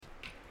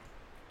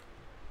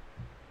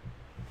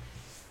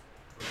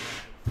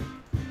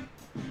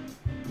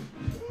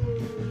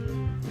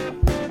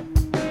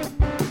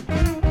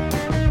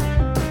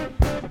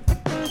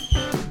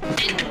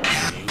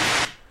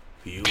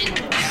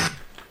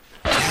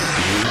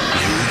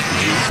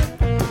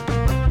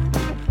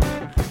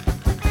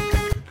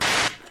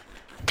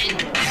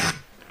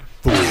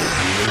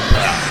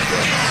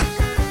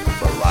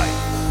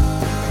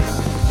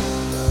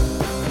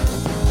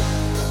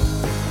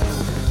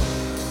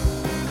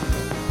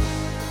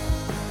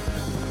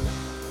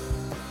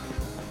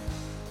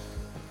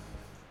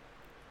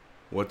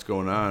What's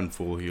going on,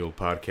 Full Heel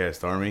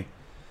Podcast Army?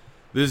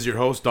 This is your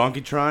host,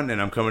 Donkeytron,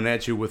 and I'm coming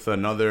at you with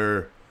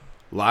another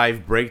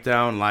live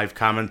breakdown, live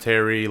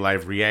commentary,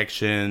 live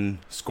reaction,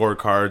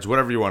 scorecards,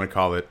 whatever you want to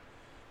call it.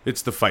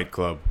 It's the Fight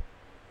Club.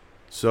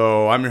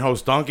 So I'm your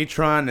host,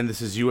 Donkeytron, and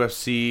this is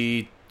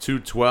UFC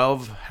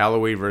 212,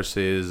 Holloway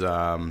versus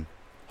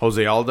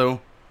Jose Aldo.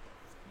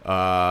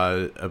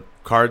 A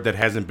card that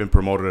hasn't been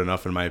promoted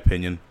enough, in my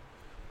opinion.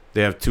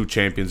 They have two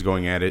champions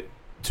going at it.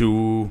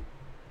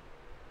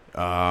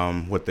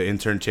 With the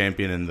intern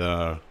champion and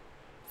the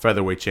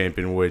featherweight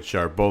champion, which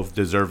are both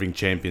deserving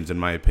champions, in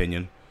my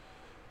opinion.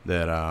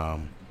 That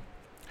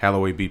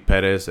Holloway beat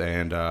Perez,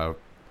 and I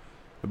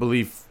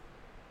believe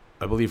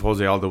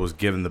Jose Aldo was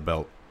given the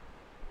belt.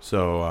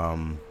 So,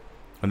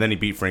 and then he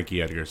beat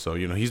Frankie Edgar. So,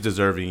 he's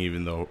deserving,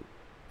 even though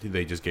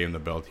they just gave him the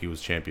belt. He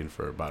was champion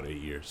for about 8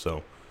 years.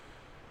 So,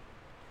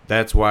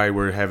 that's why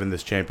we're having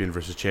this champion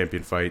versus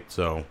champion fight.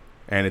 So,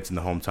 and it's in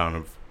the hometown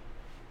of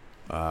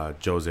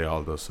Jose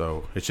Aldo.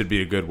 So, it should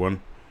be a good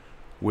one.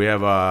 We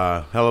have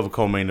a hell of a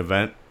co-main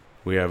event.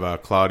 We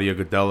have Claudia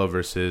Gadelha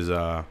versus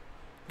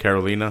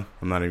Carolina.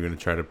 I'm not even going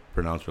to try to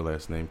pronounce her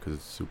last name because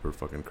it's super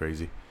fucking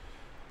crazy.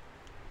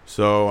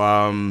 So,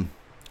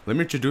 let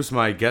me introduce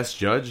my guest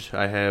judge.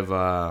 I have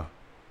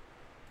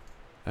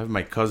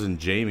my cousin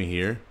Jamie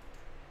here.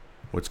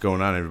 What's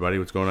going on, everybody?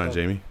 What's going on,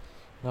 Jamie?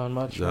 Not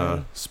much, He's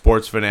man.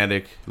 Sports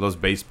fanatic. Loves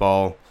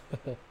baseball,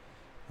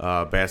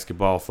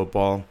 basketball,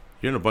 football.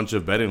 You're in a bunch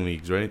of betting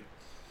leagues, right?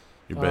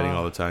 You're betting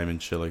all the time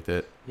and shit like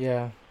that.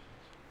 Yeah.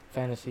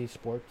 Fantasy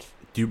sports.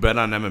 Do you bet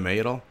on MMA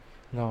at all?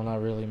 No,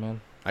 not really,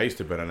 man. I used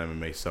to bet on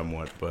MMA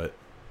somewhat, but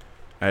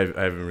I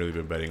haven't really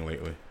been betting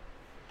lately.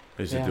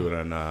 I used to do it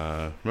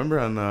on, remember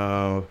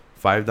on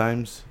 5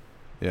 Dimes?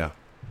 Yeah,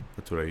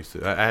 that's what I used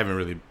to. I haven't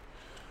really.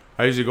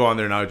 I usually go on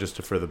there now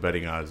just for the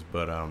betting odds,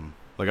 but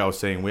like I was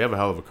saying, we have a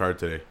hell of a card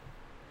today.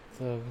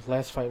 The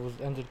last fight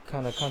ended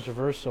kind of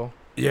controversial.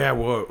 Yeah,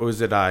 what was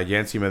it?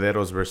 Yancy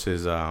Medeiros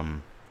versus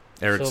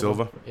Eric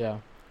Silva. Yeah.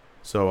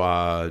 So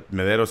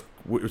Medeiros,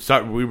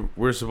 we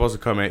were supposed to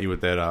come at you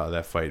with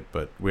that fight,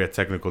 but we had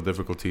technical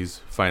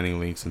difficulties finding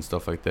links and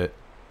stuff like that.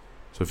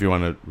 So if you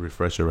want to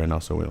refresh it right now,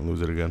 so we don't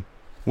lose it again.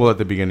 Well, at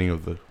the beginning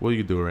of the, well, you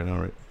can do it right now,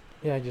 right?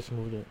 Yeah, I just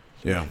moved it.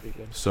 So Yeah. it should be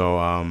good.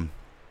 So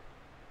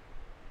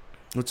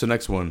what's the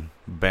next one?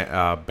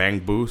 Bang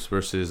Boost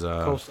versus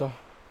Costa.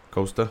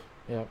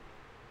 Yep.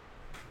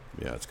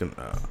 Yeah, it's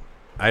gonna.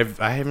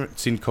 I haven't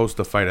seen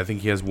Costa fight. I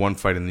think he has one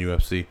fight in the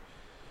UFC.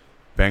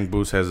 Bang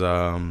Boost has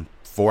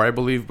 4, I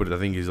believe, but I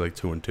think he's like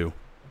 2-2.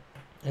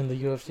 In the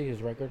UFC,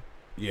 his record?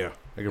 Yeah,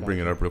 I can bring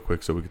it up real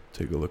quick so we can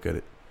take a look at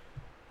it.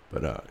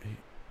 But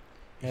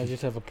Yeah, I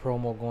just have a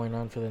promo going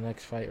on for the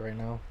next fight right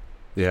now.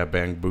 yeah,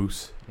 Bang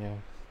Boost, Yeah.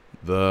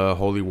 the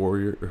Holy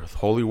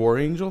War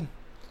Angel.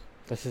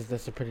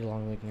 That's a pretty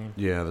long nickname.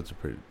 Yeah, that's a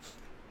pretty.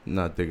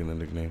 Not digging the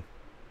nickname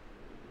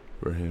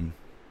for him.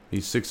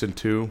 He's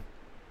 6-2.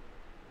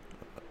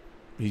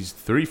 He's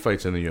 3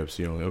 fights in the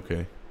UFC only.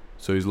 Okay,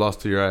 so he's lost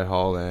to Uriah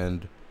Hall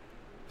and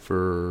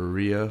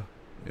Faria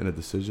in a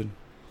decision.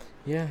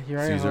 Yeah,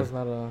 Uriah Caesar. Hall's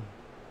not a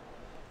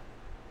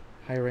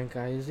high rank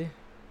guy, is he?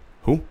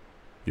 Who?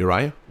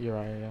 Uriah?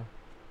 Uriah, yeah.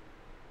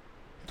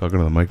 Talking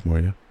to the mic more,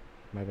 yeah.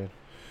 My bad.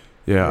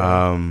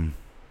 Yeah.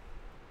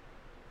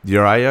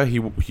 Uriah,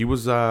 he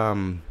was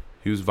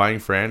vying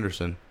for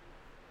Anderson.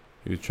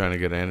 He was trying to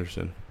get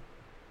Anderson.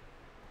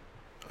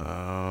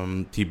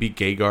 He beat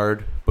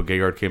Gegard, but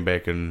Gegard came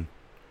back and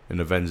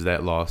avenged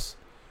that loss.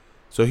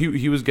 So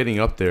he was getting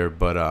up there,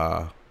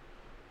 but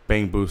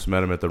Bang Boost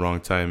met him at the wrong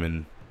time,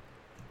 and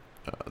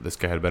this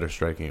guy had better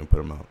striking and put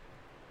him out.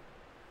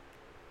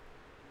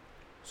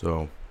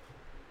 So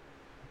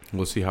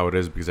we'll see how it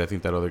is, because I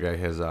think that other guy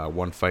has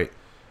one fight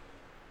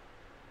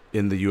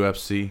in the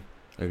UFC.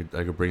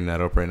 I could bring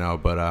that up right now,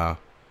 but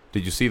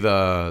did you see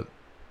the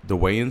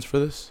weigh-ins for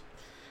this?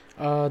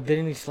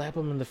 Didn't he slap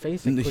him in the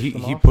face? And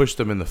He pushed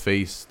them in the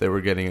face. They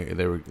were getting in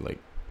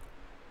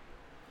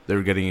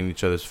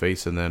each other's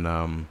face, and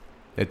then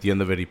at the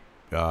end of it, he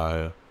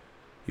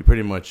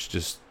pretty much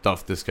just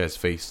stuffed this guy's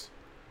face.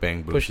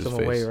 Bang Boost's face. Pushed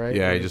him away, right?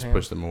 Yeah, With he his just hand.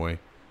 pushed him away,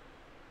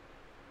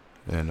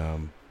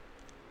 and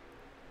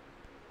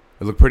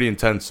it looked pretty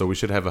intense. So we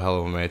should have a hell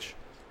of a match.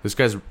 This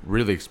guy's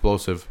really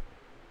explosive.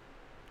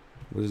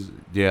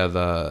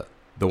 The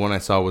one I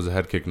saw was a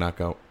head kick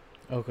knockout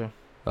Okay.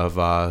 of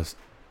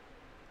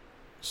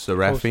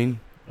Serafine.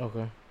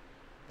 Okay.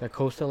 That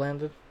Costa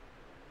landed?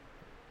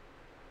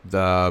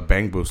 The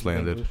Bang Boost Bang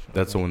landed. Boost,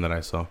 That's the okay. one that I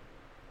saw.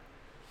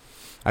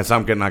 I saw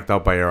him get knocked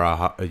out by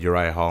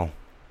Uriah Hall.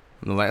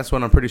 And the last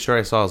one, I'm pretty sure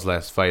I saw his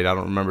last fight. I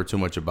don't remember too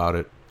much about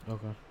it.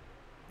 Okay.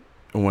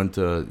 It went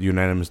to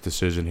unanimous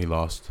decision. He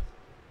lost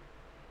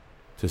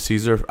to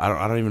Caesar.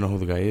 I don't even know who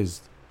the guy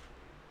is.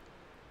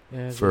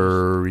 Yeah.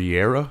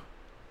 Ferreira.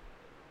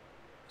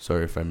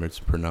 Sorry if I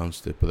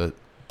mispronounced it, but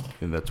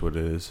that's what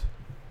it is.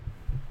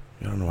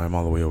 I don't know why I'm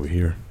all the way over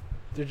here.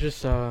 They're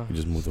just You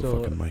just moved the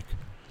still fucking mic.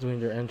 doing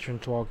their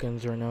entrance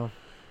walk-ins right now.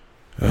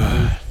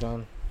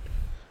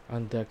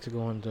 on deck to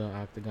go into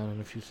Octagon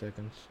in a few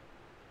seconds.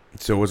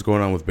 So what's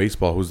going on with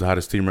baseball? Who's the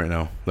hottest team right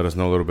now? Let us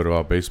know a little bit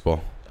about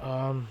baseball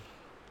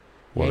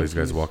while these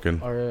guys Yankees walk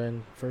in. are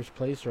in first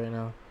place right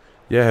now.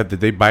 Yeah, did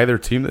they buy their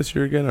team this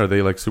year again? Are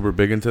they like super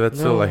big into that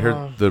still? No, I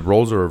heard the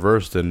roles are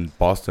reversed and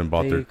Boston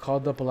bought They their.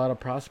 called up a lot of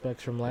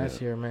prospects from last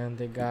year, man.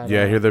 They got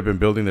Yeah, I hear they've been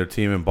building their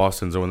team, and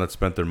Boston's the one that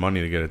spent their money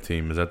to get a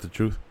team. Is that the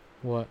truth?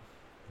 what?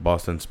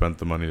 Boston spent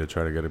the money to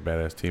try to get a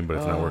badass team, but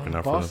it's not working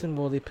out for them. Boston,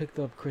 well, they picked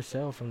up Chris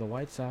Sale from the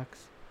White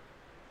Sox.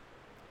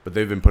 But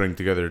they've been putting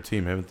together a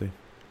team, haven't they?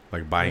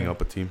 Like buying Yeah.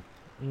 up a team.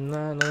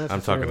 No,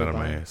 I'm talking that on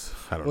my ass.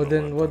 I don't Well, know.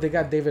 then, well, they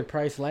got David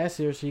Price last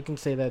year, so you can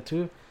say that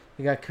too.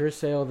 They got Chris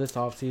Sale this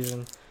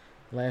offseason.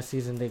 Last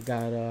season, they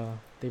got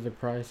David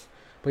Price.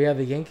 But yeah,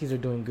 the Yankees are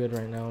doing good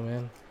right now,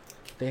 man.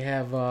 They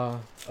have a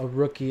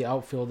rookie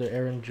outfielder,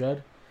 Aaron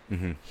Judd.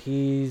 Mm-hmm.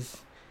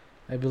 He's,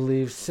 I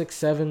believe,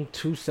 6'7",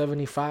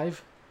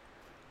 275.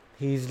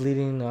 He's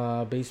leading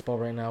baseball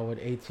right now with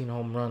 18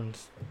 home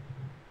runs.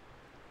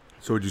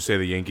 So would you say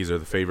the Yankees are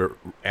the favorite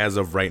as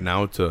of right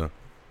now to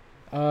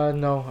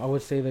No, I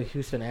would say the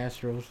Houston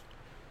Astros.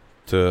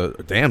 to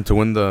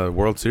win the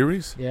World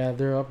Series? Yeah,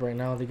 they're up right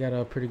now. They got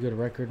a pretty good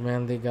record,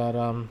 man. They got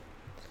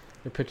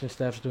their pitching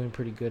staff's doing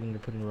pretty good, and they're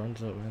putting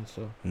runs up, man.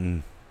 So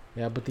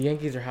yeah, but the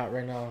Yankees are hot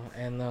right now,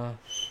 and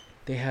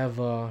they have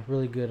a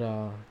really good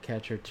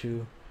catcher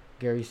too,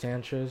 Gary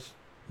Sanchez.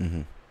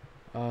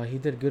 Mm-hmm. He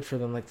did good for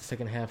them like the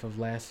second half of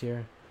last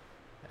year,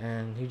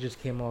 and he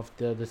just came off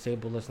the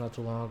disabled list not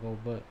too long ago.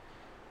 But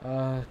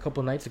a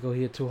couple nights ago,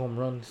 he had 2 home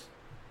runs.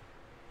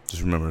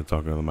 Just remember to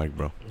talk to the mic,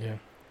 bro. Yeah.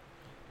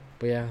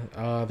 But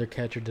yeah, their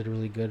catcher did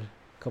really good.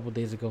 A couple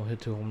days ago,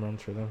 hit 2 home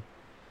runs for them.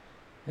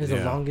 It's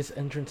the longest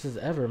entrances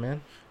ever,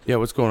 man. Yeah,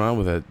 what's going on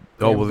with that?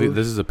 Yeah, Oh, well, Booth.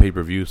 this is a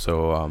pay-per-view,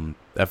 so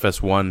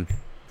FS1,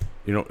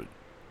 you know,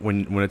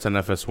 when it's on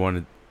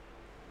FS1,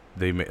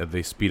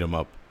 they speed them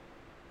up.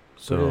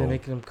 So are they So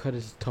making him cut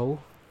his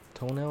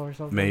toenail or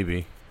something?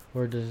 maybe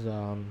Or does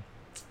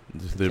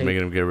they're tape.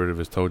 making him get rid of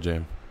his toe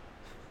jam.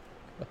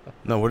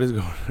 No, what is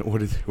going?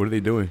 What are they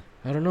doing?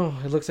 I don't know.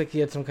 It looks like he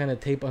had some kind of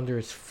tape under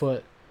his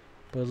foot,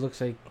 but it looks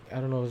like I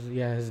don't know.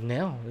 His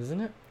nail, isn't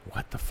it?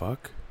 What the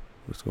fuck?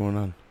 What's going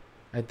on?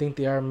 I think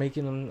they are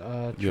making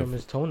him trim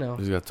his toenail.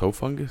 He's got toe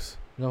fungus.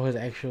 No, his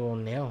actual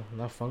nail,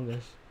 not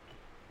fungus.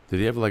 Did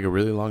he have like a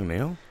really long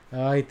nail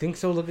I think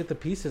so. Look at the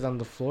pieces on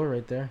the floor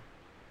right there.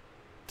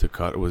 to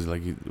cut? Was it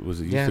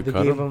used Yeah, to they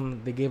cut gave him?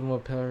 him. They gave him a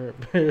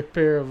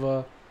pair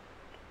of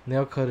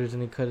nail cutters,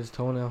 and he cut his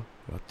toenail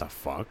What the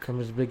fuck? from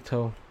his big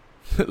toe.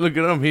 Look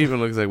at him. He even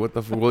looks like what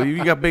the fuck? Well,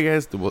 you got big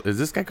ass. Well, is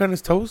this guy cutting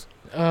his toes?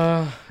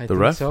 I The think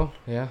ref? so.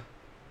 Yeah,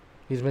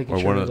 he's making Or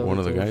sure one his of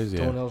other the guys,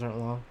 yeah. toenails aren't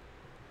long.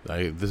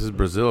 This is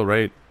Brazil,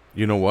 right?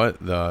 You know what?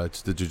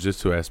 It's the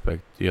jiu-jitsu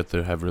aspect. You have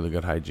to have really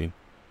good hygiene.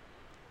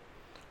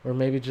 Or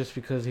maybe just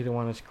because he didn't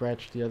want to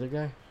scratch the other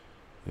guy.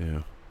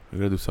 Yeah. We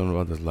gotta do something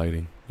about this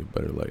lighting. Get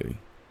better lighting.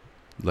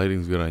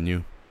 Lighting's good on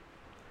you.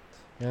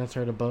 Yeah, it's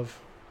right above.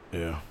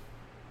 Yeah.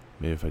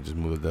 Maybe if I just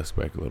move the desk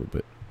back a little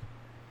bit.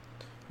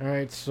 All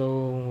right, so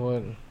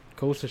what?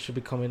 Costa should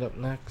be coming up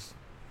next.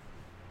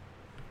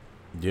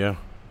 Yeah.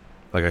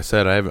 Like I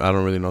said, I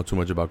don't really know too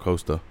much about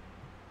Costa.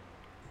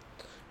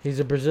 He's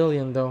a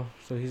Brazilian though,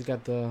 so he's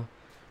got the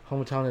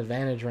hometown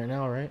advantage right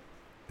now, right?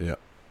 Yeah.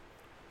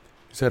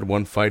 He's had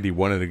one fight. He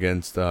won it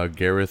against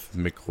Gareth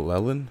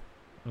McClellan.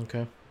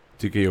 Okay.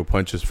 TKO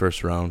punches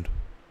first round.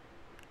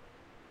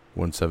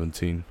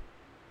 117.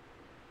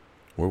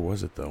 Where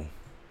was it though?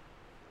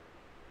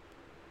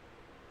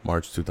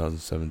 March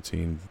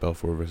 2017.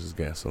 Belfort versus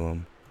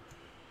Gastelum.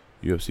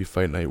 UFC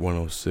Fight Night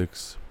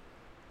 106.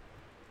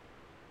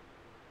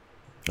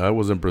 That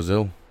was in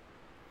Brazil.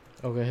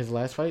 Okay, his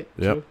last fight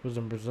Yep. too, was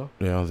in Brazil.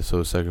 Yeah, so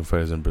the second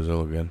fight is in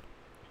Brazil again.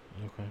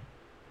 Okay.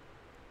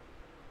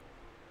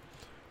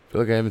 I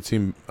feel like I haven't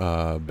seen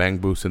Bang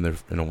Boost in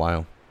a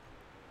while.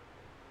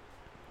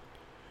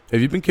 Have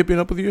you been keeping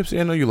up with UFC?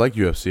 I know you like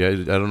UFC. I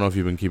don't know if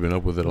you've been keeping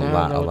up with it a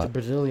lot. No, with the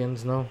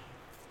Brazilians, no.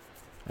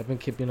 I've been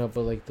keeping up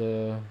with like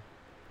the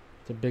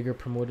bigger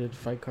promoted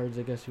fight cards,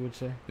 I guess you would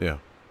say. Yeah.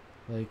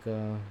 Like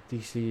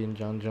DC and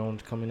John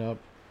Jones coming up.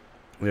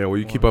 Yeah, well,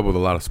 you keep up with a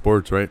lot of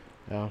sports, right?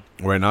 Yeah.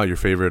 Right now, your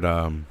favorite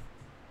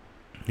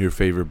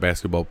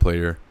basketball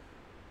player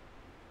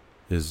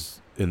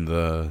is in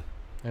the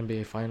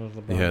NBA Finals.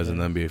 LeBron he has in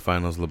the James. NBA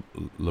Finals.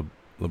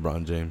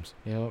 LeBron James.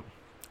 Yep.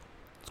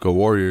 Let's go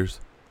Warriors.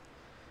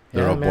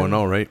 They're Yeah, up man.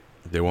 1-0, right?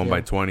 They won by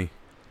Yeah. 20.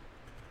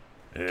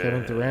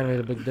 Kevin Durant made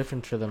a big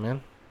difference for them,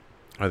 man.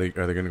 Are they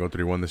gonna go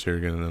 3-1 this year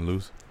again and then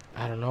lose?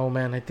 I don't know,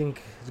 man. I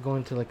think it's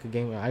going to like a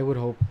game. I would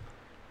hope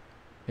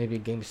maybe a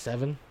game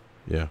 7,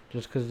 Yeah.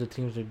 just because the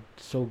teams are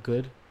so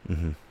good.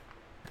 Mm-hmm.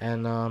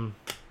 And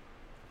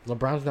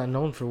LeBron's not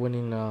known for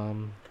winning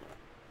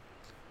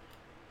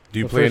Do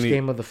you the play first any?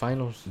 game of the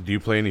finals Do you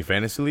play any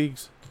fantasy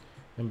leagues?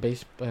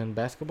 in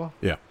basketball.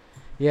 Yeah.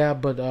 Yeah,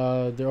 but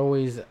they're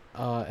always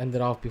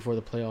ended off before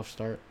the playoffs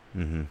start.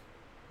 Mm-hmm.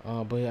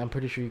 But I'm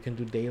pretty sure you can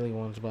do daily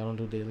ones, but I don't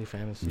do daily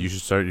fantasy. You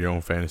should start your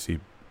own fantasy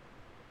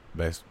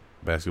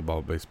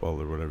basketball,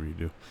 baseball, or whatever you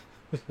do.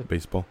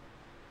 Baseball.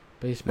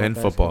 baseball, and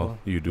basketball. football.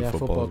 You do yeah,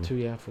 football. football as well. too.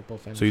 Yeah, football.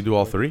 Fantasy So you do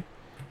all sports. 3?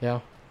 Yeah.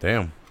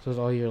 Damn. So it's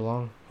all year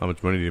long. How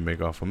much money do you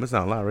make off them? It's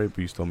not a lot, right? But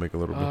you still make a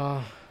little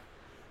bit.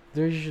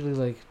 They're usually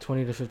like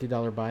 $20 to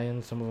 $50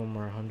 buy-ins. Some of them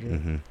are 100,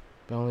 Mm-hmm.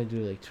 but I only do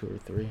like 2 or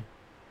 3.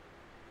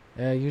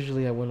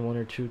 Usually I win 1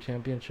 or 2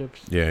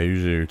 championships. Yeah,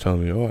 usually you're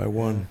telling me, I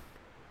won. Yeah.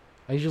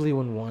 I usually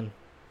win 1,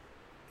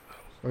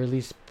 or at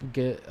least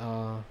get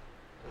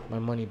my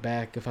money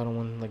back. If I don't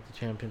win like the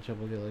championship,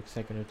 I'll get like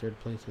 2nd or 3rd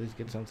place. At least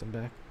get something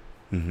back.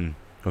 Mm-hmm.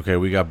 Okay,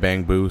 we got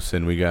Bang Boost,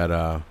 and we got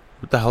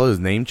what the hell is his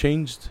name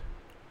changed?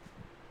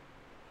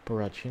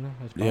 Borrachina.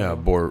 Yeah,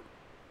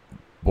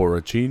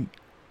 Borrachin.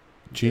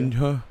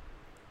 Chinha.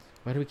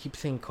 Why do we keep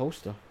saying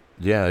Costa?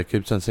 Yeah, it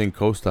keeps on saying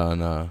Costa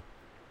on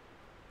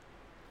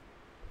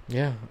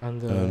Yeah, on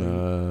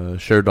the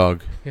Share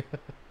Dog.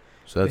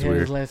 So that's they had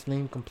weird. his last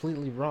name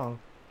completely wrong,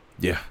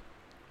 Yeah.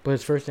 but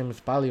his first name is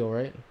Palio,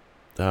 right?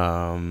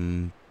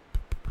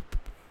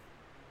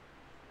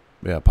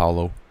 Yeah,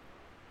 Paulo.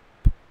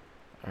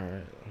 All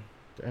right.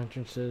 The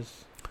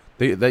entrances.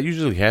 That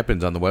usually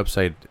happens on the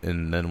website,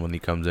 and then when he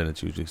comes in,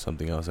 it's usually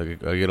something else. I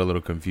get a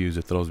little confused.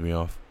 It throws me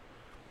off.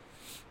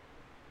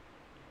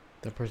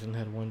 That person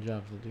had one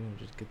job to do and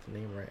just get the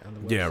name right on the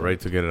website. Yeah, right,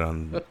 to get it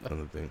on the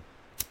thing.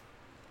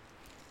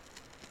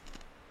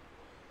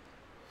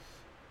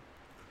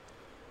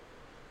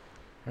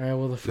 All right.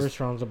 Well, the first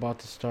round's about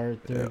to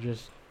start. They're Yeah.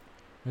 just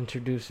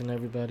introducing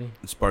everybody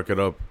Spark it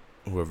up.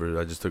 Whoever,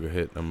 I just took a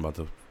hit. I'm about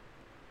to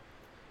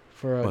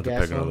for peck another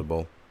gasoline.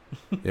 bowl.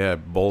 Yeah,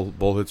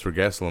 bowl hits for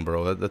gasoline,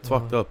 bro. That's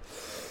fucked up.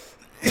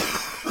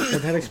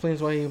 But that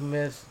explains why he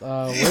missed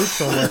weight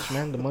so much,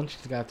 man. The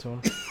munchies got to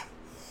him.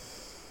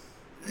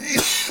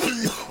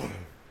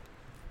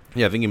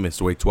 Yeah, I think he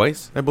missed weight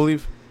twice, I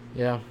believe.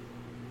 Yeah.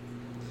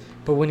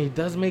 But when he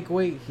does make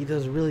weight, he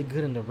does really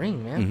good in the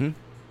ring, man. Mm-hmm.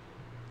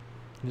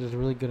 He does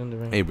really good in the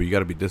ring. Hey, but you got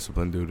to be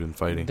disciplined, dude, in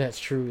fighting. That's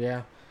true,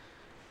 yeah.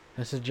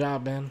 That's his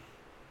job, man.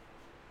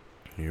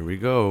 Here we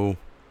go.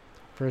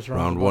 First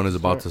Round 1 is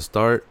about to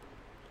start.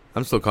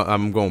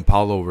 I'm going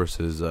Paulo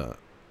versus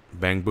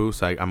Bang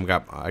Boost. I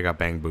got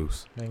Bang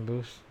Boost. Bang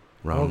Boost.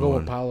 Round I'll go 1.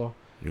 with Paulo.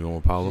 You going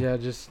with Paulo? Yeah,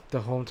 just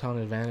the hometown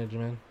advantage,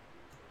 man.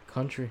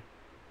 Country.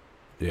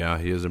 Yeah,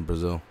 he is in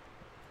Brazil.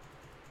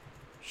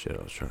 Shit,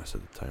 I was trying to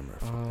set the timer.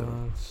 I fucked it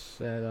up.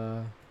 It's at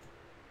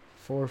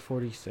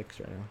 4:46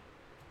 right now.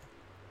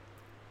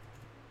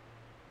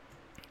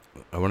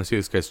 I want to see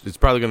this guy. It's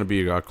probably going to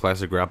be a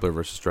classic grappler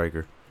versus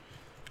striker.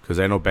 Because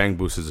I know Bang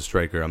Boost is a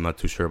striker. I'm not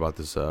too sure about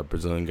this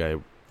Brazilian guy.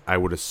 I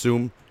would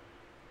assume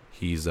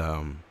he's Looks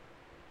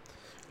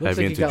heavy like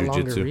he into got longer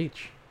jiu-jitsu.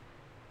 reach.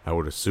 I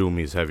would assume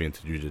he's heavy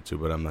into jiu-jitsu,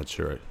 but I'm not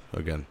sure.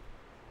 Again,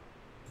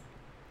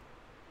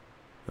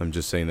 I'm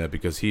just saying that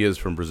because he is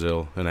from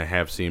Brazil, and I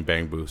have seen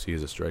Bang Boost. He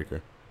is a striker.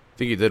 I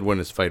think he did win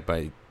his fight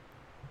by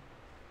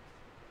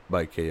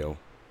KO.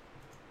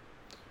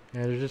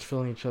 Yeah, they're just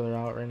filling each other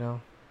out right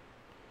now.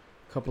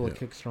 Couple of Yeah.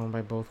 kicks thrown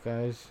by both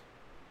guys.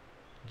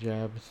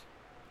 Jabs.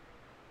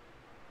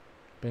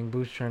 Bang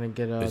Boost trying to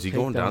get a Is he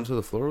going down to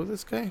the floor with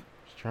this guy?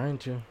 He's trying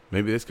to.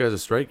 Maybe this guy's a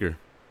striker.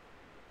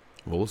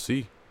 Well, we'll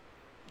see.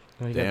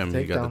 No, he Damn,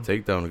 he got the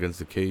takedown against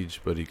the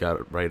cage, but he got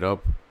it right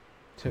up.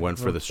 Went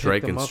for the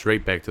strike and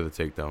straight back to the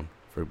takedown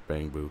for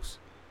Bang Boost.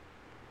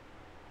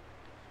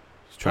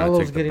 He's trying Paulo's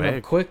to take the getting back.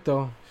 up quick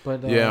though,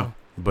 but Yeah,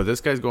 but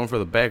this guy's going for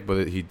the back,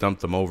 but he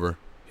dumped him over.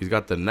 He's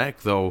got the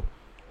neck though.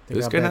 they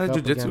This got guy back not a up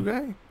jiu-jitsu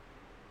again. guy?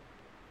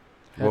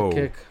 Head Whoa.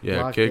 kick, Yeah,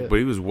 blocked kick, it. but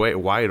he was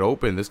wide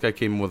open. This guy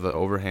came with an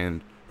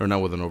overhand, or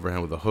not with an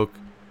overhand, with a hook,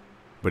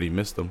 but he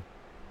missed him.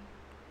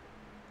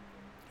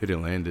 He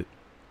didn't land it.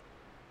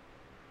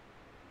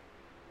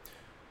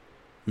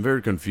 I'm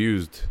very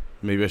confused.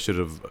 Maybe I should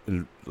have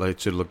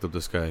looked up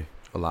this guy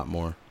a lot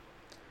more.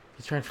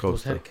 He's trying for those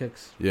Costa. head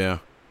kicks. Yeah.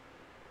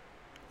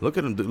 Look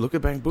at him. Look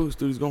at Bang Boost,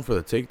 dude. He's going for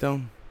the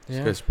takedown. This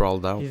Yeah, guy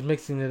sprawled out. he's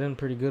mixing it in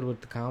pretty good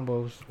with the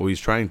combos. Well, he's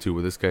trying to,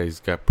 but this guy's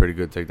got pretty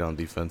good takedown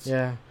defense.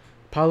 Yeah,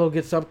 Paulo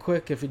gets up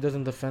quick if he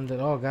doesn't defend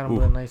it. Oh, got him Ooh.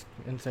 with a nice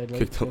inside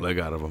leg Kicked the kick. leg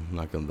out of him,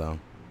 knocked him down.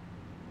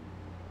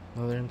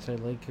 Another inside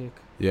leg kick.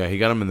 Yeah, he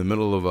got him in the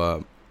middle of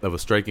a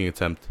striking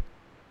attempt.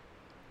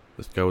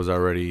 This guy was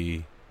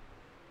already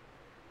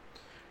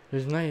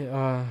There's nice.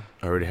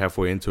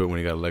 halfway into it when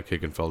he got a leg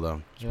kick and fell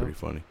down. It's Yeah. pretty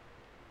funny.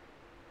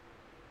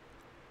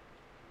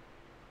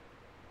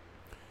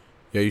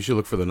 Yeah, you should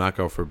look for the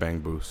knockout for Bang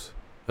Boost.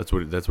 That's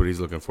what he's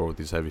looking for with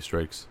these heavy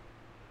strikes.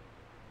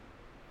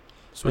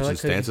 Switching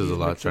stances a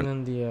lot. Mixing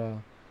in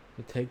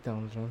the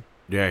takedowns, man.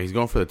 Yeah, he's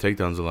going for the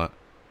takedowns a lot.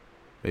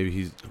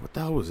 Maybe what the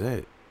hell was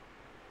that?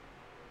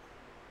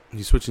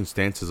 He's switching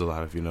stances a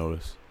lot, if you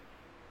notice.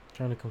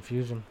 Trying to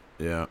confuse him.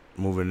 Yeah,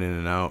 moving in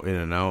and out, in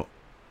and out.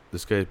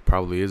 This guy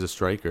probably is a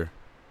striker.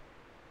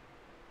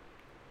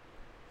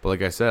 But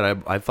like I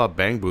said, I thought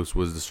Bang Boost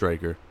was the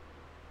striker.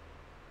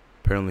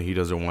 Apparently he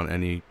doesn't want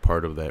any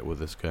part of that with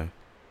this guy.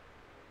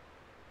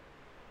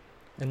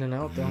 In and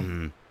out,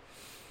 though.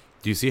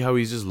 Do you see how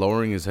he's just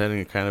lowering his head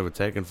and kind of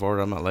attacking forward?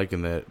 I'm not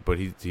liking that. But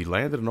he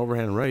landed an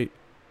overhand right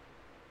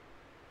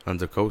on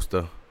Da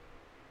Costa.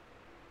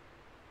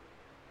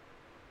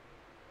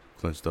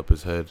 clinched up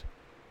his head.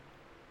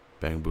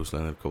 Bang Boost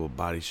landed a couple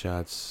body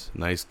shots.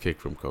 Nice kick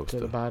from Costa.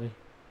 To the body.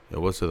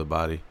 It was to the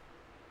body.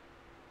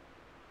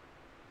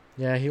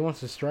 Yeah, he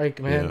wants to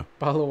strike, man. Yeah.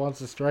 Paulo wants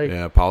to strike.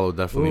 Yeah, Paulo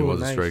definitely Ooh, was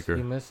nice. a striker.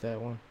 He missed that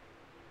one.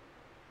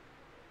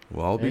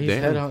 Well, I'll be He's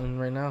damned. headhunting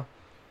right now.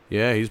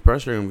 Yeah, he's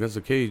pressuring him against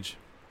the cage.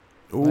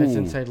 Ooh. Nice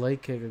inside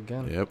leg kick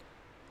again. Yep.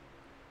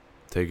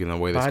 Taking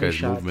away this Body guy's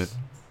shots. movement.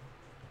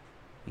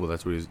 Well,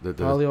 that's what he's...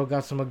 Paulo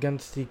got some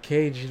against the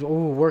cage. He's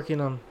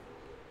working on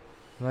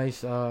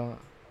nice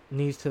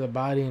knees to the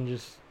body and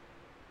just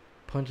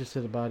punches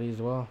to the body as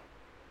well.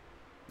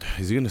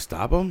 Is he going to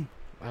stop him?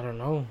 I don't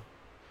know.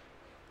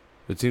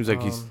 It seems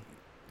like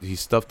he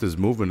stuffed his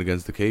movement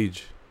against the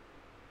cage.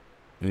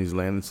 And he's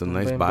landing some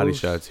nice body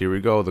shots. Here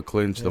we go. The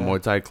clinch, the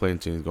Muay Thai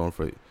clinch. And he's going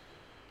for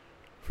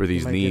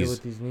these knees.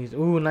 With these knees.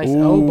 Ooh, nice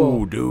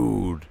elbow. Ooh,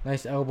 dude.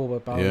 Nice elbow by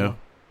Paulo. Yeah.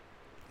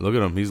 Look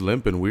at him. He's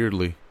limping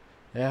weirdly.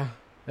 Yeah.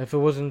 If it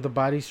wasn't the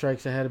body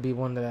strikes, it had to be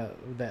one that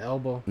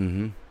elbow.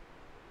 Mm-hmm.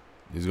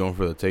 He's going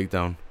for the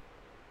takedown.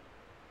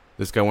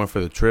 This guy went for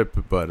the trip,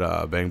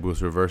 but Bang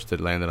Boost reversed it,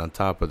 landed on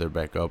top, but they're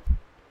back up.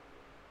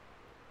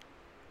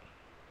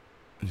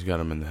 He's got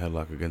him in the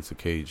headlock against the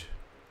cage.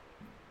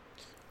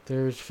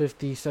 There's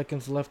 50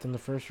 seconds left in the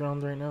first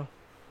round right now.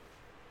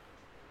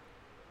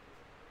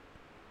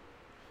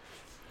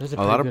 A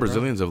lot of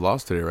Brazilians have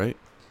lost today, right?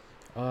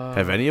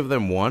 Have any of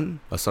them won?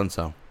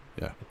 Assunção.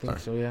 Yeah. I think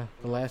so, yeah.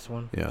 The last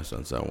one. Yeah,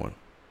 Assunção won.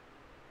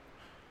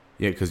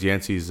 Yeah, because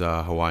Yancey's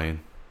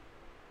Hawaiian.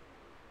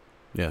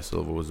 Yeah,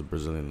 Silva was a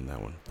Brazilian in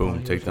that one.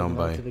 Boom, takedown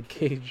by to the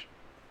cage.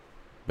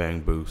 Bang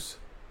Boost.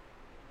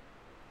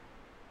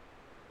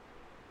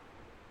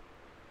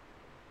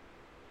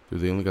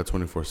 Dude, they only got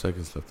 24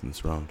 seconds left in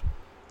this round.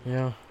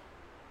 Yeah.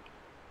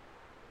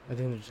 I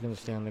think they're just going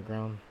to stay on the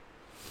ground.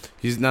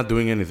 He's not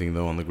doing anything,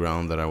 though, on the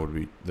ground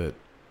that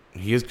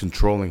he is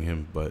controlling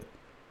him, but...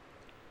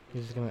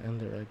 He's just going to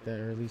end it right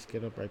there, or at least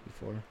get up right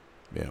before.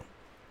 Yeah.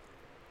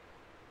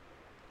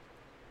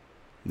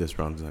 This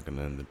round's not going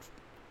to end it.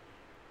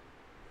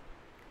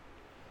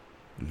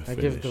 I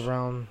give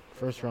the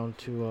first round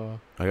to...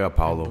 I got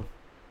Paulo.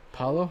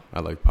 Paulo? I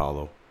like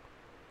Paulo.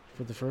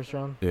 For the first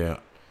round? Yeah.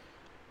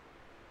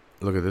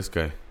 Look at this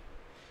guy.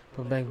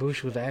 But Bang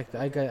Boosh was active.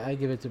 I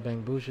give it to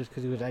Bang Boosh just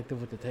because he was active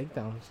with the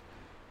takedowns.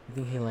 I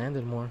think he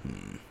landed more.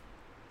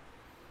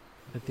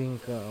 I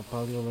think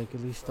Paulo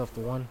at least stuffed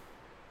one.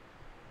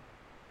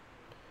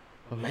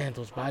 But man,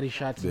 those body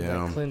shots and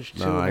that clinch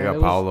too. No, I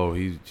got Paulo.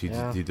 He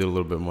did a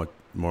little bit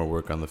more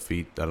work on the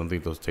feet. I don't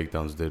think those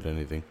takedowns did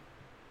anything.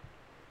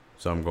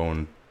 So I'm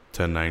going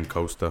 10-9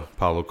 Costa,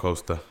 Paulo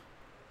Costa,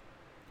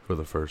 for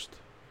the first.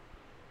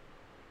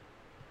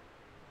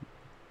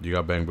 You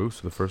got Bang Boost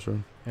for the first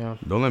round? Yeah.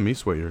 Don't let me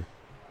sway you.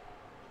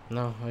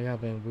 No, I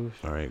got Bang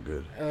Boost. All right,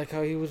 good. I like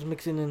how he was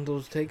mixing in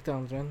those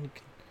takedowns, man.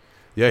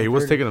 Yeah, he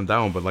was taking them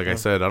down, but like I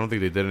said, I don't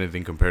think they did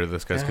anything compared to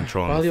this guy's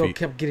control on the feet.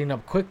 Kept getting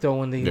up quick though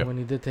when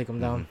he did take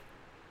him down.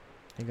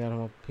 He got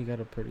him up. He got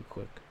up pretty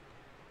quick.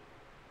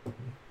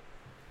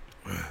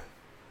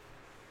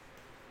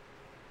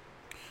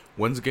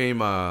 When's game?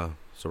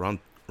 So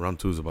round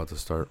 2 is about to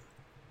start.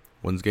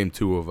 When's game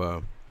 2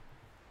 of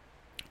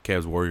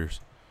Cavs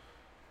Warriors?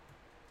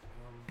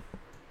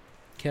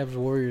 Cavs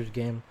Warriors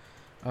game.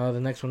 The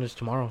next one is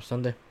tomorrow,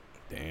 Sunday.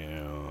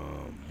 Damn.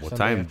 What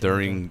Sunday time?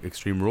 During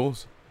Extreme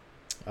Rules?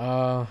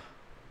 I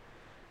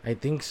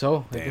think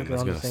so. Damn, I think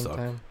that's around the gonna same suck.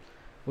 time.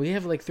 Well, you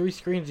have like 3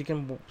 screens. You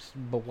can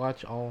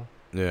watch all.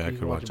 Yeah, I You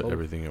could watch both.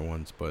 everything at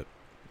once, but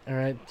All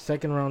right,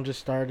 second round just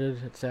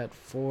started. It's at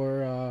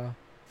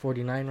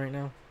 4:49 right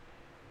now.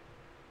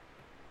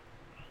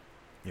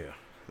 yeah,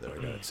 there I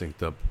got it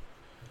synced up.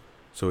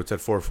 So it's at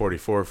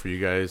 4:44 for you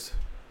guys.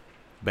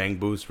 Bang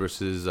Boost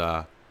versus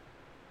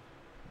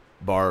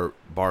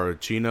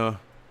Barachina,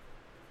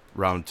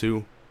 round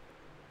 2.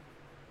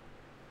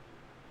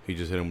 He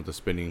just hit him with a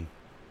spinning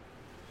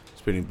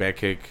back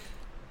kick,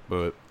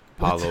 but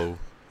Paulo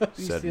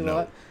said no.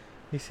 That?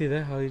 You see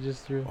that? How he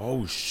just threw?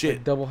 Oh shit!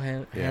 Like double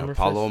hammer.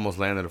 Paulo fist? almost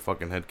landed a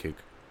fucking head kick.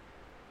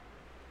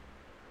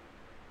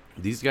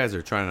 These guys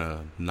are trying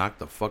to knock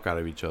the fuck out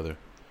of each other.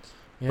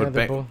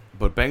 Yeah,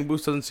 but Bang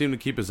Boost doesn't seem to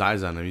keep his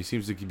eyes on him. He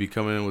seems to be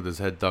coming in with his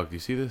head ducked. You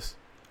see this?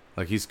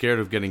 Like he's scared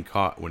of getting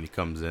caught when he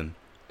comes in.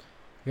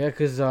 Yeah,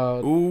 cause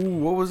ooh,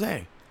 what was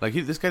that? Like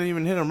this guy didn't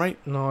even hit him, right?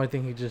 No, I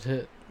think he just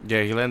hit.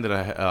 Yeah, he landed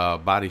a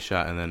body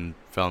shot and then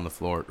fell on the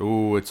floor.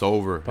 Ooh, it's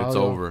over. Paulo. It's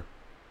over.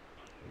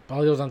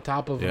 Paulo's on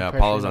top of him. Yeah,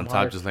 Paulo's on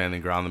top, just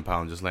landing ground and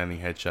pound, just landing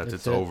headshots.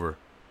 It's over.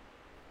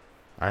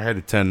 I had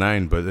a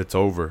 10-9, but it's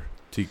over.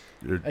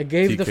 I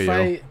gave TKO. the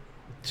fight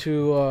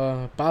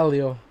to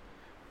Paulo,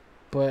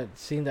 but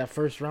seeing that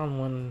first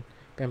round when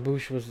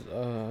Bambush was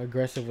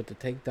aggressive with the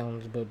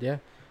takedowns, but yeah,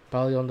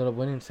 Paulo ended up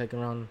winning second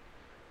round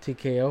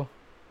TKO.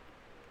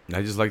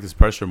 I just like this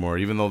pressure more.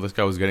 Even though this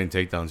guy was getting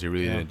takedowns, he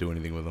really didn't do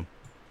anything with him.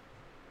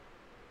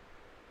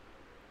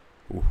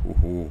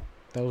 Ooh.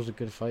 That was a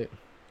good fight.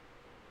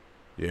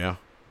 Yeah.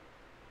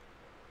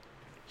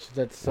 So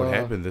that's what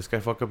happened? This guy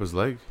fucked up his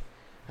leg?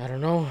 I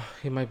don't know.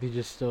 He might be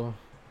just still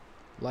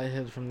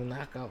lightheaded from the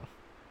knockout.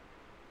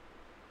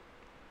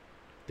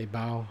 They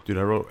bow. Dude,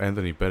 I wrote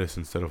Anthony Pettis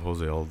instead of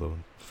Jose Aldo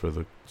for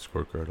the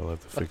scorecard. I'll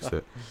have to fix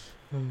it.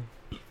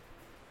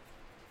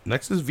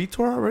 Next is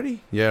Vitor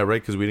already? Yeah,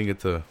 right, because we had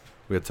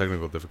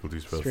technical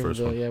difficulties for the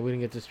first one. Yeah, we didn't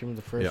get to stream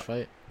the first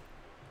fight.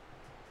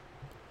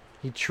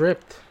 He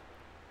tripped.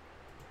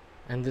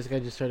 And this guy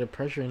just started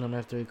pressuring him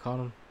after he caught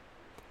him.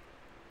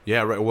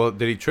 Yeah, right. Well,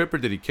 did he trip or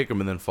did he kick him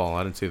and then fall?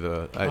 I didn't see it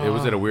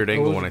was at a weird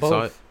angle when I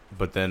saw it.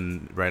 But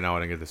then right now I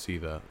didn't get to see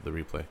the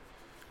replay.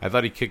 I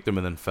thought he kicked him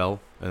and then fell.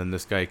 And then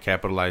this guy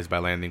capitalized by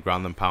landing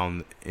ground and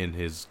pound in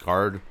his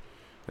guard.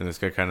 And this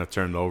guy kind of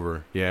turned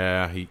over.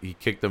 Yeah, he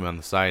kicked him on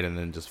the side and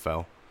then just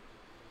fell.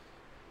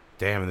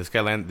 Damn, and this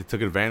guy took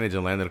advantage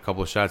and landed a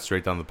couple of shots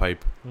straight down the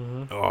pipe.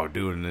 Mm-hmm. Oh,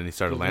 dude, and then he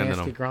started landing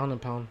them. Ground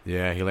and pound.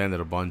 Yeah, he landed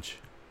a bunch.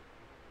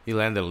 He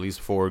landed at least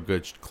 4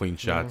 good clean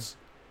shots.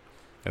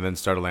 And then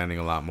started landing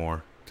a lot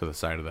more to the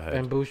side of the head.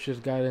 And Bush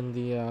just got in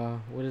the,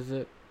 what is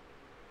it?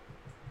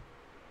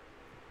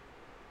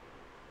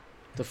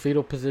 The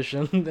fetal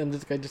position. And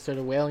this guy just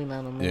started wailing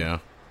on him. Yeah.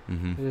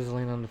 Mm-hmm. He was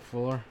laying on the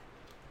floor.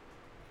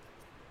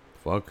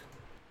 Fuck.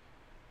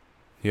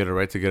 He had a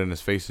right to get in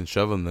his face and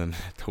shove him then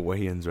at the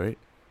weigh-ins, right?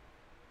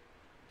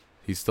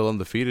 He's still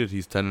undefeated.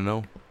 He's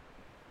 10-0.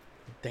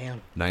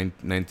 Damn. 9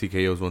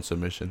 TKOs, 1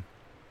 submission.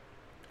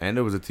 And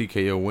it was a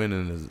TKO win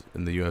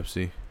in the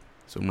UFC.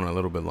 So it went a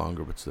little bit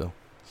longer, but still.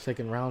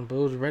 Second round, but it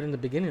was right in the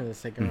beginning of the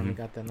second round he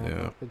got that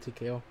knockout, the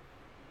TKO.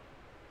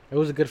 It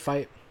was a good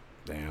fight.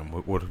 Damn.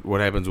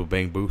 What happens with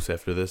Bang Boost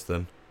after this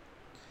then?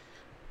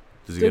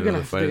 Does he get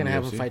another fight? They're gonna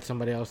have him fight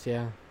somebody else,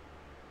 yeah.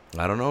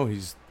 I don't know.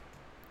 He's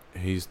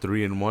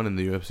 3-1 in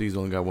the UFC. He's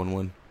only got 1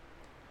 win.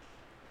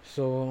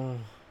 So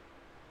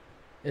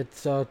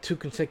it's 2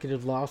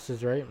 consecutive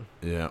losses, right?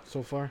 Yeah.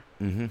 So far.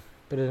 Mm-hmm.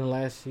 But in the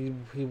last, he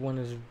won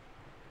his.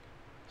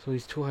 So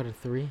he's 2 out of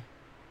 3.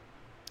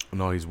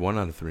 No, he's 1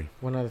 out of 3.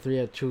 1 out of 3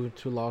 had two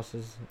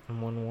losses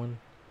and 1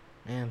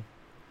 Man,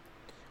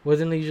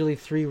 wasn't it usually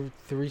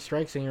three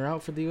strikes and you're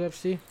out for the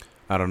UFC?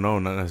 I don't know,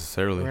 not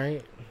necessarily.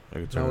 Right.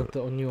 Now with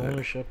the new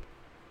ownership,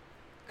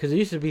 because it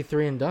used to be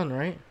 3 and done,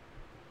 right?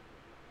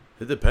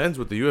 It depends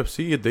with the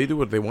UFC. They do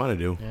what they want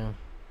to do. Yeah.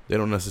 They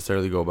don't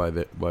necessarily go by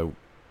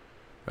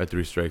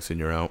 3 strikes and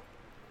you're out.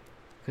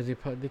 Because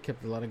they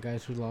kept a lot of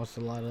guys who lost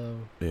a lot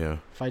of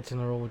fights in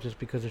a row just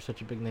because they're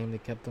such a big name. They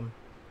kept them.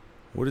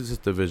 What is this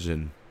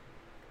division?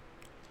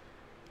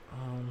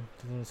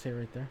 Doesn't it say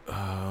right there?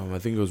 I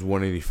think it was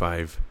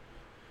 185.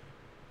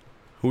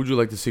 Who would you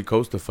like to see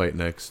Costa fight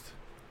next?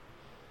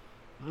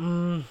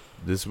 It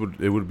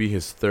would be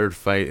his 3rd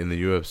fight in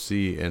the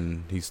UFC,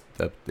 and it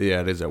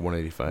is at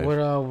 185.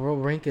 What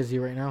rank is he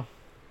right now?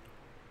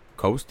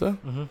 Costa?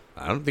 Mm-hmm.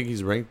 I don't think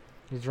he's ranked.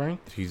 He's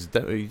ranked. He's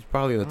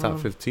probably in the top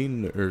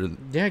 15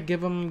 or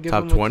give him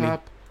top 20.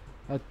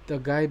 A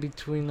guy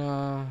between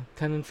 10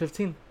 and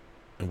 15.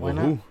 Why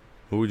not?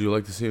 Who would you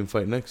like to see him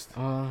fight next?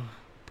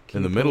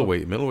 In the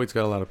middleweight. Middleweight's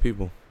got a lot of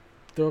people.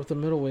 Throw up the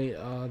middleweight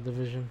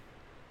division.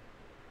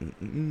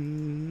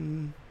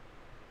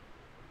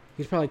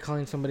 He's probably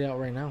calling somebody out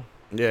right now.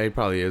 Yeah, he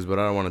probably is, but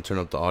I don't want to turn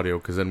up the audio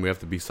because then we have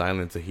to be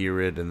silent to hear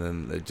it, and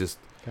then it just.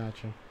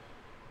 Gotcha.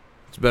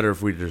 It's better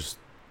if we just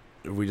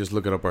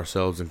look it up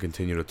ourselves and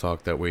continue to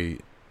talk. That way,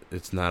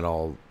 it's not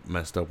all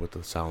messed up with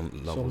the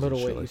sound levels. So middleweight, and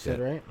shit like you said,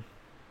 right?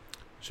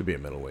 Should be a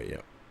middleweight,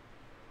 yeah.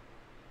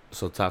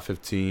 So top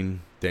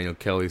 15: Daniel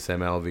Kelly, Sam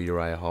Alvey,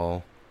 Uriah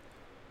Hall.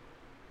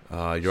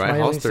 Uriah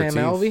Hall's 13th.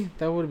 Sam Alvey?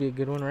 That would be a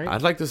good one, right?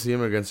 I'd like to see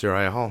him against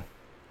Uriah Hall.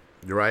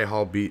 Uriah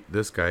Hall beat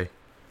this guy.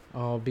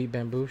 Oh, beat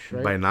Bamboosh,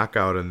 right? By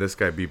knockout, and this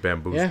guy beat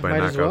Bamboosh by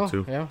knockout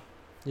too. Yeah,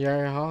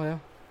 Uriah Hall, yeah.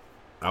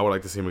 I would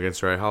like to see him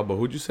against Uriah Hall, but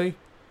who'd you say?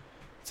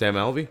 Sam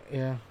Alvey?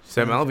 Yeah.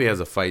 Sam Alvey has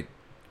a fight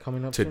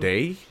coming up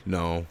today? Soon?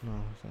 No,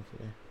 it's not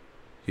today.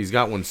 He's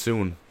got one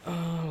soon.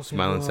 Oh, okay,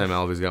 Smiling Sam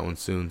Alvey's got one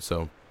soon,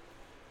 so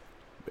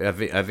I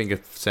think if I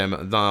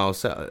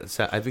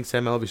think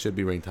Sam Alvey should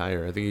be ranked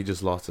higher. I think he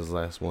just lost his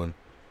last one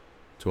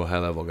to a high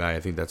level guy.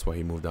 I think that's why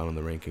he moved down in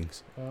the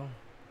rankings. Well,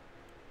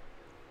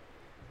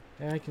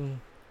 yeah,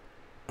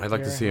 I'd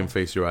like to see him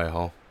face Uriah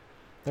Hall.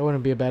 That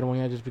wouldn't be a bad one,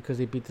 yeah, just because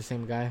they beat the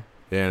same guy.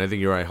 Yeah, and I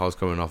think Uriah Hall's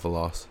coming off a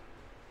loss,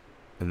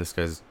 and this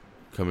guy's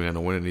coming on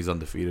a win, and he's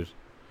undefeated.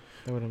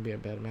 That wouldn't be a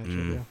bad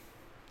matchup, yeah.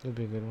 That would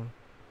be a good one.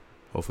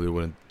 Hopefully it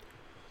wouldn't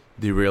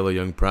derail a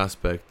young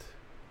prospect,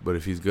 but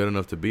if he's good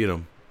enough to beat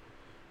him,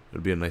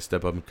 it'd be a nice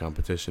step up in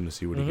competition to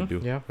see what he can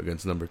do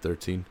against number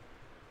 13.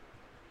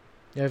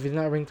 Yeah, if he's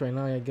not ranked right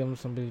now, yeah, give him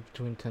somebody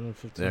between 10 and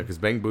 15. Yeah, because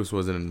Bang Boost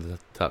wasn't in the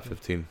top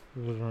 15.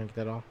 He wasn't ranked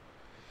at all.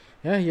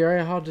 Yeah,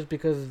 Uriah Hall, just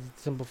because of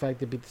the simple fact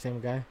they beat the same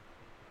guy.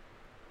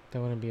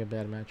 That wouldn't be a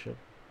bad matchup.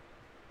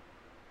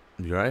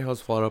 Uriah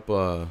Hall's fought up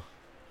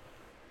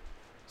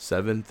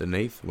 7th and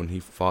 8th when he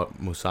fought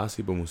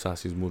Mousasi, but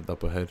Mousasi's moved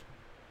up ahead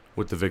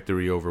with the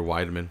victory over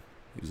Weidman.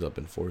 He's up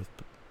in 4th.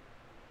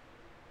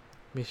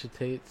 Miesha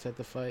Tate set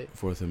the fight.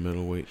 4th in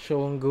middleweight.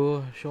 Shogun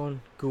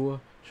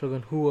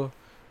Hua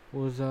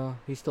was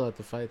he's still at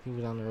the fight. He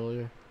was on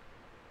earlier.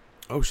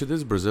 Oh shit, this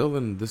is Brazil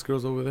and this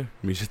girl's over there.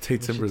 Miesha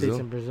Tate's in Brazil. Tate's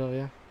in Brazil,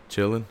 yeah.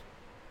 Chilling.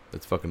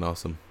 That's fucking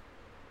awesome.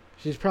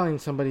 She's probably in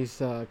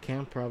somebody's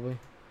camp, probably.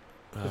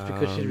 Just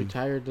because she's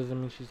retired doesn't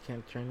mean she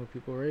can't train with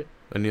people, right?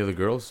 Any other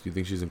girls? Do you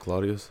think she's in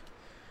Claudia's?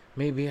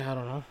 Maybe, I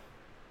don't know.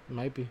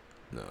 Might be.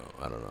 No,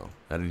 I don't know.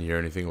 I didn't hear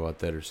anything about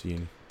that or see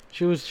any.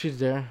 She's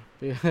there.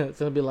 It's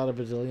gonna be a lot of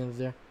Brazilians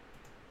there.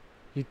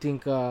 You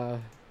think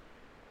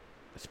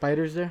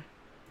Spider's there?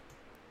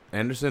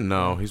 Anderson?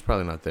 No, he's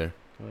probably not there.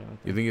 Oh, yeah,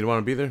 You think he'd want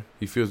to be there?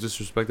 He feels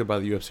disrespected by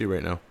the UFC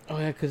right now. Oh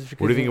yeah, because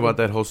What do you think about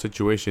that whole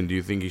situation? Do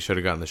you think he should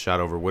have gotten the shot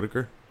over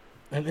Whitaker?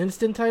 An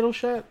instant title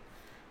shot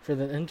for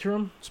the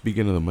interim? Speak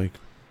into the mic.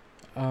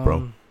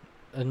 Bro.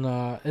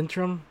 An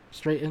interim,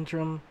 straight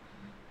interim.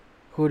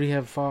 Who would he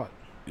have fought?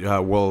 Yeah,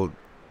 well,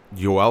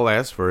 Yoel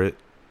asked for it.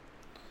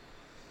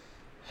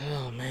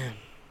 Oh man,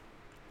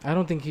 I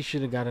don't think he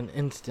should have got an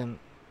instant.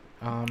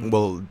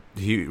 Well,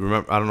 I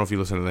don't know if you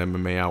listened to the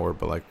MMA Hour,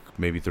 but like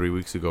maybe 3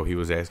 weeks ago, he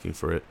was asking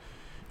for it,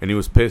 and he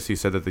was pissed. He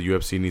said that the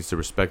UFC needs to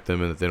respect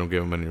him, and that they don't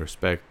give him any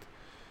respect.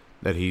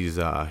 That he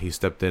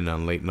stepped in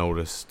on late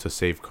notice to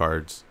save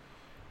cards,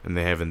 and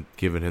they haven't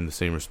given him the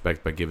same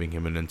respect by giving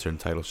him an interim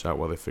title shot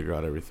while they figure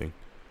out everything.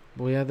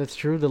 Well, yeah, that's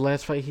true. The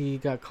last fight he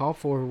got called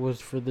for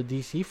was for the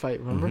DC fight.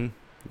 Remember?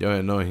 Mm-hmm.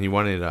 Yeah, no, he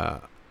wanted.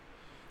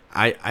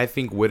 I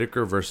think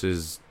Whitaker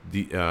versus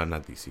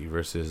not DC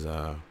versus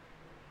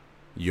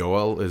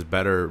Yoel is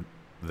better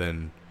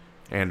than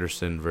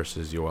Anderson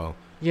versus Yoel.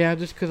 Yeah,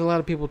 just because a lot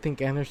of people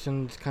think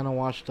Anderson's kind of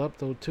washed up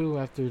though too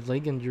after his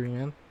leg injury,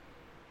 man.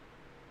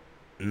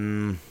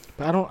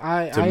 But I don't.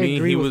 I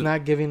agree with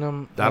not giving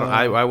him.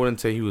 I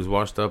wouldn't say he was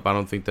washed up. I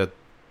don't think that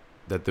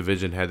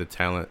division had the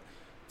talent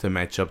to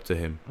match up to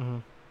him. Mm-hmm.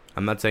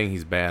 I'm not saying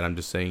he's bad. I'm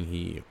just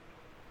saying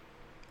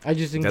I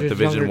just think that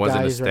division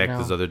wasn't as stacked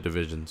as other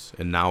divisions,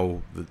 and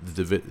now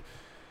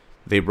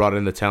they brought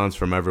in the talents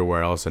from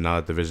everywhere else, and now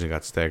that division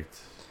got stacked.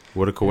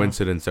 What a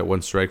coincidence that when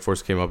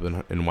Strikeforce came up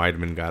and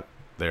Weidman got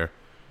there,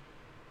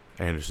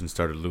 Anderson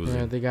started losing.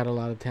 Yeah, they got a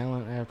lot of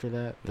talent after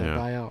that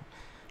buyout.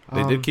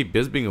 They did keep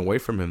Bisping away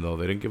from him though.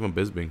 They didn't give him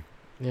Bisping.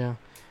 Yeah,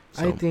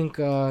 so. I think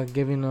not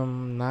giving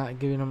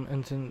him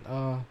instant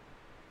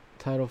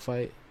title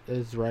fight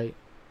is right.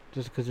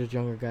 Just because there's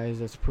younger guys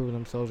that's proving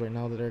themselves right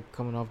now that are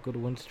coming off good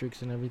win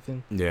streaks and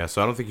everything. Yeah,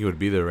 so I don't think he would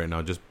be there right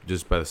now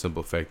just by the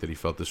simple fact that he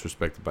felt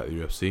disrespected by the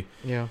UFC.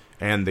 Yeah.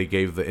 And they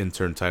gave the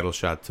interim title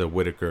shot to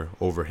Whitaker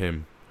over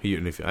him.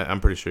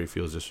 I'm pretty sure he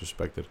feels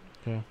disrespected.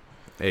 Yeah.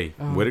 Hey,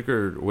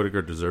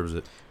 Whitaker deserves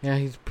it. Yeah,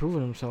 he's proven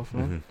himself,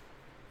 man.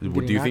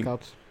 Mm-hmm. Do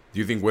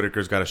you think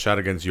Whitaker's got a shot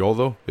against Yoel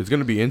though? It's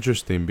going to be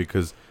interesting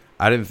because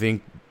I didn't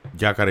think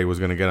Jacare was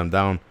going to get him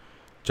down.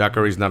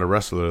 Jacare's not a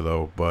wrestler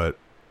though, but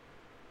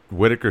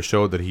Whitaker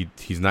showed that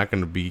he's not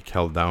going to be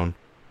held down,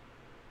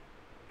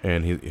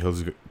 and he'll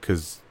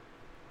because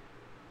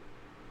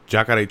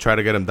Jacare tried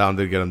to get him down,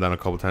 did get him down a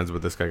couple times,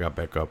 but this guy got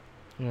back up.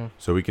 Yeah.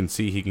 So we can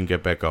see he can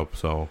get back up.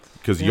 So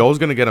because Yoel's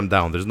going to get him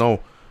down, there's no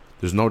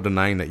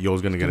denying that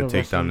Yoel's going to get a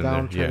takedown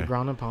in there. Yeah.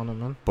 Ground and pound him,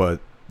 man. But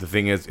the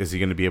thing is he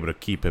going to be able to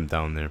keep him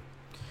down there?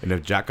 And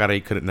if Jacare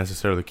couldn't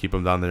necessarily keep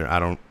him down there, I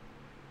don't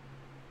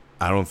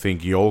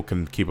think Yoel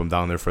can keep him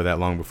down there for that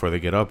long before they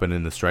get up. And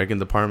in the striking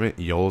department,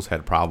 Yoel's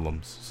had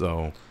problems.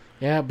 So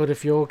yeah, but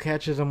if Yoel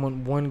catches him with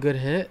one good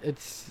hit,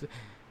 it's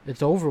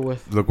over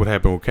with. Look what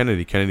happened with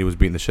Kennedy. Kennedy was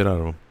beating the shit out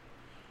of him.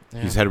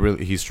 Yeah.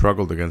 He's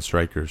struggled against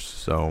strikers.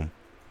 So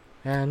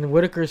and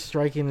Whitaker's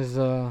striking is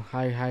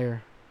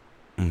higher.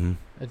 Mm-hmm.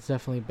 It's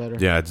definitely better.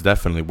 Yeah, it's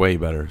definitely way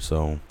better.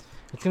 So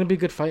it's gonna be a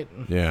good fight.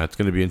 Yeah, it's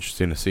gonna be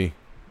interesting to see.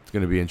 It's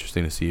gonna be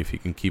interesting to see if he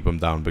can keep him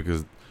down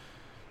because.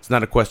 It's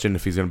not a question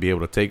if he's going to be able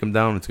to take him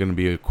down. It's going to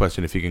be a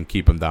question if he can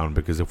keep him down.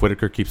 Because if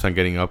Whitaker keeps on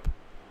getting up,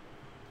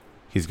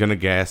 he's going to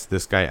gas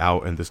this guy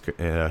out, and he's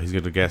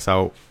going to gas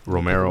out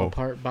Romero.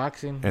 Apart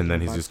boxing, and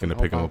then he's just going to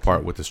pick him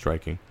apart with the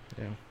striking.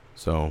 Yeah.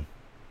 So.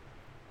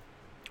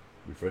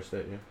 Refresh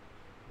that, yeah.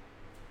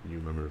 You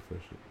remember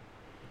refresh it?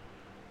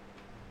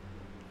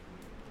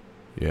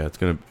 Yeah, it's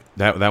gonna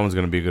that one's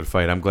gonna be a good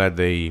fight. I'm glad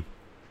they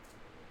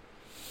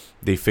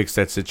fixed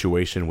that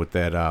situation with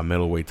that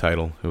middleweight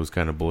title. It was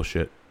kind of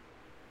bullshit.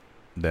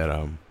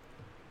 That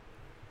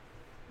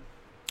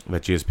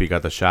GSP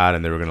got the shot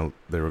and they were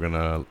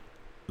gonna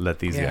let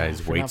these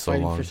guys wait so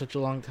long for such a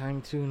long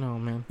time too. No,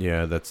 man.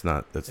 Yeah, that's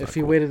not if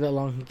he waited that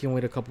long, he can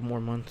wait a couple more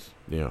months.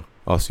 Yeah.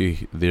 I'll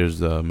see. There's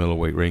the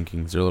middleweight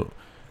rankings.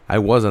 I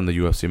was on the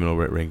UFC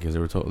middleweight rankings. They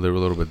were a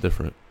little bit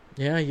different.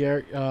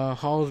 Yeah.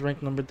 Hall's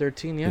ranked number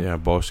 13. Yeah. Yeah.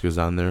 Boschke's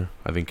on there.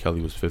 I think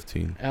Kelly was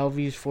 15.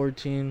 Alvy's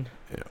 14.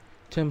 Yeah.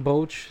 Tim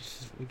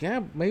Boach.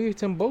 Yeah, maybe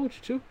Tim Boach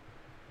too.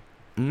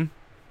 Hmm.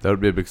 That would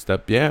be a big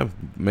step. Yeah,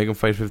 make him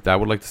fight 50. I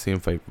would like to see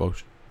him fight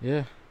Boach.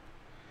 Yeah.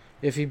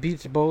 If he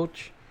beats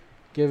Boach,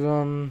 give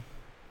him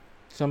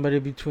somebody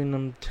between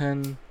them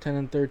 10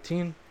 and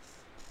 13.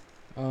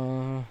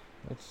 Let's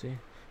see.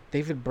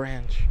 David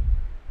Branch.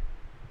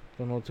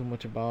 Don't know too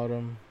much about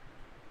him.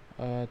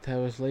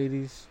 Tavis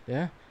Ladies.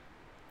 Yeah.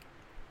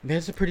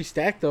 It's a pretty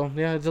stacked though.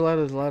 Yeah, it's a lot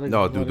of.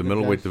 No, dude, the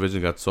middleweight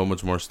division got so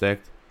much more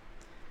stacked.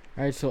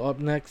 All right, so up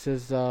next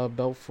is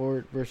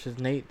Belfort versus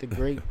Nate the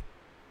Great.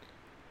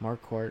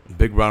 Marquardt.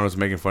 Big Brown was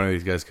making fun of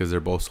these guys because they're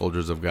both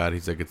soldiers of God.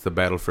 He's like, it's the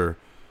battle for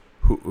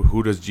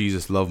who does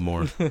Jesus love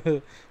more?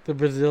 The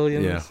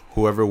Brazilians. Yeah,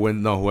 whoever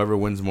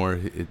wins more.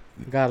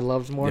 God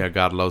loves more. Yeah,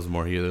 God loves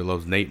more. He either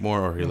loves Nate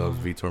more or he loves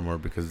Vitor more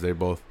because they're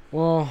both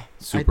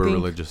super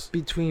religious.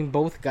 Between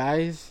both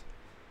guys,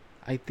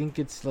 I think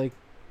it's like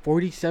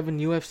 47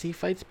 UFC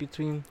fights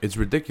between. It's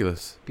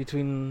ridiculous.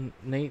 Between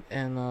Nate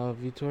and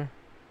Vitor,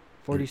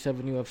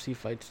 47 UFC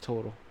fights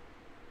total.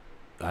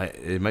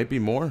 It might be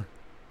more.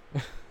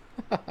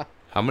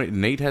 How many?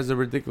 Nate has a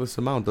ridiculous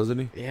amount, doesn't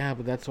he? Yeah,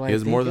 but that's why he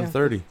has more than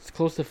 30. It's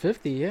close to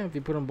 50. Yeah, if you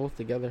put them both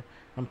together,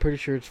 I'm pretty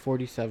sure it's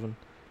 47.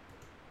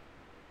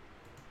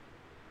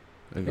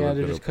 Yeah,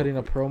 they're just cutting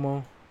a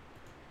promo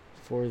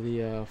for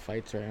the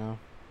fights right now.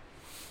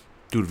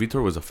 Dude,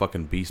 Vitor was a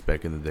fucking beast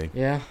back in the day.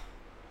 Yeah.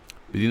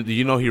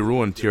 You know he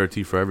ruined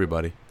TRT for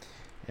everybody.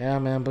 Yeah,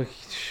 man, but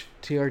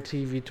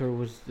TRT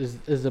Vitor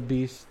is a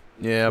beast.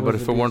 Yeah, but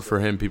if it weren't for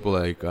him, people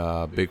like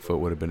Bigfoot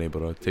would have been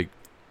able to take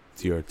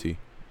TRT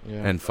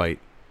and fight.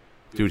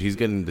 Dude, he's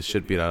getting the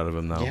shit beat out of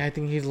him now. Yeah, I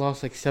think he's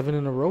lost like 7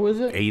 in a row,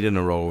 is it? 8 in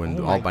a row, and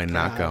all by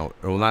knockout.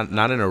 Well,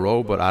 not in a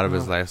row, but out of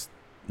his last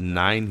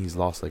 9, he's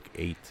lost like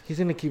 8. He's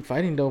gonna keep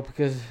fighting though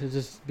because it's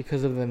just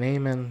because of the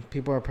name, and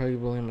people are probably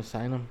willing to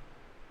sign him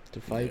to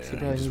fight. Yeah, he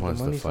probably just needs wants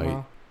the money to fight.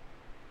 somehow.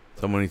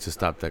 Someone needs to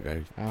stop that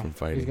guy from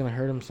fighting. He's gonna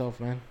hurt himself,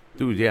 man.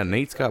 Dude, yeah,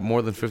 Nate's got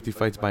more than 50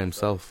 fights by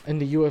himself. In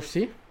the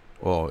UFC?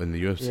 Well, in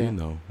the UFC,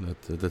 no.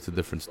 That's a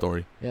different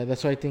story. Yeah,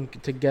 that's why I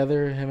think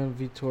together, him and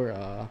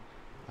Vitor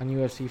on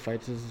UFC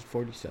fights is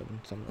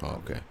 47 something. Oh,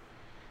 okay.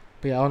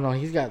 But yeah, I don't know.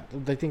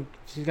 I think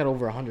he's got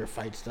over 100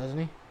 fights, doesn't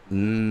he?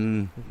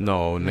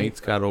 No, Nate's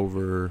got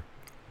over.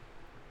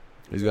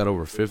 He's got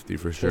over 50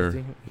 for 50? Sure.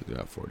 He's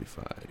got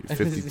 45,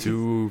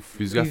 52.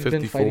 He's got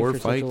 54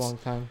 fights. Such a long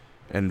time.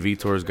 And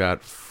Vitor's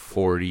got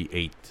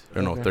 48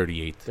 or no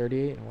 38.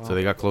 38. Wow. So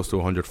they got close to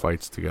 100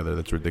 fights together.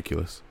 That's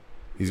ridiculous.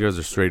 These guys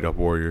are straight up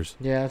warriors.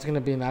 Yeah, it's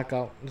gonna be a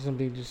knockout. It's gonna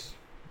be just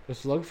a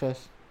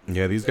slugfest.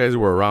 Yeah, these guys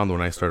were around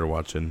when I started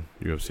watching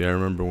UFC. I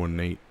remember when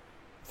Nate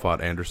fought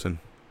Anderson,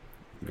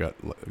 got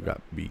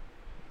beat.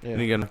 Yeah. Didn't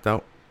he get knocked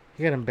out?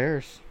 He got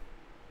embarrassed.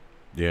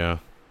 Yeah.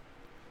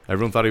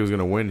 Everyone thought he was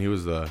gonna win. He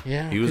was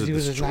he was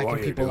just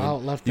knocking people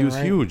out left and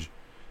right. He was huge.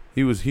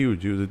 He was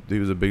huge. He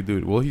was a big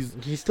dude. Well,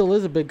 he still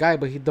is a big guy,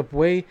 but the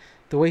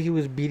way he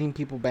was beating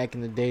people back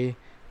in the day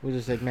was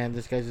just like, man,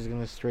 this guy's just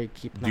gonna straight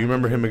keep. Do you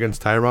remember him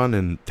against Tyron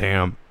and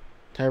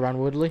Tyron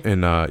Woodley?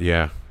 And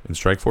in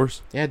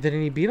Strikeforce. Yeah,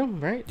 didn't he beat him?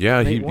 Right.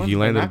 Yeah, he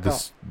landed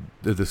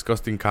the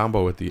disgusting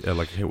combo with the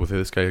hit with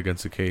this guy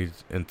against the cage,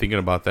 and thinking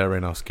about that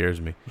right now scares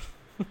me,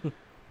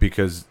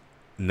 because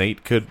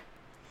Nate could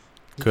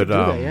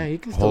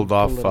hold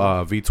off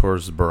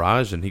Vitor's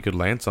barrage, and he could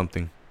land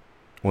something.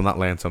 Well, not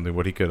land something,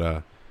 but he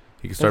could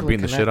start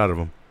beating the shit out of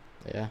him.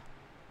 Yeah,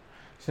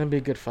 it's gonna be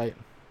a good fight.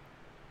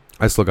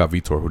 I still got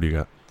Vitor. Who do you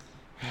got?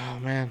 Oh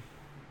man,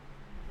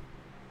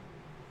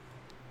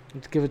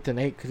 let's give it to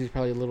Nate because he's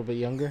probably a little bit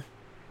younger.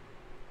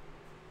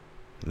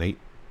 Nate,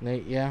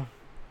 yeah.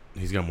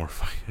 He's got more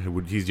fight.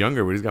 He's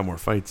younger, but he's got more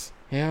fights.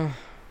 Yeah,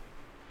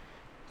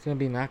 it's gonna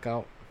be a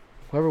knockout.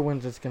 Whoever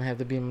wins, it's gonna have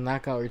to be a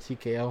knockout or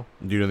TKO.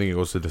 Do you think it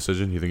goes to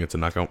decision? You think it's a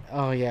knockout?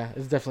 Oh yeah,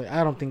 it's definitely.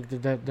 I don't think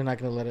they're not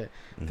gonna let it.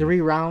 3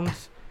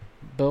 rounds,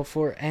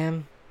 Belfort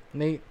and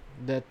Nate.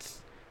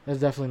 That's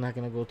definitely not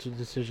gonna go to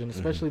decision,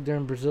 especially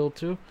during Brazil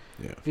too.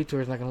 Yeah,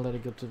 Vitor is not gonna let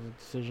it go to the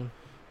decision.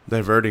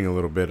 Diverting a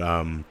little bit.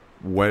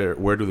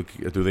 Where do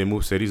they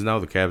move cities now?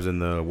 The Cavs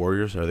and the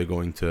Warriors, are they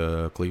going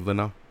to Cleveland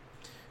now?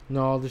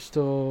 No, they're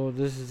still.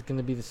 This is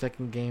gonna be the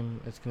second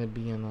game. It's gonna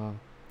be in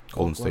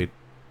Golden State.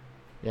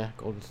 Yeah,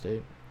 Golden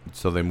State.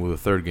 So they move the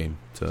third game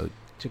to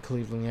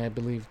Cleveland. Yeah, I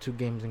believe 2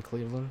 games in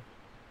Cleveland.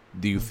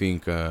 Do you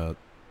think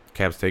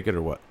Cavs take it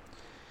or what?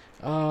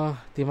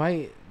 They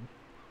might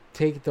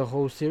take the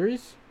whole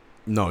series.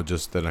 No,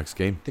 just the next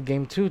game. The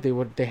game 2,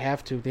 they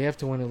have to. They have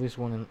to win at least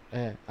one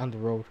on the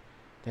road.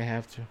 They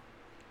have to.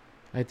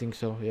 I think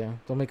so. Yeah,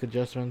 they'll make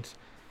adjustments.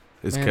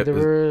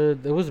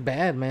 It was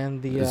bad,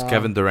 man. Is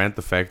Kevin Durant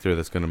the factor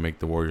that's gonna make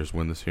the Warriors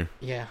win this year?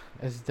 Yeah,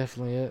 that's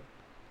definitely it.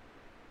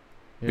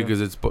 Yeah.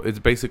 Because it's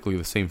basically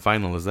the same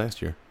final as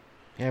last year.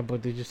 Yeah,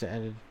 but they just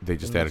added. They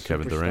just added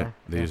Kevin Durant.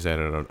 They just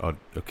added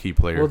a key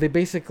player. Well,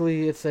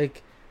 it's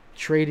like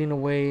trading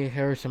away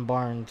Harrison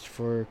Barnes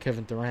for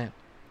Kevin Durant,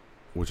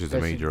 which is a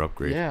major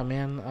upgrade. Yeah,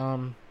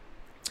 man.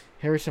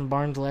 Harrison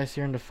Barnes last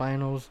year in the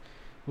finals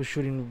was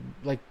shooting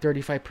like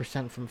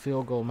 35% from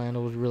field goal. Man,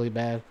 it was really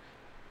bad.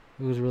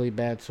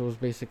 So it was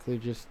basically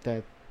just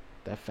that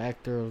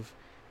factor of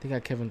they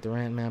got Kevin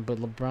Durant, man, but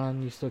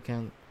LeBron, you still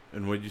can't.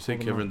 And what did you say,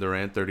 Kevin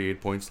Durant,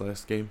 38 points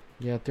last game?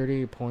 Yeah,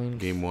 38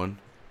 points. Game 1?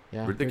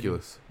 Yeah.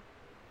 Ridiculous.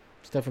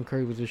 Stephen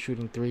Curry was just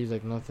shooting threes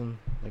like nothing,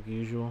 like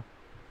usual.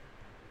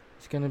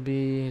 It's gonna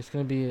be.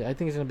 I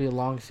think it's gonna be a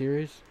long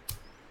series.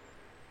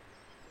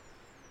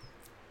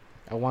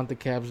 I want the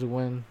Cavs to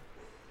win.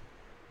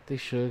 They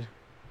should.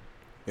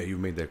 Yeah, you've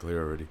made that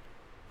clear already.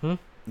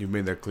 You've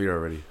made that clear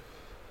already.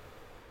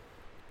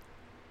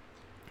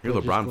 You're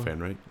a LeBron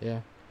fan, right? Yeah.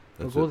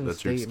 Golden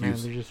State, man,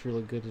 they're just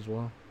really good as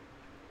well.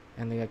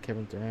 And they got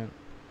Kevin Durant.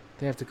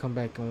 They have to come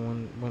back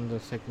and win the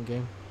second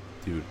game.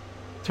 dude.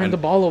 Turned the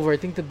ball over. I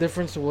think the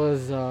difference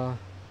was I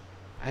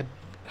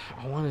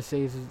want to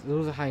say it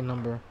was a high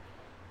number.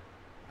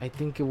 I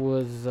think it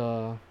was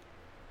I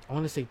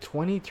want to say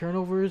 20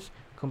 turnovers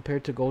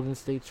compared to Golden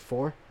State's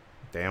 4.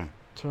 Damn.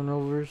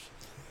 Turnovers.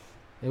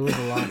 It was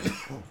a lot.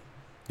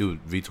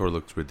 Dude, Vitor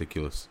looks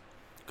ridiculous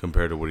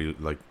compared to what he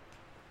like.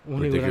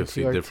 When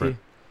Ridiculously he was on TRT. different.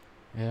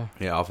 Yeah.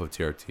 Yeah, off of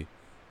TRT.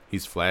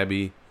 He's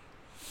flabby.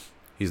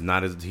 He's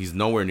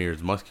nowhere near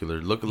as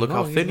muscular. Look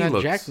how thin he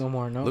looks. Jack no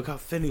more, no. Look how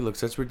thin he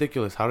looks. That's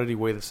ridiculous. How did he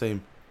weigh the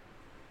same?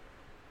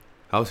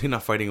 How is he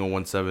not fighting a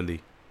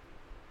 170?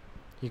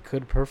 He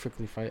could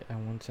perfectly fight at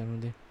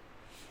 170.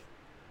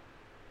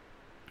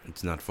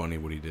 It's not funny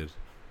what he did.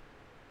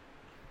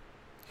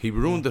 He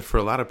ruined it for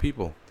a lot of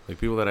people. Like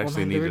people that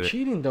actually They were needed it.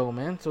 cheating though,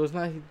 man. So it's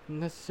not he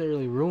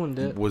necessarily ruined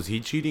it. Was he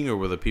cheating or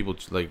were the people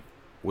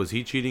was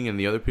he cheating and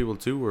the other people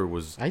too, or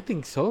was? I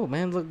think so,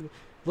 man.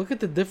 Look at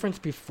the difference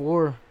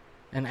before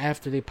and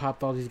after they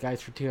popped all these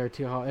guys for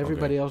TRT. How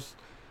everybody else.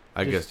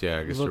 I guess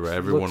you're right.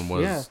 Everyone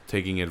was yeah.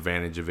 taking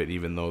advantage of it,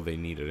 even though they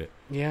needed it.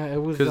 Yeah,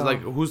 it was.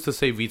 Because who's to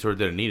say Vitor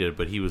didn't need it?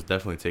 But he was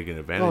definitely taking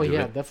advantage of it. Oh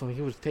yeah, definitely.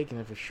 He was taking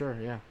it for sure.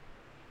 Yeah.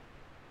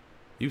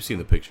 You've seen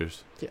the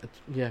pictures.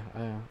 Yeah.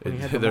 When he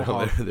had the they're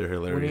mohawk.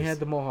 hilarious. When he had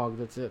the mohawk,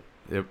 that's it.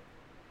 Yep.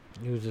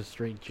 He was just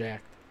straight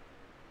jacked.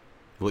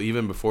 Well,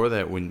 even before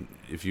that,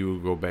 if you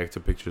go back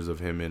to pictures of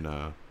him in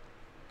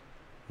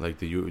like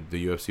the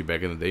UFC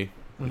back in the day,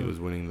 he was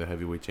winning the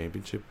heavyweight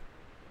championship.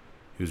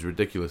 He was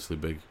ridiculously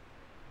big.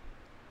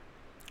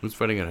 Who's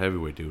fighting at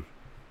heavyweight, dude?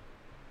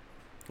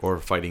 Or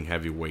fighting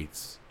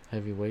heavyweights?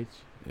 Heavyweights.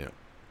 Yeah.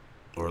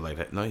 Or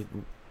light. No,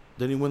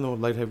 didn't he win the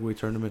light heavyweight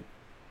tournament?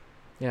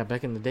 Yeah,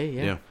 back in the day.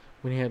 Yeah.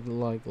 When he had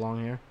like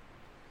long hair.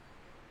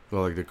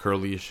 Well, like the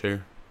curly-ish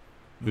hair.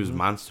 He was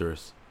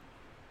monstrous.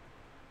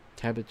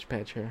 Cabbage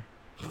patch hair.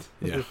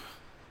 Yeah.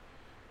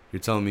 You're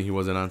telling me he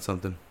wasn't on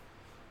something?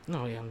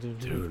 No, yeah, dude.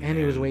 Dude, and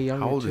he was way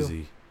younger. How old too. is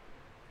he?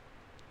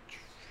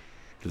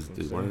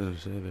 What did it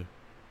say there?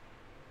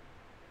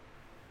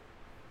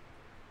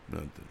 No,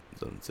 it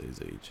doesn't say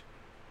his age.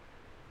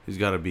 He's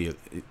got to be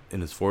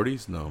in his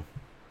 40s? No.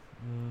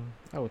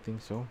 I would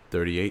think so.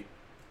 38?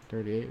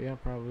 38, yeah,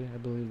 probably. I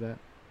believe that.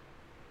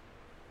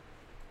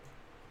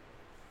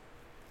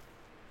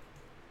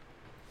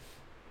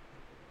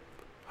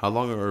 How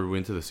long are we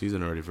into the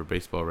season already for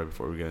baseball right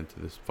before we get into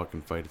this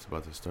fucking fight it's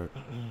about to start?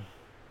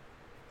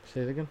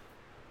 Say it again?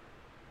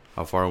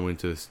 How far are we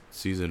into this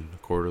season? A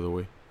quarter of the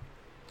way?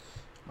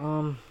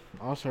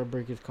 All-Star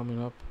break is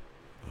coming up.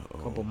 A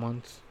couple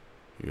months.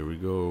 Here we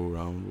go,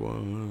 round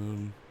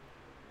 1.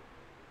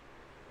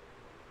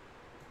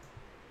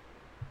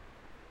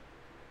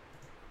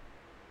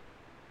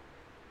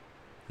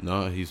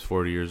 No, he's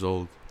 40 years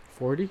old.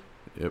 40?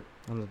 Yep.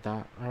 On the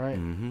dot. All right.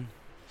 Mm-hmm.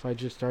 So I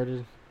just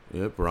started.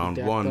 Yep, round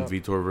 1, up.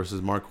 Vitor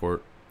versus Marquardt.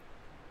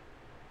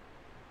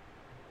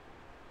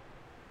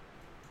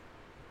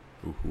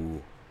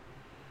 Ooh.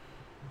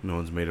 No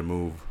one's made a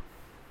move.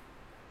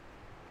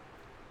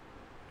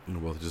 They're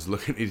both just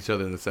looking at each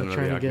other in the center of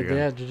the octagon.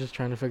 They're just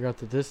trying to figure out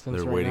the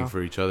distance. They're waiting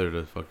for each other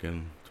to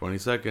fucking 20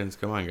 seconds.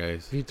 Come on,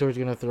 guys. Vitor's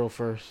gonna throw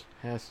first.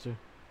 Has to.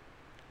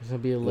 It's gonna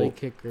be a leg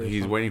kick or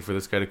he's something. Waiting for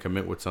this guy to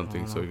commit with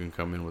something so he can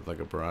come in with like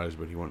a barrage,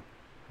 but he won't.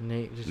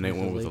 Nate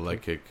went with a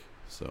leg kick,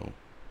 so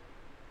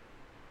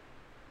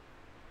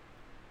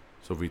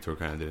Vitor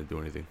kind of didn't do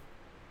anything.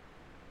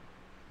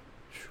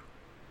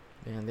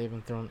 Man, they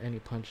haven't thrown any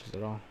punches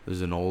at all.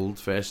 There's an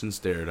old-fashioned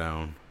stare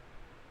down.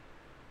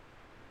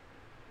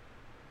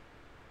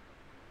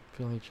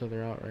 Feeling each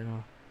other out right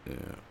now. Yeah.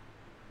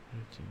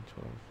 13,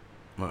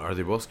 12. Are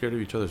they both scared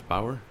of each other's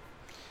power?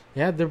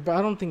 Yeah, I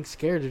don't think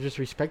scared. They're just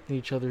respecting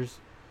each other's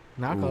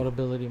knockout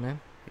ability, man.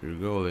 Here we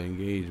go. They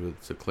engage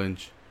with a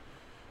clinch.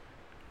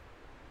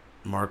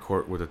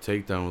 Marquardt with a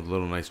takedown with a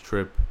little nice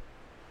trip.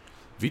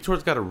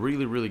 Vitor's got a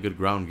really, really good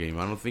ground game.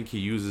 I don't think he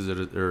uses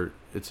it or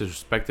it's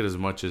respected as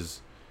much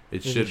as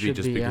it should be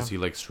just because he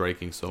likes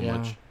striking so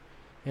much.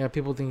 Yeah,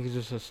 people think he's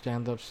just a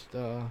stand up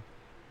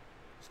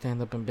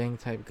and bang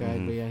type guy,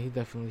 but yeah, he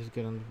definitely is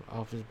good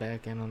off his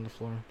back and on the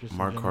floor.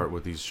 Marquardt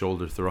with these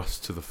shoulder thrusts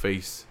to the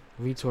face.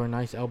 Vitor, a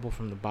nice elbow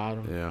from the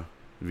bottom. Yeah,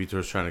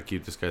 Vitor's trying to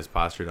keep this guy's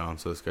posture down,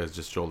 so this guy's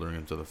just shouldering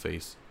him to the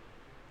face.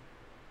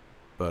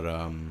 But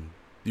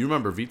you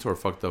remember Vitor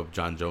fucked up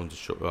John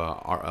Jones'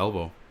 our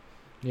elbow.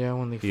 Yeah,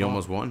 when he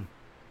almost won.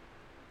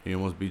 He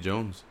almost beat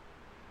Jones,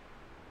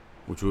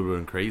 which would have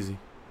been crazy.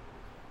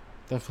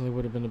 Definitely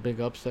would have been a big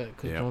upset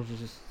because Jones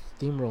was just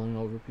steamrolling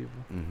over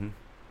people. Mm-hmm.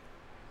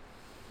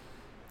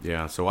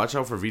 Yeah, so watch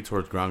out for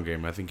Vitor's ground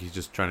game. I think he's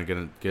just trying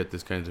to get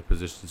this guy into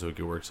position so he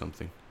can work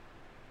something.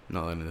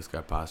 Not letting this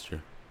guy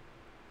posture.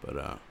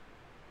 But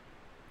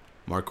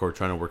Marquardt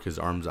trying to work his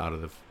arms out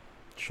of the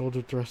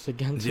shoulder thrust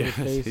again to the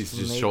face. He's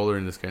just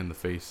shouldering this guy in the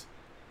face.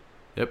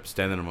 Yep,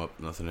 standing him up.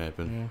 Nothing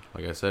happened. Yeah.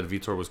 Like I said,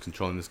 Vitor was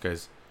controlling this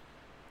guy's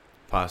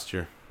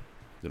posture.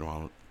 Didn't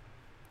want it.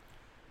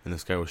 And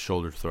this guy was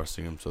shoulder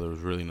thrusting him, so there was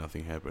really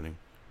nothing happening.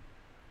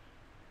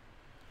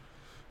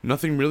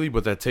 Nothing really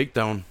but that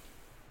takedown.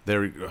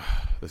 There,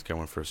 this guy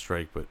went for a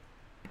strike, but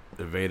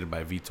evaded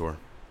by Vitor.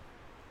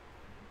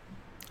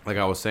 Like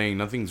I was saying,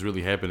 nothing's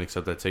really happened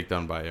except that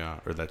takedown by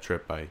or that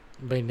trip by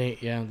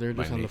Nate. Yeah, they're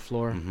just on Nate. the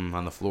floor.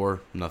 On the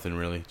floor, nothing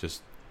really.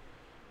 Just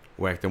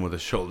whacked him with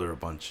his shoulder a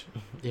bunch.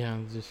 Yeah,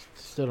 just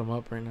stood him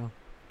up right now.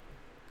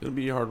 It'll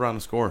be a hard round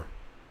to score.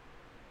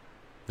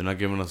 They're not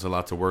giving us a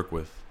lot to work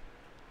with,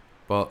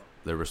 but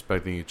they're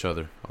respecting each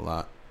other a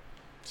lot.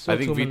 Still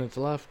 2 minutes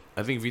left.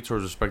 I think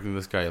Vitor's respecting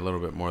this guy a little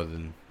bit more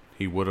than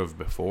he would have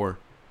before.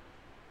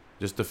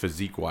 Just the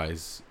physique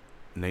wise,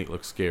 Nate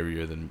looks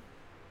scarier than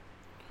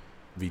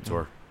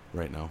Vitor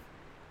right now.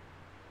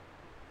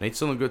 Nate's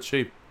still in good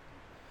shape.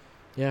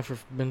 Yeah,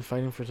 been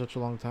fighting for such a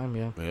long time.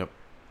 Yeah. Yep.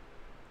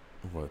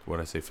 What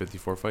I say?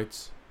 54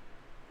 fights.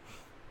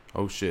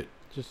 Oh shit.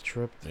 Just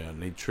tripped. Yeah,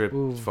 Nate tripped.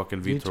 Ooh,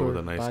 fucking Vitor with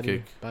a nice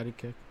kick. Body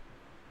kick.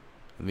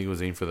 I think it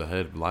was aimed for the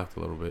head, blocked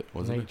a little bit,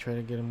 wasn't Nate it? tried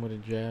to get him with a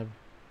jab.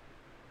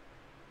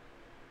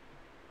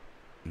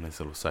 Nice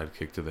little side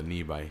kick to the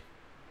knee by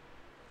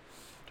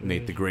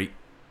Nate the Great.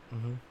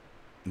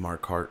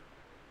 Mark Hart.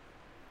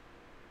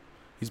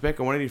 He's back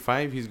at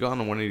 185. He's gone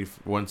to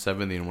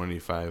 170 and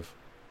 185.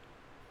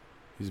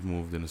 He's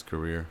moved in his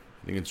career.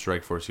 I think in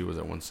Strikeforce he was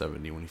at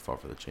 170 when he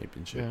fought for the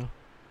championship. Yeah.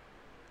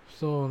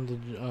 Still in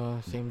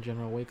the same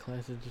general weight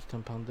class, it's just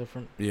 10 pounds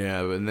different.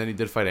 Yeah, and then he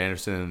did fight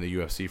Anderson in the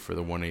UFC for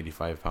the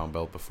 185 pound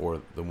belt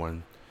before the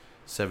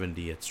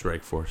 170 at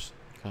Strikeforce.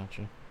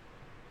 Gotcha.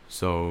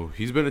 So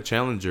he's been a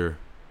challenger.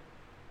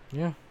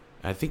 Yeah.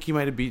 I think he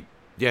might have beat.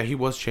 Yeah, he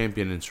was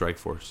champion in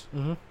Strikeforce.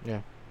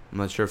 Yeah. I'm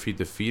not sure if he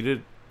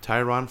defeated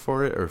Tyron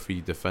for it or if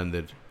he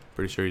defended.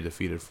 Pretty sure he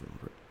defeated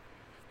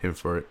him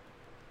for it.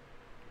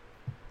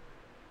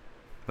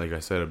 Like I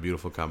said, a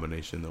beautiful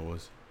combination that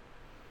was.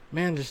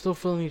 Man, they're still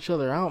filling each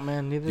other out,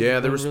 man. Yeah,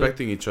 they're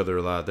respecting each other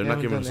a lot. They're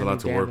not giving us a lot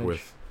to work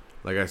with.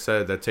 Like I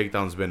said, that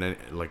takedown's been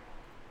like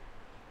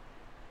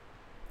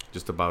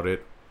just about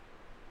it.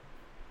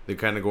 They're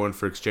kind of going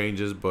for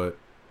exchanges, but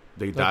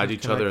they dodge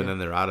each other and then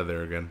they're out of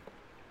there again.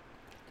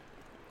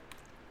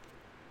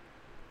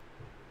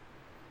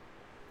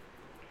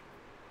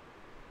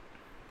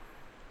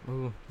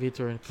 Ooh,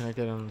 Vitor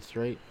connected on the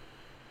straight.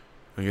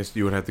 I guess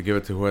you would have to give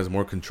it to who has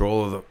more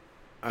control of the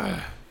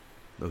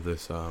of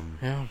this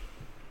Yeah.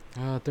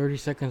 30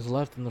 seconds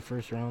left in the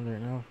first round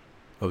right now.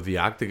 Of the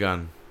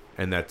octagon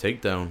and that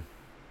takedown.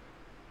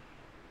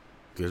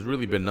 There's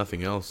really been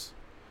nothing else.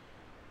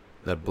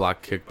 That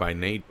block kick by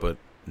Nate, but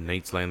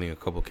Nate's landing a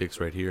couple kicks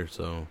right here,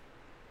 so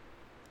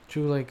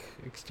 2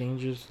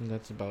 exchanges and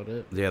that's about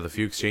it. yeah, the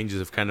few exchanges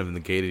have kind of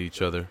negated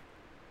each other.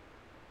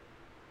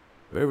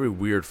 Very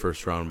weird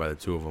first round by the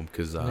two of them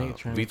because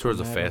Vitor's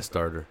a fast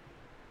starter.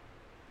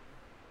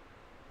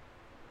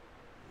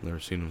 Never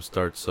seen him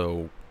start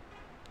so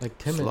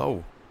timid.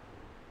 Slow.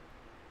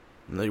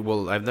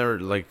 Well, I've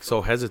never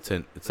so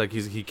hesitant. It's like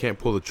he can't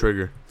pull the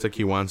trigger. It's like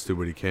he wants to,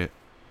 but he can't.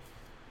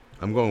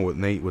 I'm going with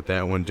Nate with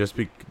that one. Just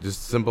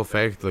simple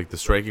fact, the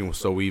striking was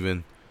so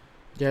even.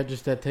 Yeah,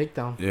 just that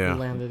takedown. Yeah. He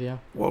landed, yeah.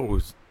 Whoa,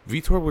 was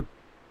Vitor with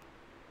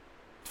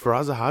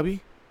Faraz Zahabi?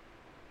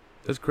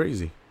 That's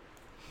crazy.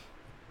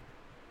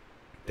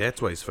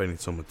 That's why he's fighting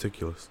so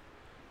meticulous.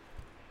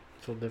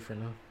 So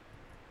different now.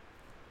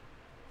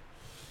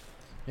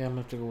 Yeah, I'm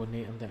gonna have to go with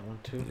Nate on that one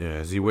too. Yeah,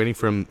 is he waiting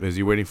for him? Is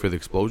he waiting for the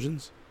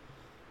explosions?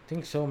 I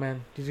think so,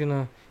 man. He's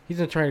gonna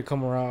try to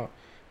come around,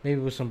 maybe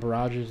with some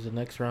barrages the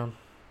next round.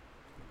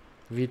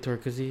 Vitor,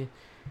 because he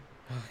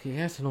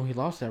has to know he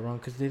lost that round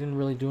because they didn't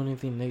really do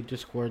anything. Nate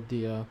just scored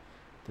the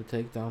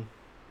takedown.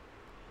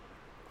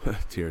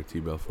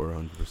 TRT belt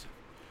 400%.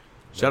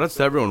 Shout outs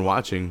to everyone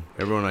watching,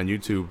 everyone on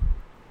YouTube.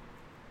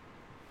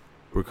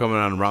 We're coming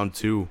on round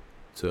 2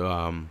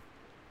 to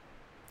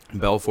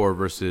Belfort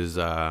versus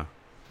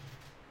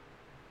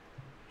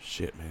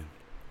shit, man,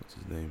 what's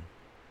his name?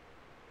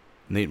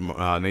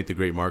 Nate the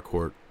Great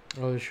Marquardt.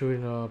 Oh, they're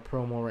shooting a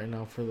promo right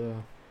now for the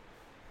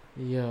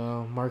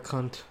Mark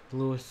Hunt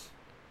Lewis.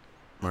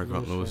 Mark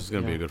Hunt Lewis is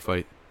gonna be a good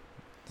fight.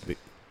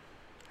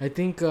 I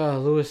think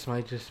Lewis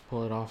might just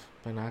pull it off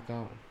by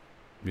knockout.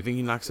 You think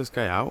he knocks this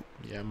guy out?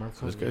 Yeah, Mark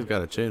Hunt. This guy's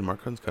got a chin.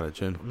 Mark Hunt's got a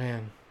chin.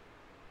 Man.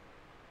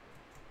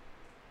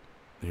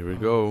 Here we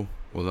go.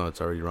 Well, no, it's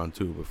already round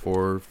 2, but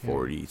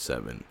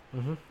 447.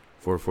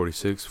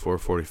 446,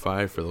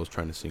 445 for those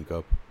trying to sync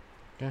up.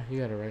 Yeah,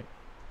 you got it right.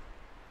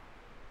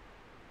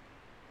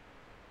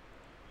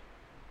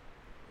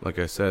 Like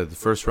I said, the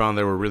first round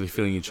they were really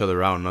feeling each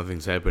other out.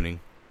 Nothing's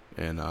happening.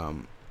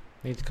 And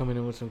Nate's coming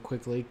in with some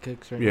quick leg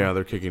kicks right now. Yeah,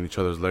 they're kicking each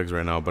other's legs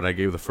right now. But I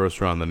gave the first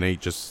round to Nate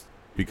just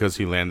because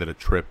he landed a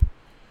trip.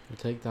 The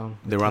takedown.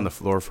 They were on the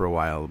floor for a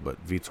while,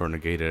 but Vitor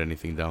negated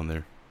anything down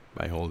there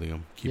by holding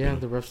him.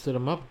 The ref stood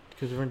him up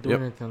because they weren't doing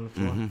anything on the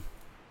floor.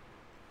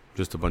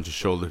 Just a bunch of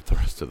shoulder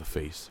thrusts to the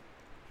face.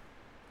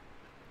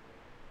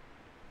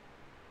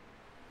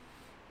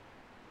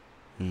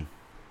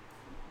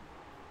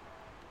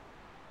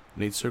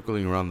 Nate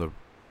circling around the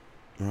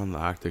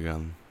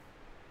octagon.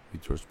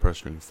 Vitor's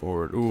pressuring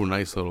forward. Ooh,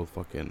 nice little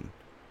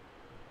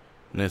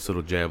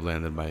jab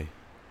landed by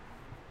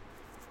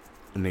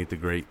Nate the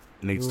Great.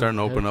 Nate's starting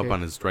to open up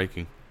on his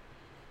striking.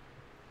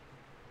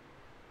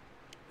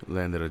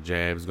 Landed a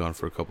jab. He's gone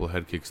for a couple of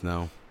head kicks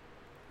now.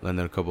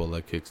 Landed a couple of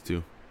leg kicks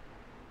too.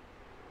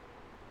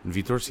 And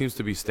Vitor seems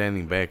to be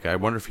standing back. I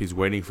wonder if he's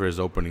waiting for his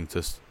opening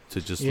to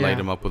just light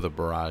him up with a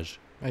barrage.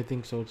 I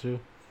think so too.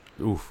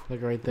 Oof.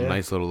 Like right there.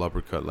 Nice little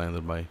uppercut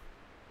landed by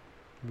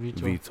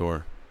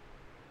Vitor.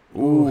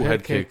 Ooh,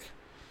 head kick.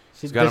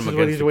 See, He's got him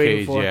against the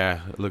cage. For.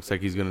 Yeah, it looks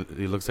like he's gonna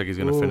finish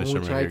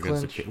him right here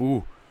against the cage.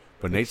 Ooh,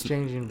 but Nate's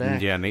changing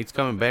back. Yeah, Nate's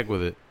coming back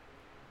with it.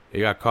 He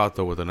got caught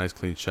though with a nice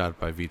clean shot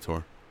by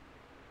Vitor.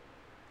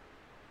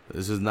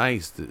 This is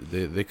nice.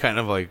 They kind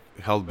of like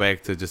held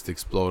back to just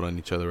explode on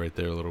each other right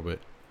there a little bit.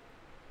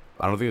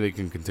 I don't think they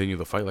can continue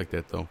the fight like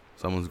that though.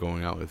 Someone's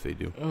going out if they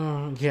do.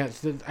 Yeah,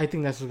 I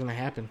think that's what's gonna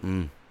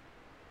happen.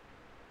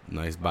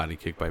 Nice body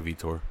kick by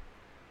Vitor.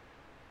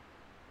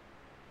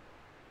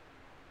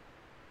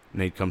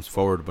 Nate comes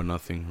forward, but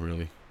nothing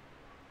really.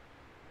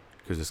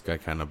 Because this guy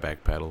kind of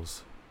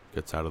backpedals.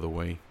 Gets out of the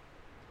way.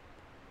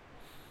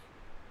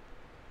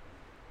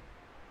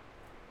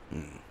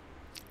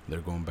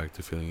 They're going back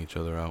to feeling each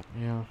other out.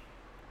 Yeah.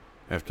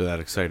 After that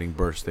exciting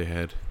burst they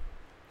had. It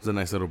was a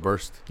nice little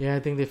burst. Yeah,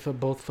 I think they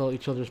both felt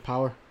each other's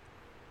power.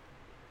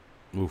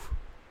 Oof.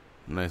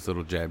 Nice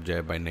little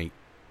jab by Nate.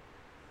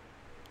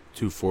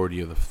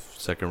 240 of the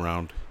second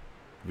round.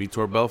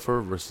 Vitor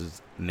Belfort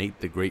versus Nate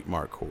the Great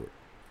Marquardt.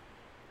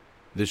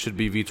 This should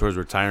be Vitor's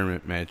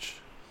retirement match.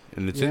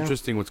 And it's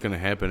interesting what's going to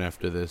happen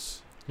after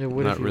this. Yeah,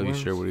 I'm not really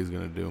sure what he's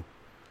going to do.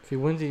 If he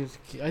wins,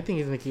 I think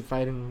he's going to keep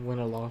fighting, win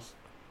or loss.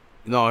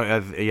 No,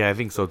 I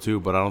think so too,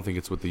 but I don't think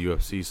it's with the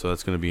UFC, so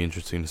that's going to be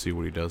interesting to see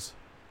what he does.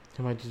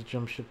 He might just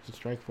jump ship to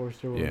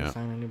Strikeforce or won't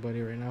sign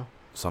anybody right now.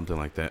 Something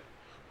like that.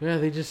 Yeah,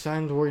 they just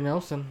signed Roy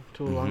Nelson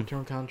to a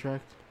long-term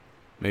contract.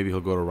 Maybe he'll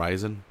go to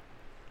Ryzen.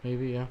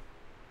 Maybe, yeah.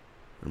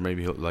 Or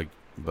maybe he'll like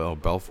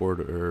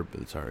Bellator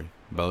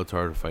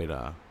to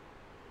fight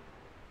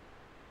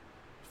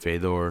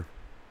Fedor.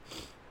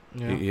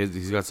 Yeah.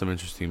 He's got some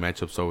interesting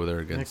matchups over there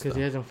against. Because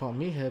he hasn't fought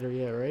Meatheader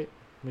yet, right?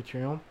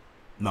 Mitrione?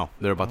 No,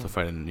 they're about to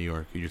fight in New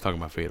York. You're talking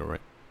about Fedor,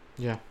 right?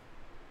 Yeah.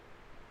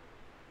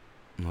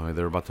 No,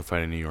 they're about to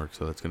fight in New York,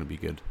 so that's going to be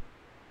good.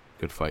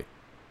 Good fight.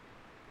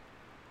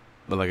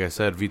 But like I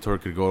said,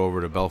 Vitor could go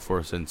over to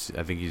Belfort since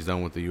I think he's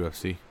done with the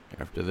UFC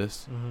after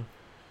this.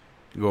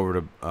 Go over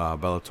to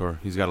Bellator.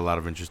 He's got a lot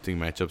of interesting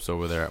matchups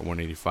over there at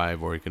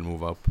 185, or he can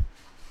move up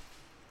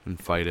and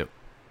fight at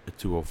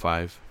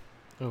 205.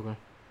 Okay.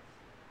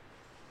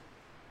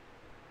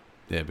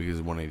 Yeah, because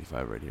it's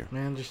 185 right here.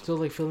 Man, they're still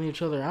like filling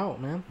each other out,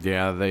 man.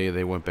 Yeah,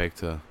 they went back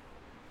to.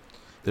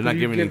 They're not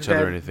giving each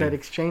other anything. That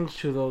exchange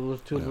to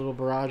those two little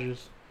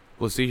barrages.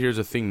 Well, see, here's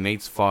the thing.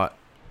 Nate's fought,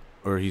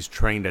 or he's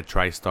trained at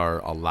TriStar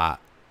a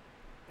lot,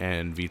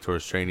 and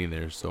Vitor's training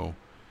there. So,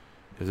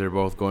 if they're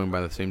both going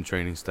by the same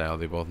training style,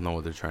 they both know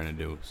what they're trying to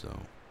do. So,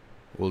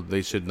 well,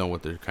 they should know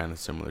what they're kind of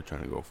similar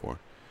trying to go for.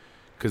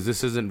 Because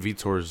this isn't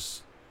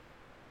Vitor's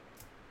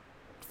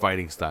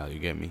fighting style, you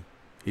get me?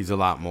 He's a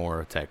lot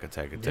more attack.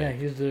 Yeah,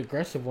 he's the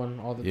aggressive one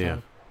all the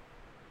time.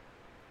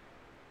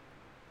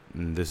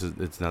 And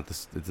it's not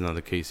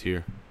the case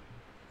here.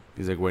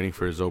 He's like waiting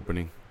for his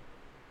opening.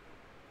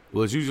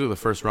 Well, it's usually the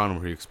first round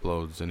where he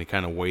explodes, and he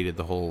kind of waited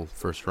the whole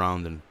first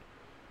round, and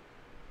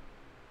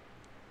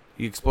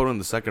he exploded in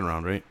the second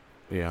round, right?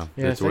 Yeah,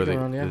 that's where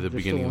the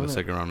beginning of the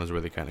second round is where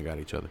they kind of got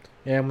each other.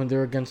 Yeah, when they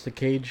were against the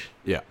cage.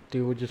 Yeah,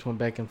 dude just went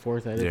back and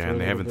forth at it. Yeah, and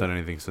they haven't done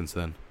anything since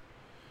then.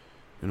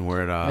 And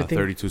we're at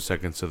 32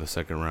 seconds to the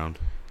second round.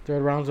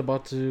 Third round's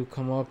about to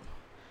come up.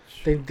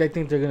 I think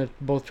they're gonna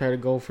both try to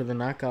go for the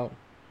knockout.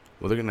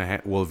 Well, they're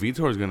gonna.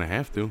 Vitor's gonna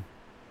have to,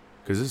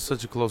 because this is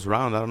such a close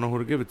round. I don't know who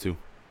to give it to.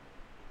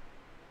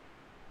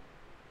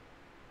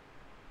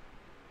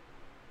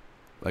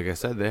 Like I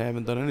said, they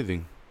haven't done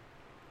anything.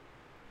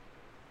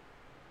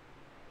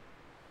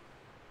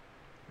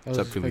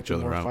 Except for each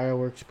other out.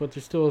 Fireworks, but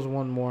there still is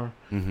one more.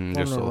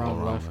 There's still a whole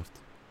round left.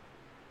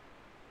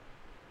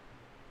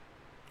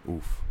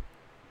 Oof.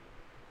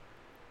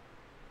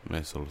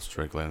 Nice little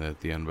strike landed at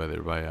the end by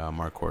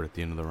Marquardt at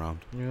the end of the round.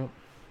 Yep.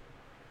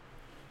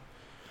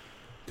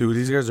 Dude,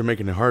 these guys are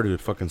making it harder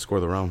to fucking score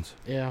the rounds.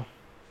 Yeah.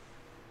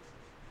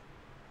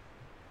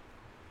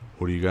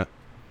 What do you got?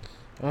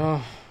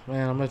 Oh,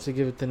 man, I'm going to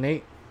give it to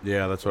Nate.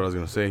 Yeah, that's what I was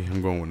going to say.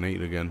 I'm going with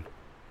Nate again.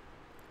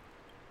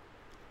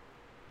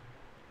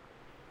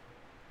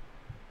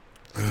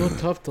 Still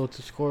tough, though,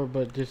 to score,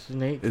 but just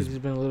Nate, because he's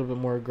been a little bit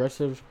more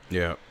aggressive.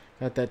 Yeah.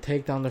 Got that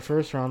takedown the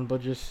first round,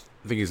 but just...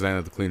 I think he's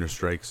landed the cleaner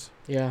strikes.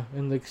 Yeah,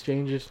 in the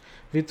exchanges.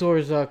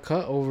 Vitor's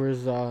cut over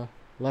his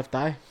left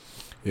eye.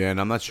 Yeah, and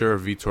I'm not sure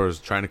if Vitor is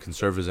trying to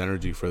conserve his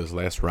energy for this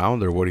last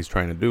round or what he's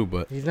trying to do,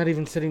 but... He's not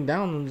even sitting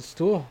down on the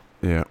stool.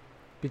 Yeah.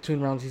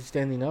 Between rounds, he's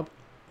standing up.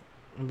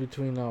 In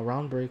between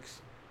round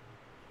breaks.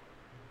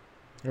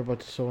 They're about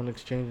to show an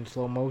exchange in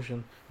slow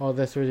motion. Oh,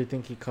 that's where they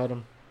think he cut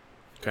him.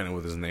 Kind of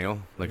with his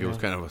nail. Like it was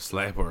kind of a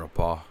slap or a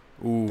paw.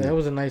 Ooh. That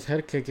was a nice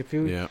head kick. If he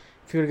would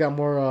have got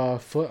more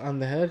foot on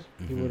the head,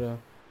 he would have...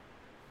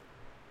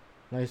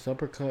 Nice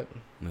uppercut.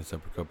 Nice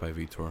uppercut by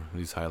Vitor.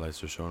 These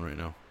highlights are showing right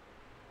now.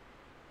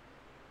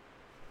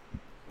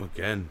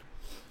 Again.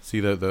 See,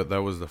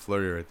 that was the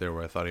flurry right there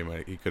where I thought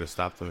he could have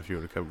stopped him if he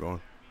would have kept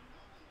going.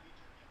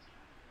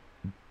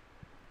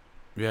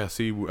 Yeah,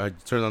 see, I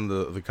turned on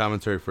the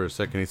commentary for a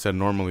second. He said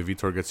normally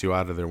Vitor gets you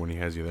out of there when he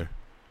has you there.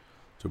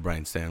 That's what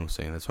Brian Stan was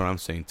saying. That's what I'm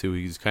saying, too.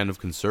 He's kind of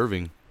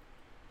conserving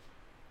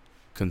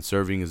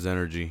his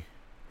energy.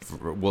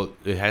 Well,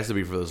 it has to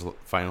be for this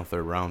final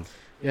third round.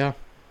 Yeah.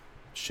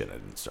 Shit, I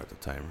didn't start the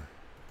timer.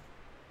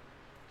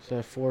 It's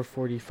at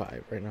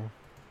 4:45 right now.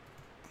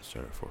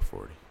 Start at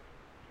 4:40.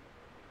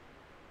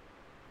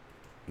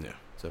 Yeah,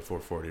 it's at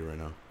 4:40 right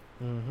now.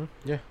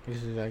 Yeah,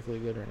 he's exactly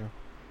good right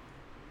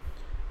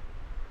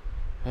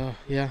now.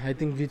 Yeah, I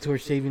think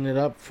Vitor's saving it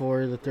up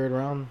for the third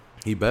round.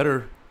 He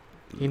better.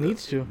 He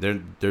needs to.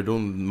 They're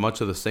doing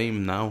much of the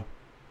same now.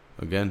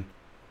 Again,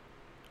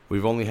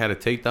 we've only had a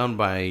takedown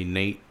by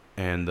Nate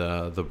and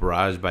the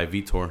barrage by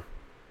Vitor.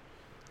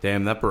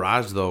 Damn, that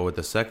barrage though at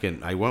the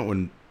second, I went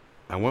with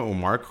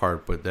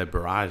Marquardt, but that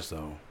barrage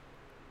though,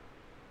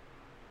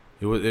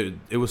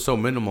 it was so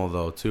minimal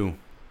though too.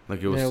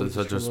 Like it was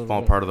such a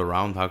small part of the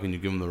round. How can you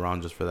give him the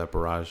round just for that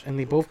barrage? And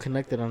they both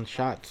connected on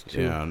shots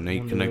too. Yeah,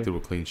 Nate connected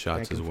with clean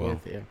shots as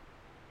well. Yeah.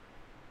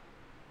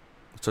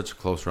 Such a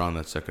close round,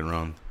 that second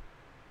round.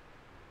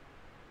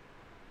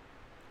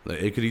 Like,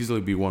 it could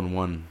easily be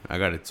 1-1. I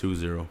got it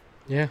 2-0.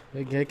 Yeah,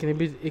 it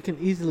can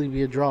easily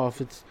be a draw if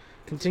it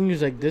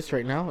continues like this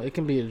right now. It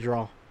can be a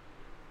draw.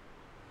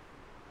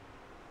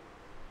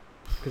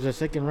 Because the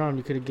second round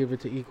you could have given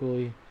it to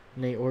equally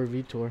Nate or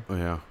Vitor. Oh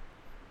yeah.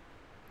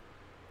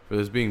 For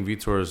this being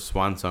Vitor's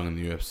swan song in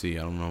the UFC,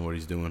 I don't know what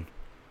he's doing.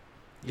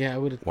 Yeah, I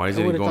would. Why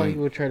isn't he going? Thought he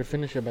would try to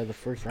finish it by the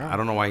first round. I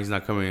don't know why he's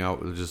not coming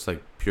out with just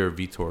like pure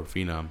Vitor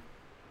phenom.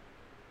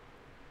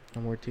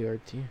 No more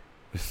TRT.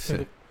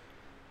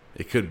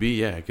 It could be,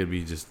 yeah. It could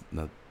be just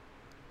not.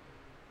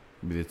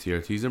 Be the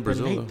TRTs in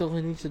Brazil. But Nate though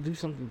needs to do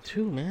something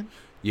too, man.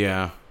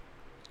 Yeah.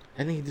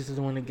 I think he just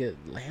doesn't want to get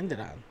landed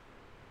on.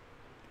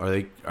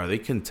 Are they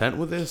content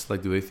with this?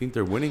 Like, do they think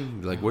they're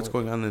winning? Like, what's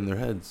going on in their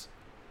heads?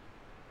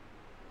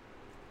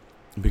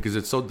 Because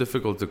it's so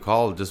difficult to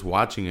call just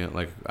watching it.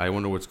 Like, I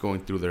wonder what's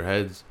going through their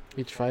heads.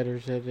 Each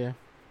fighter's head, yeah.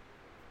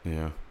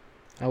 Yeah.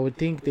 I would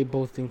think they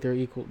both think they're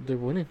equal. They're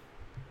winning.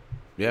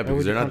 Yeah,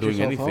 because they're not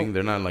doing anything. Out?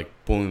 They're not, like,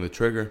 pulling the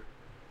trigger.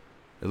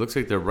 It looks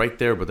like they're right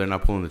there, but they're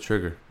not pulling the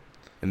trigger.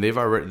 And they've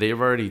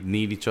already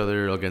need each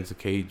other against the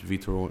cage.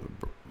 Vitor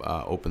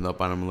opened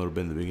up on him a little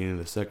bit in the beginning of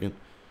the second.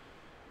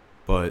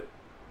 But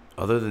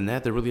other than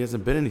that, there really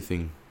hasn't been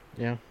anything.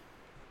 Yeah.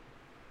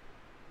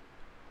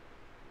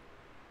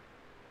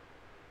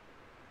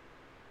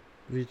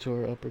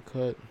 Vitor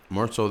uppercut.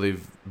 More so,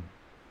 they've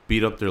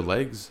beat up their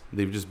legs.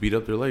 They've just beat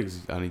up their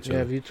legs on each other.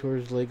 Yeah,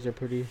 Vitor's legs are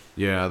pretty.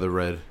 Yeah, they're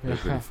red. They're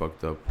pretty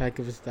fucked up. Back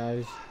of his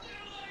thighs.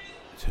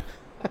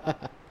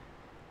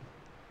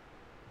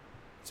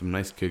 Some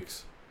nice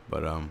kicks,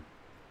 but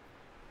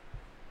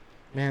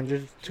man,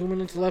 there's 2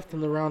 minutes left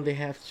in the round. They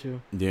have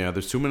to. Yeah,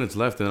 there's 2 minutes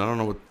left, and I don't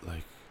know what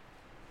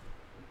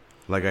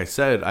Like I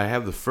said, I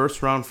have the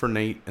first round for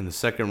Nate, and the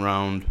second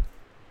round.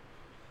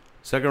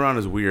 Second round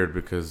is weird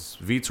because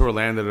Vitor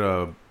landed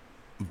a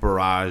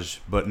barrage,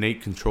 but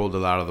Nate controlled a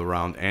lot of the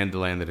round and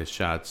landed his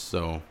shots.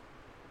 So,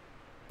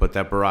 but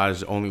that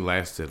barrage only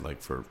lasted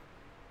like for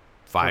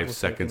 5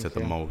 seconds at the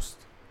most.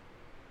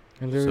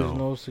 And there was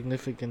no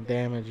significant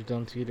damage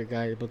done to either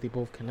guy, but they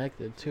both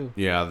connected too.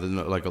 Yeah,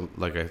 like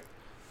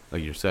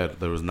you said,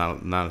 there was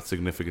not a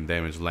significant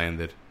damage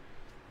landed.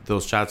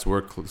 Those shots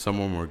were some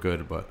of them were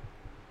good, but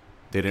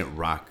they didn't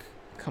rock.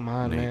 Come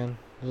on, Nate. Man!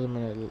 There's a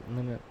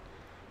minute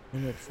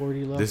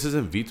 40 left. This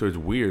isn't Vitor. It's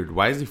weird.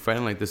 Why is he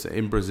fighting like this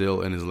in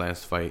Brazil in his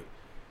last fight?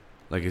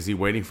 Like, is he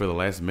waiting for the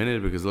last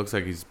minute? Because it looks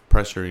like he's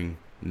pressuring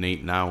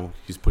Nate now.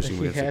 He's pushing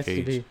him against the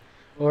cage. He has to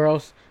be. Or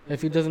else,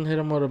 if he doesn't hit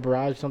him with a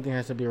barrage, something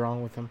has to be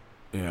wrong with him.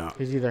 Yeah.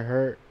 He's either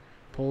hurt,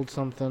 pulled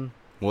something.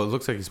 Well, it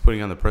looks like he's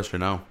putting on the pressure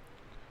now.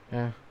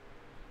 Yeah.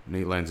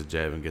 Nate lands a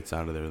jab and gets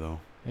out of there, though.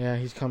 Yeah,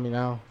 he's coming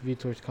now.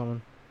 Vitor's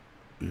coming.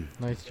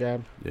 Nice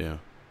jab. Yeah.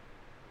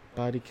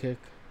 Body kick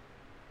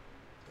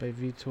by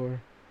Vitor.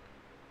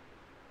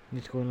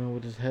 He's going in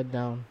with his head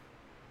down.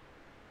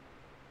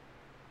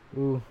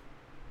 Ooh.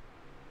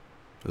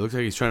 It looks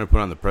like he's trying to put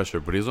on the pressure,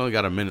 but he's only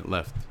got a minute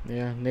left.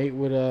 Yeah, Nate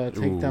would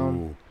take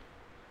down.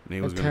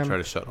 Nate was going to try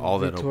to shut all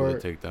that up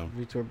with a takedown.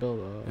 Vitor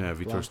built. Yeah,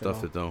 Vitor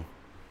stuffed it though.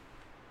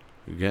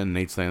 Again,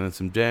 Nate's landing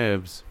some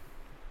jabs.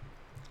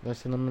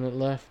 Less than a minute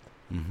left.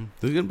 Mm-hmm.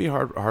 This is going to be a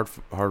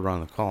hard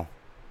round to call.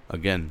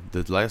 Again,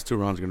 the last 2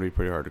 rounds are going to be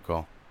pretty hard to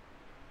call.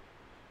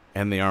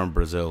 And they are in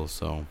Brazil,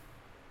 so.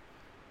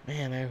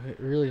 Man, I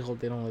really hope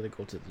they don't let it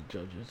go to the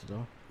judges,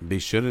 though. They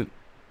shouldn't.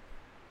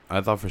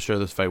 I thought for sure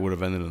this fight would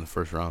have ended in the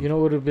first round. You know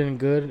what would have been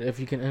good? If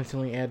you can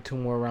instantly add 2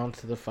 more rounds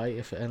to the fight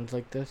if it ends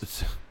like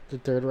this. The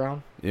third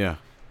round. Yeah.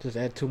 Just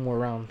add 2 more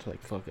rounds.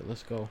 Like, fuck it,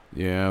 let's go.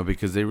 Yeah,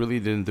 because they really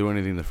didn't do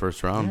anything the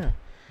first round. Yeah.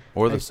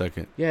 Or the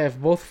second. Yeah, if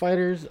both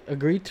fighters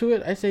agreed to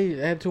it, I say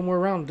add 2 more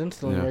rounds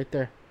instantly right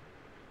there.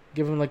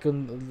 Give them like a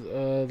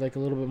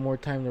little bit more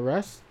time to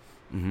rest.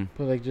 Mm-hmm.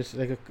 But like just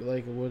like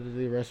what do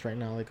they rest right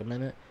now? Like a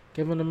minute.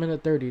 Give him a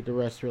minute 30 to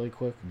rest really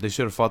quick. They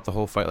should have fought the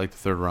whole fight like the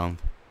third round.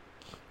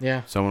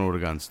 Yeah. Someone would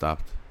have gotten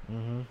stopped.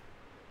 Mhm.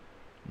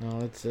 No,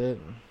 that's it.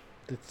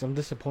 I'm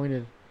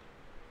disappointed.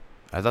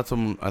 I thought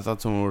someone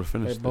would have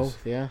finished By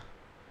both, yeah.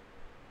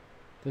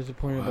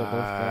 Disappointed about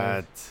both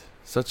guys.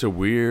 Such a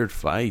weird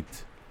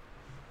fight.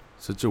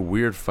 Such a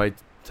weird fight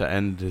to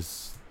end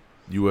his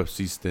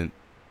UFC stint.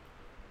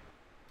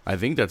 I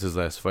think that's his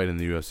last fight in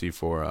the UFC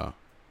for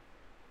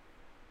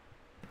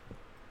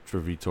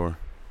Vitor.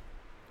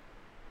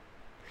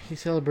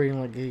 He's celebrating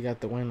like he got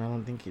the win. I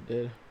don't think he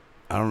did.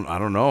 I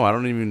don't know.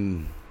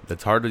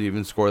 It's hard to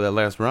even score that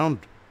last round.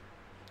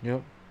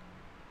 Yep.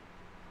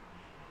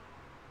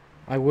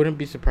 I wouldn't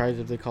be surprised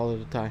if they call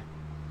it a tie.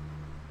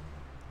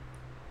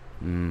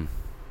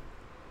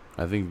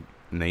 I think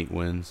Nate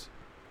wins.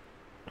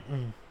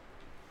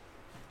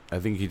 I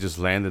think he just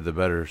landed the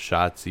better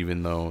shots,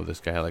 even though this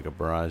guy had like a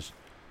barrage.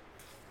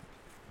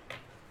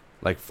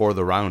 Like for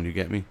the round, you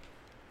get me?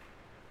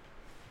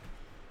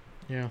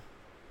 Yeah.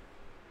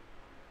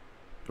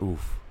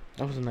 Oof.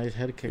 That was a nice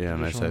head kick. Yeah,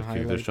 nice head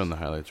kick. They're showing the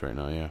highlights right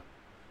now, yeah.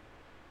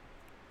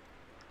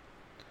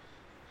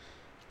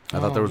 I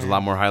thought there was a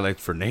lot more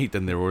highlights for Nate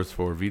than there was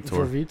for Vitor.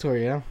 For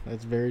Vitor, yeah.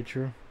 That's very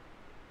true.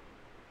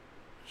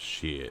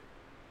 Shit.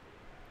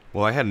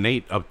 Well, I had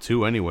Nate up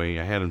 2 anyway.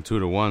 I had him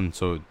 2-1,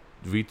 so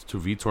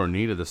Vitor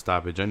needed the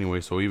stoppage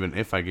anyway, so even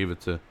if I gave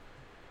it to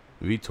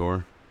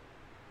Vitor...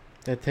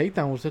 That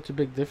takedown was such a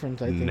big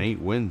difference, I think. Nate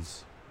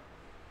wins.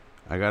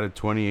 I got it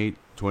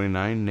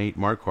 28-29, Nate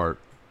Marquardt.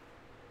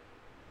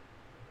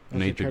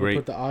 Nate the Great.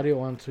 Put the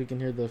audio on so we can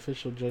hear the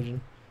official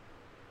judging.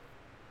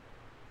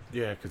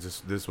 Yeah,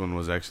 because this one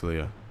was actually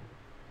a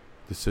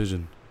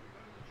decision.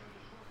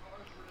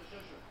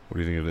 What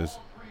do you think it is?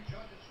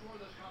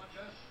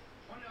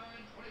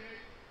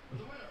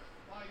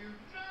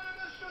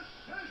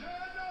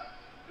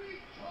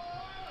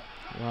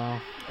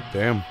 Wow.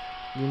 Damn.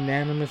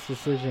 Unanimous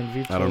decision,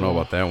 Vitor. I don't know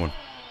about that one.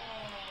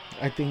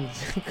 I think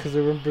because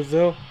they were in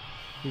Brazil,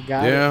 you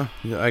got it.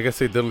 Yeah, I guess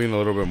they did lean a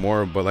little bit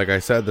more, but like I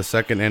said, the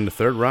second and the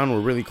third round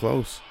were really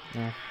close.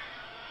 Yeah.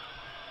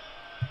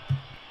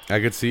 I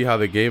could see how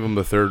they gave him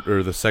the third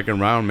or the second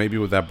round, maybe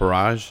with that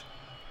barrage,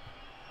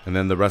 and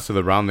then the rest of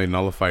the round they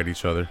nullified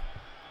each other.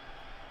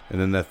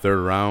 And then that third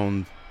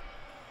round,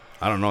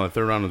 I don't know. The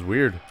third round was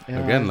weird.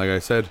 Yeah, Again, like I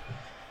said,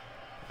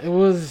 it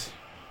was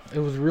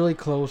really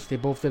close. They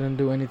both didn't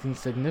do anything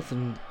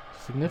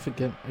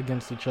significant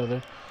against each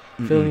other.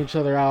 Filling each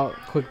other out,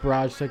 quick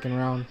barrage, second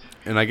round.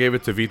 And I gave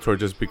it to Vitor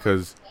just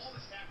because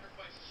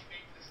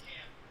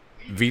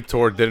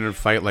Vitor didn't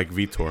fight like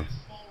Vitor.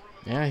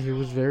 Yeah, he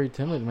was very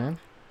timid, man.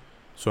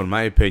 So in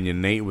my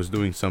opinion, Nate was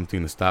doing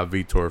something to stop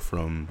Vitor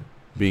from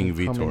being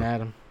Coming Vitor.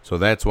 at him. So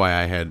that's why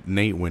I had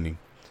Nate winning.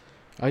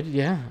 I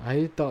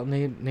thought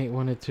Nate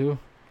won it too,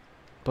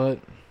 but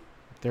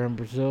they're in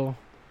Brazil.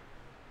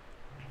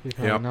 He's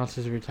gonna announce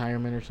his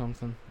retirement or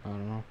something. I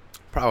don't know.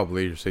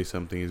 Probably, or say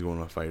something. He's going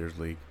to a fighters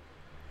league.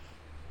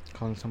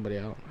 Calling somebody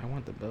out. I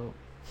want the belt.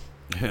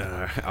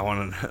 I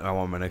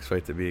want my next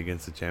fight to be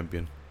against the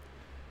champion.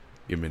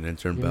 Give me an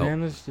interim belt.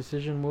 Unanimous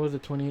decision. What was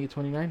it?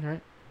 28-29,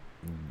 right?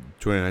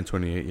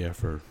 29-28, yeah,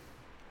 for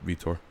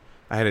Vitor.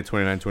 I had it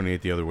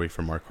 29-28 the other way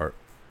for Marquardt.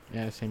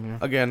 Yeah, same here.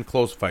 Again,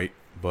 close fight,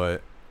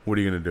 but what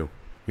are you gonna do?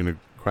 You gonna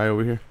cry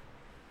over here?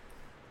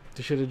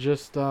 They should have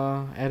just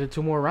added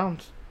 2 more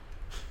rounds.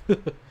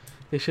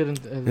 They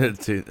shouldn't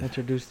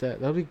introduce that.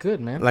 That'd be good,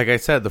 man. Like I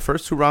said, the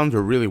first 2 rounds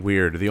were really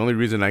weird. The only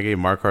reason I gave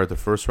Marquardt the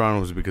first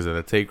round was because of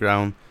the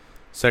takedown.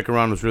 Second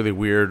round was really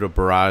weird, a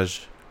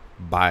barrage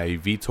by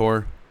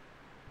Vitor.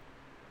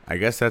 I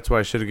guess that's why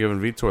I should have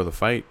given Vitor the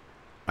fight.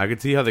 I could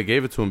see how they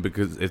gave it to him,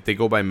 because if they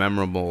go by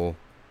memorable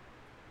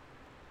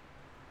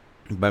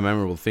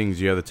things,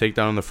 you have the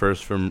takedown in the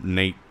first from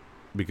Nate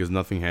because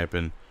nothing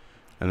happened,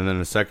 and then in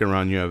the second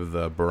round you have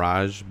the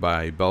barrage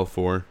by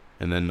Belfort,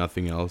 and then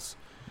nothing else.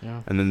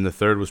 Yeah. And then the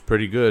third was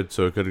pretty good,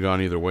 so it could have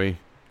gone either way.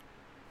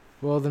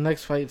 Well, the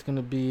next fight is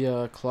gonna be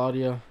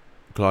Claudia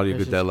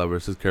Gadelha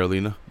versus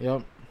Carolina.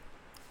 Yep.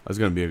 That's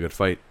gonna be a good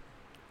fight.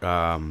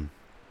 I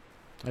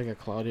got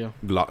Claudia.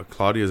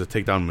 Claudia is a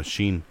takedown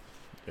machine.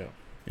 Yeah.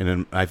 And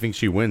then I think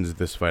she wins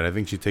this fight. I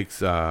think she takes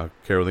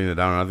Carolina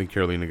down. I think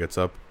Carolina gets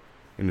up.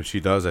 And if she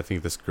does, I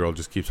think this girl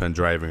just keeps on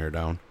driving her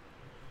down.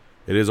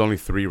 It is only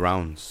 3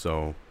 rounds,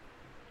 so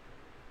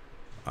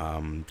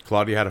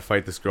Claudia had to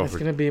fight this girl. It's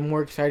going to be a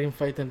more exciting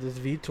fight than this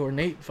Vitor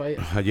Nate fight.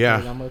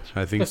 Yeah,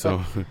 I think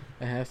so.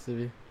 It has to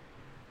be.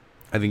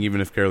 I think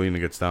even if Carolina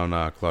gets down,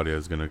 Claudia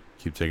is going to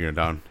keep taking her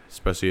down,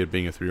 especially it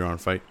being a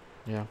 3-round fight.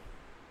 Yeah.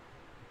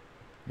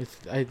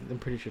 I'm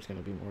pretty sure it's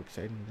going to be more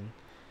exciting than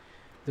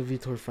the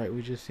Vitor fight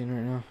we just seen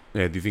right now.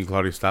 Yeah, do you think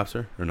Claudia stops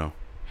her or no?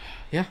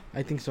 Yeah,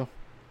 I think so.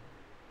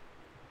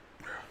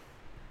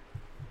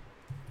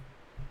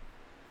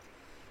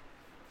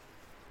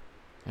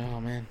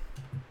 Oh, man.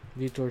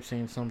 Vitor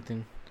saying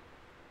something.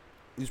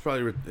 He's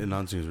probably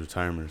announcing his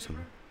retirement or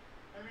something.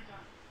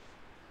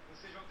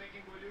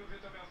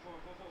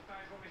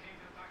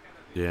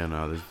 Yeah,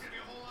 no, there's...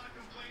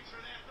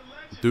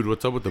 Dude,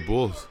 what's up with the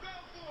Bulls?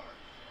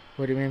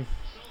 What do you mean?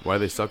 Why are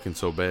they sucking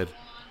so bad?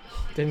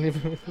 Didn't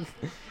even.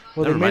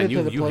 Well, Never they made mind. it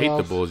to the You hate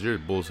the playoffs. Bulls. You're a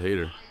Bulls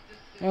hater.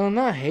 I'm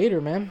not a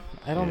hater, man.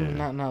 I don't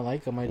Yeah. not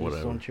like them. I just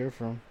Whatever. don't cheer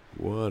for them.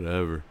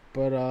 Whatever.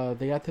 But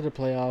they got to the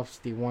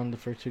playoffs. They won the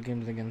first 2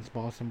 games against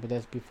Boston, but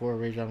that's before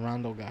Rajon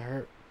Rondo got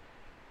hurt.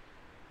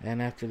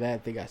 And after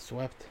that, they got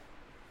swept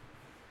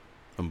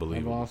by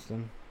Unbelievable.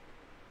 Boston.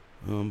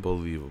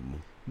 Unbelievable.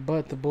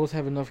 But the Bulls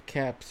have enough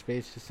cap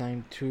space to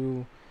sign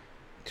two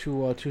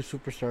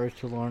superstars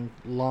to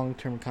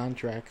long-term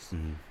contracts.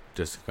 Mm-hmm.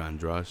 Jessica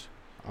Andrade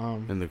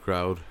Um, in the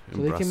crowd in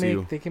so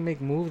Brazil. they can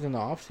make moves in the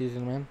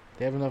offseason, man.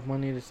 They have enough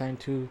money to sign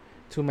two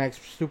max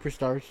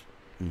superstars.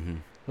 Mm-hmm.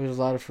 There's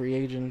a lot of free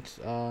agents.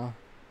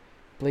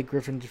 Blake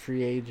Griffin's a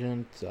free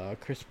agent.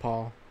 Chris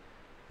Paul,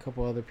 a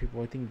couple other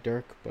people. I think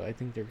Dirk, but I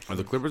think they're. Are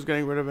the Clippers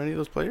getting rid of any of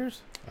those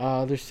players?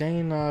 They're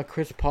saying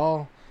Chris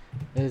Paul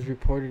is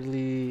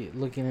reportedly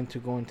looking into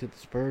going to the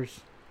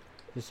Spurs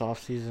this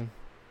offseason.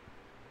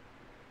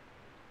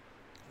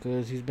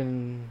 Because he's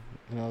been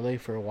in LA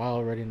for a while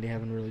already and they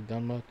haven't really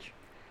done much.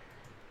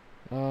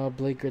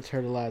 Blake gets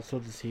hurt a lot, so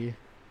does he.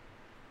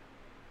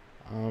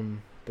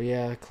 But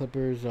yeah, the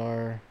Clippers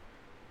are.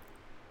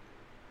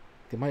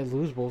 They might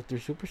lose both their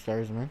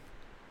superstars, man.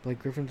 Blake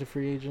Griffin's a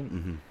free agent.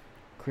 Mm-hmm.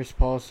 Chris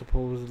Paul is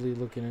supposedly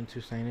looking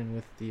into signing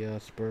with the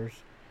Spurs.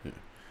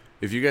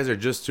 If you guys are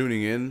just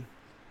tuning in,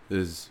 this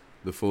is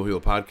the Full Heel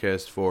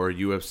Podcast for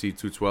UFC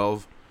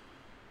 212.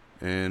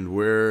 And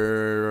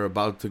we're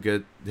about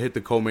to hit the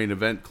co-main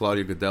event,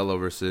 Claudia Gadelha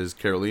versus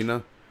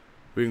Carolina.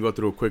 We can go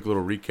through a quick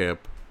little recap.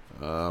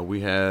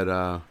 We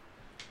had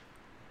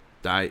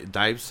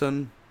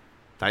Davison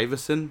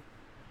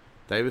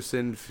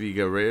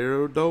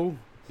Figueiredo.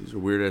 These are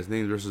weird-ass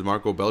names versus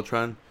Marco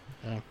Beltran.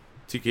 Yeah.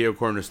 TKO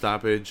corner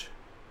stoppage.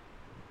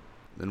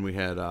 Then we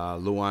had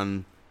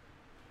Luan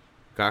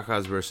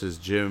Gajas versus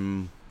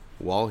Jim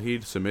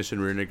Walheed.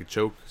 Submission, rear naked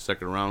choke.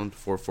 Second round,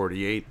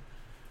 448.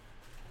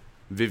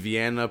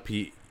 Viviana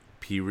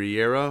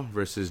Pereira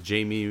versus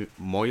Jamie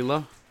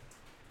Moyla.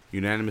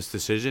 Unanimous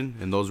decision.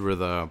 And those were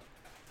the...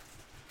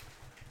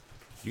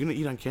 You gonna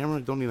eat on camera?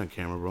 Don't eat on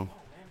camera, bro.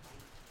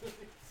 You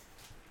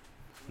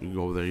can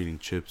go over there eating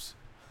chips.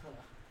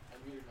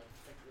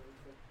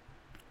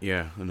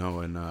 Yeah, I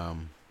know,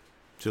 and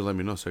just let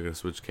me know so I gotta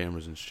switch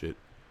cameras and shit.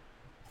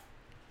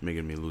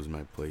 Making me lose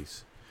my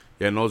place.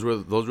 Yeah, and those were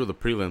the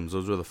prelims.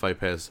 Those were the Fight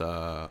Pass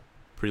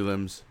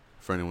prelims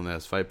for anyone that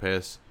has Fight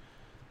Pass.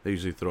 They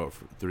usually throw out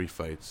for 3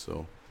 fights,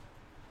 so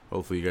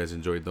hopefully you guys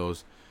enjoyed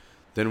those.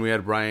 Then we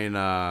had Brian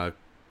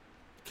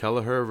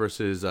Kelleher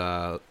versus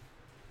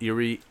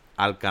Iri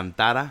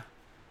Alcantara.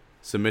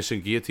 Submission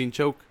guillotine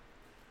choke.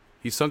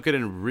 He sunk it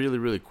in really,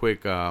 really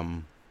quick.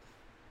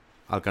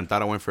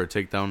 Alcantara went for a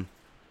takedown.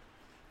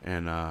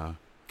 And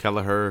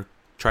Kelleher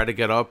tried to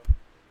get up.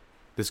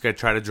 This guy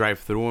tried to drive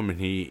through him,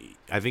 and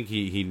I think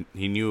he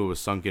knew it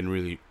was sunk in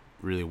really,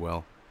 really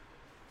well.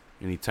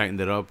 And he tightened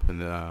it up,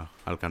 and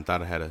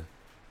Alcantara had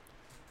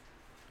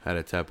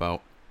to tap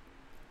out.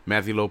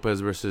 Matthew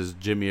Lopez versus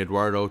Jimmy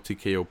Eduardo,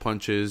 TKO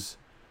punches.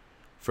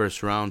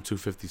 First round,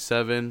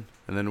 257.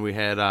 And then we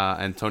had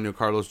Antonio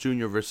Carlos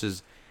Jr.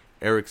 versus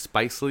Eric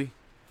Spicely.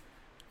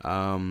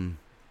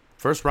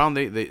 First round,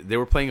 they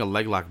were playing a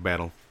leg lock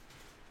battle.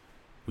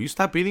 Will you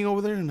stop eating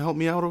over there and help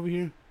me out over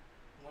here?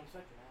 1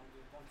 second,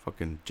 man.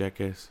 Fucking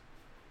jackass.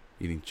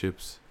 Eating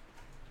chips.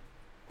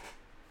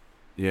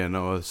 Yeah,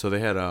 no, so they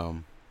had a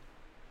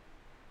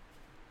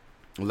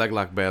leg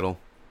lock battle.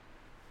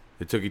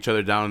 They took each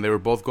other down, and they were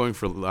both going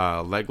for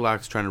leg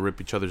locks, trying to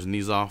rip each other's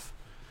knees off.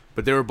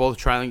 But they were both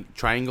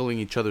triangling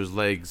each other's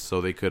legs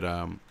so they could...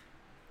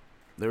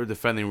 they were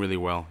defending really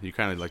well. You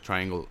kind of like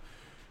triangle...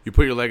 You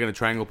put your leg in a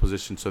triangle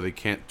position so they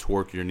can't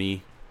twerk your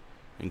knee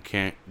and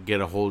can't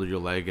get a hold of your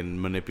leg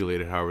and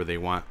manipulate it however they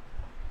want.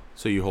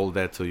 So you hold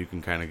that till you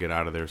can kind of get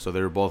out of there. So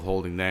they were both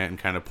holding that and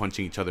kind of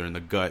punching each other in the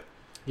gut.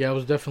 Yeah, it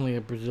was definitely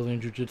a Brazilian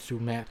Jiu-Jitsu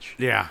match.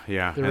 Yeah.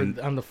 They were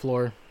on the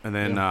floor. And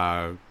then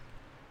I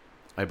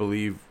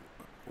believe,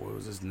 what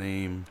was his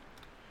name?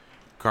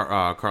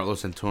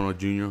 Carlos Antonio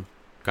Jr.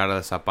 Cara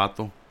de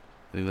Zapato.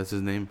 I think that's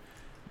his name.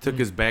 Took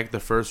his back the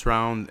first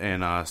round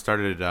and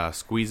started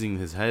squeezing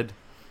his head.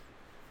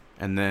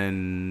 And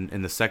then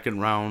in the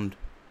second round,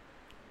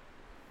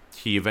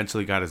 he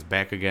eventually got his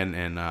back again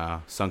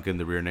and sunk in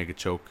the rear naked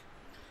choke.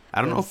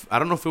 I don't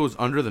know if it was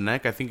under the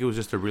neck. I think it was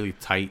just a really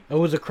tight. It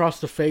was across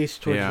the face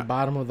towards the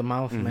bottom of the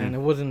mouth, Mm-hmm. man. It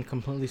wasn't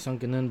completely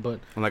sunken in, but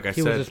And like I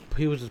he said, was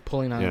just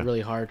pulling on it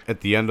really hard.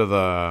 At the end of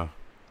the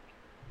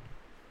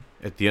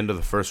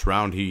first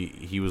round,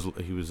 he was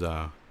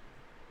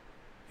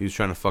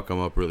trying to fuck him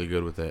up really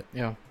good with that.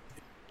 Yeah,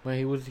 but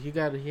he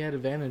had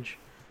advantage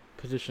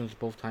positions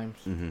both times.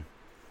 Mm-hmm.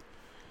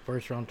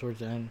 First round towards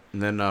the end.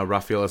 And then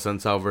Rafael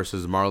Assunção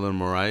versus Marlon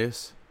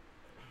Moraes.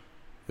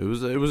 It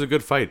was a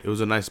good fight. It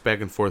was a nice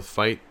back and forth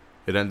fight.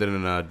 It ended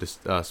in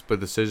a split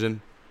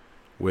decision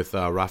with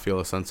Rafael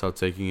Assunção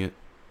taking it.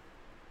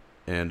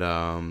 And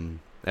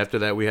after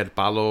that, we had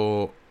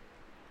Paulo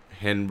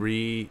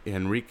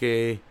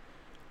Henrique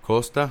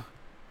Costa.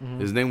 Mm-hmm.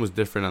 His name was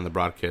different on the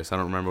broadcast. I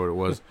don't remember what it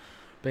was.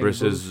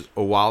 versus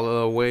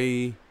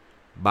Owalaway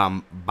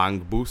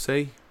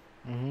Bangbuse.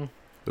 Mm-hmm.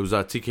 It was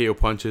TKO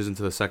punches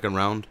into the second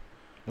round.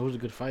 It was a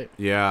good fight.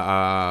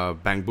 Yeah,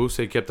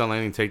 Bangbuse kept on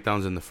landing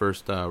takedowns in the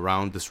first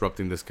round,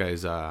 disrupting this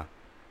guy's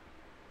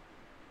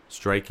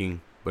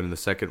striking. But in the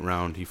second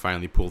round, he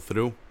finally pulled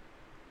through.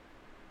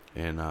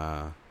 And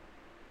how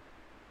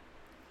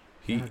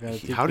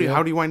do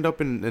you wind up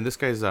in this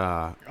guy's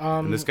guard?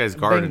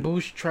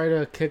 Bangbuse tried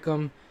to kick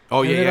him.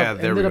 Oh yeah,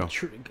 there we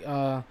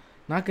go.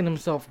 Knocking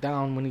himself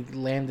down when he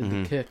landed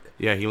the kick.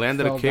 Yeah, he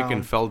landed a kick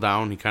and fell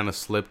down. He kind of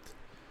slipped.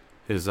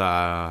 His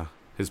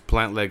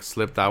plant leg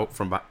slipped out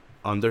from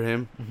under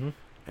him,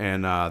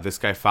 and this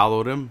guy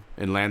followed him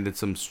and landed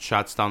some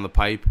shots down the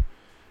pipe,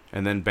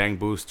 and then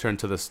Bangbuse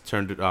turned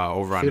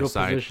over on his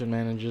side. Fetal position,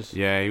 man, and just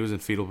he was in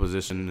fetal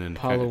position, and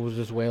Paulo was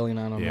just wailing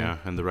on him. Yeah,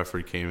 and the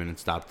referee came in and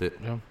stopped it.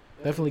 Yeah,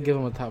 definitely give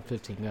him a top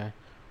 15 guy.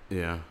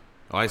 Yeah,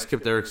 I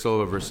skipped Eric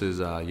Silva versus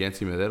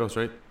Yancy Medeiros,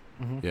 right?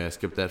 Mm-hmm. Yeah, I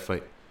skipped that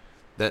fight.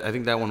 I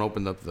think that one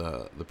opened up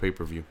the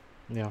pay-per-view.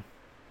 Yeah.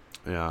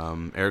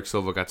 Eric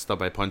Silva got stuck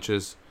by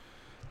punches.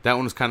 That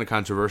one was kind of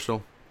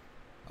controversial.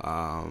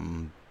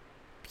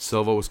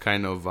 Silva was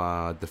kind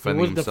of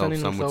defending himself,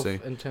 some would say.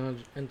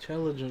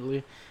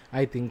 Intelligently,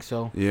 I think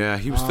so. Yeah,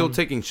 he was still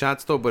taking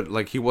shots, though, but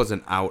like he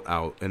wasn't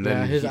out. And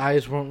then his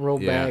eyes won't roll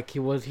back. He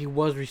was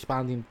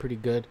responding pretty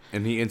good.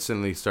 And he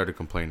instantly started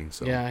complaining.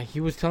 So yeah, he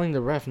was telling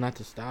the ref not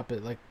to stop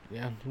it. Like,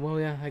 I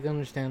can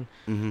understand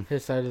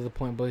his side of the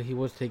point, but he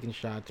was taking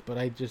shots. But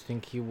I just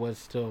think he was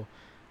still,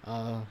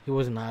 he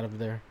wasn't out of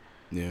there.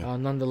 Yeah.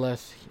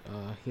 Nonetheless,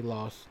 he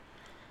lost.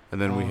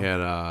 And then we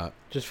had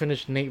just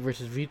finished Nate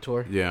versus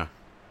Vitor. Yeah.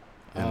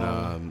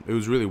 And it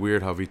was really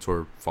weird how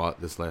Vitor fought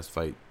this last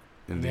fight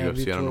in the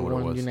UFC. Vitor I don't know what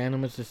it was.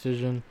 Unanimous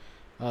decision,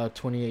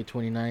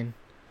 28-29.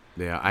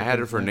 Yeah, I had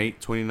it for Nate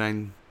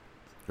 29.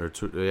 I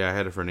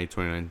had it for Nate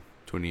 29-28.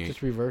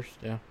 Just reversed,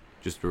 yeah.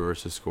 Just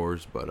reverse his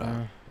scores, but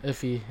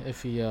if he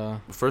the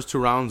first two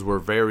rounds were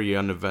very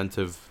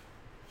uninventive.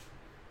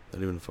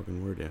 Not even a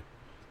fucking word, yeah.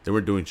 They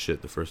weren't doing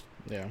shit the first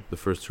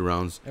two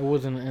rounds. It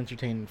wasn't an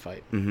entertaining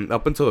fight. Mm-hmm.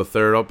 Up until the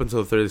third,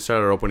 they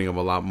started opening up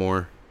a lot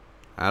more.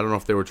 I don't know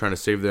if they were trying to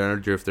save their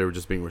energy or if they were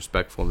just being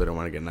respectful and they don't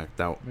want to get knocked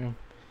out. Yeah.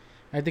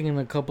 I think in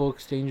a couple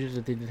exchanges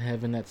that they did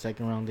have in that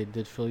second round, they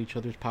did feel each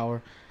other's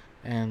power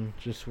and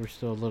just were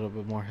still a little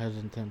bit more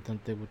hesitant than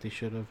what they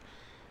should have.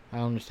 I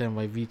don't understand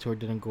why Vitor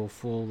didn't go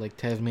full, like,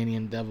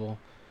 Tasmanian Devil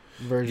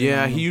version.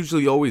 Yeah, he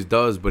usually always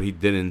does, but he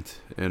didn't.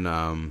 And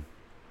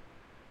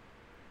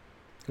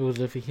it was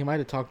iffy. He might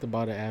have talked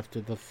about it after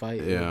the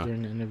fight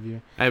during the interview.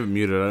 I have it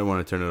muted. I didn't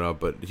want to turn it up,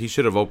 but he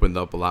should have opened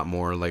up a lot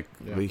more. Like,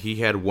 he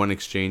had one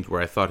exchange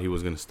where I thought he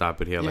was going to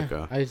stop it. He had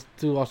I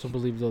do also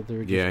believe that they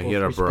were just he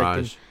had a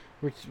barrage.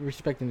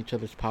 Respecting each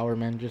other's power,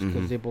 man, just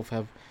because they both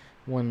have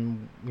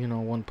one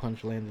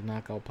punch landed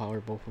knockout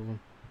power, both of them.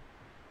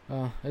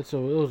 It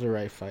was a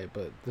right fight,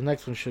 but the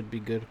next one should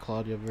be good.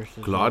 Claudia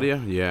versus Claudia?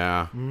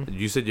 Yeah. Mm-hmm.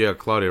 You said you got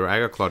Claudia, right? I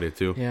got Claudia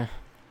too. Yeah.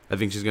 I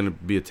think she's going to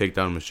be a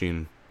takedown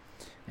machine.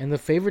 And the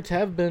favorites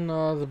have been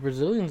the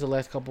Brazilians the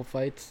last couple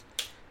fights.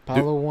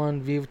 Paulo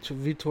won,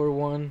 Vitor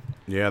won.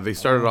 Yeah, they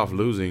started off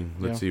losing.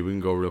 Let's see. We can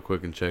go real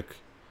quick and check.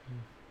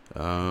 It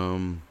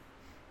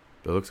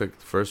looks like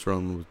the first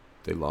round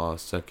they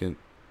lost. Second,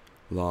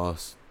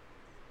 lost.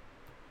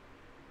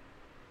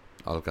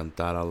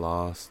 Alcantara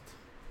lost.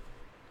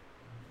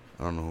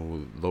 I don't know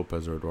who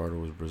Lopez or Eduardo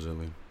was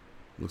Brazilian.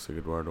 Looks like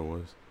Eduardo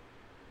was.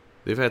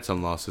 They've had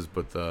some losses,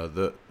 but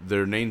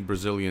their named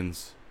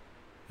Brazilians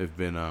have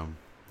been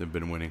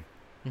winning.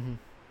 Mm-hmm.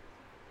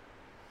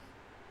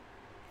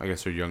 I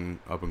guess their young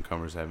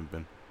up-and-comers haven't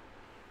been.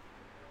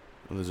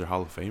 Oh, is there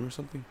Hall of Fame or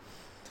something?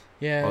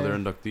 Yeah. Oh, they're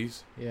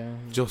inductees? Yeah.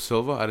 Joe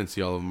Silva? I didn't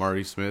see all of them.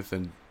 Marty Smith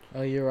and...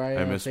 Uriah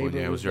I missed Faber one.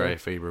 Yeah, it was Uriah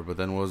Faber. But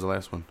then what was the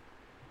last one?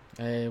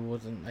 I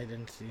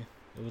didn't see.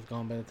 It was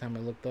gone by the time I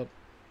looked up.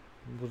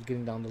 It was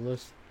getting down the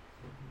list.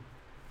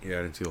 Yeah,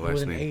 I didn't see the last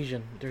name. It was an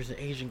Asian. There's an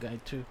Asian guy,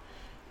 too.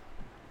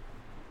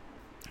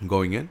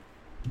 Going in?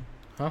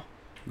 Huh?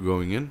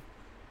 Going in?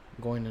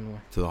 Going in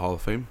where? To the Hall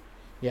of Fame?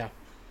 Yeah.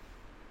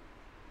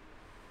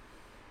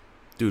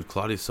 Dude,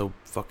 Claudia's so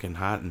fucking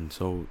hot, and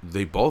so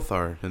they both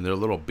are, and they're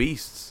little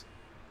beasts.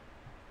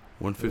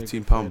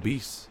 115-pound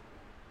beasts.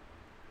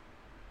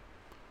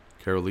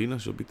 Carolina,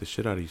 she'll beat the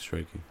shit out of you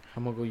striking.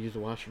 I'm gonna go use the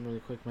washroom really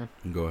quick, man.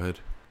 Go ahead.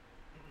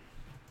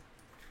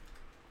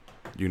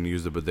 You gonna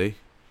use the bidet?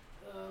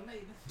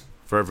 Maybe.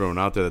 For everyone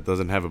out there that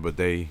doesn't have a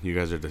bidet, you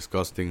guys are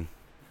disgusting.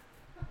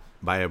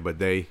 Buy a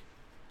bidet.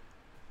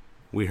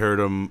 We heard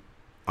them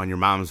on your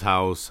mom's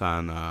house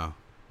on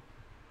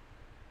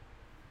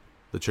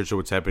the Church of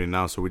What's Happening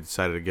Now, so we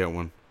decided to get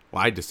one.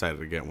 Well, I decided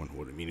to get one.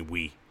 What do you mean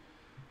we?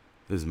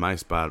 This is my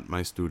spot,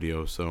 my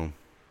studio, so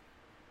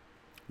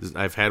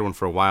I've had one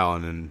for a while,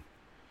 and then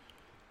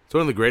it's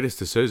one of the greatest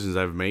decisions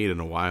I've made in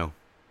a while.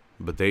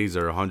 Bidets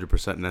are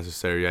 100%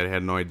 necessary. I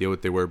had no idea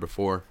what they were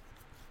before.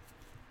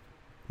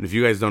 And if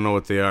you guys don't know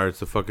what they are,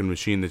 it's a fucking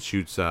machine that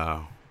shoots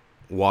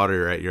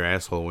water at your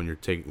asshole when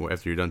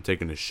after you're done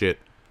taking a shit,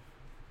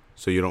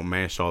 so you don't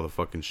mash all the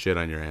fucking shit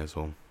on your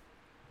asshole.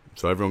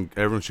 So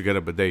everyone should get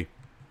a bidet.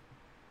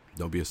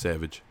 Don't be a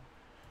savage.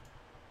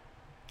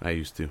 I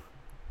used to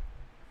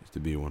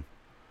be one.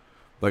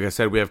 Like I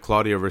said, we have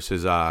Claudia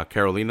versus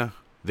Carolina.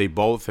 They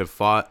both have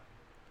fought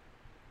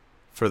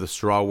for the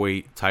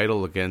strawweight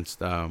title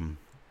against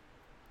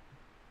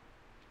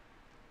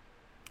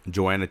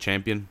Joanna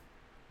Champion.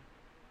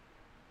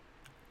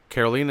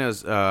 Carolina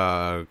has,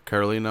 I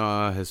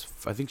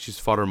think she's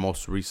fought her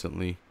most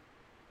recently.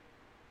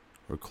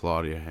 Or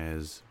Claudia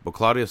has. But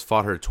Claudia's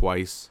fought her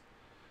twice.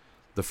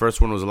 The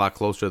first one was a lot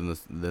closer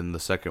than the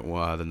second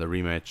one, than the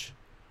rematch.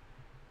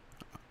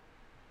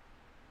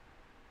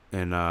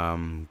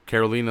 And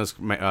Carolina's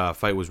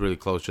fight was really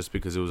close just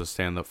because it was a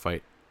stand-up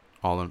fight,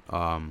 all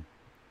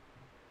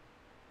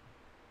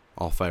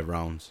 5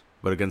 rounds.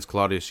 But against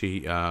Claudia,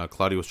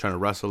 Claudia was trying to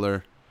wrestle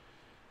her,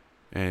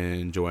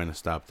 and Joanna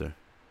stopped her.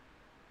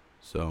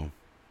 So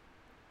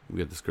we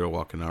got this girl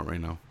walking out right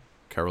now,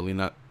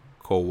 Carolina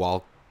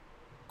Kowalkiewicz.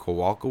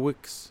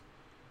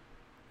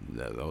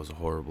 That was a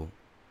horrible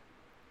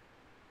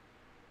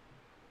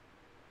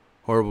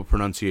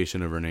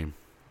pronunciation of her name.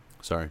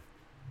 Sorry.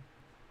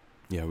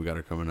 Yeah, we got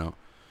her coming out.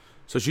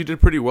 So she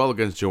did pretty well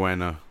against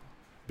Joanna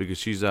because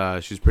she's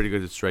pretty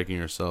good at striking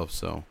herself.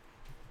 So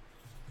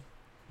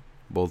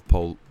both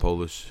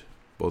Polish,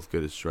 both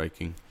good at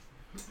striking.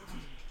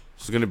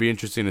 It's going to be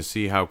interesting to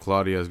see how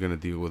Claudia is going to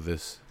deal with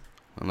this.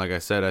 And like I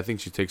said, I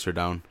think she takes her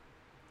down.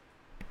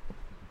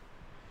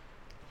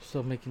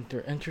 Still making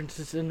their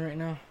entrances in right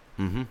now.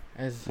 Mm-hmm.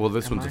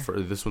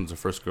 This one's the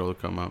first girl to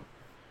come out.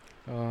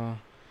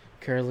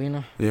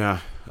 Carolina. Yeah.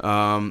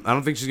 I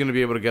don't think she's going to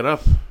be able to get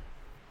up.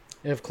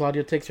 If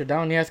Claudia takes her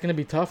down, yeah, it's going to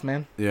be tough,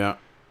 man. Yeah.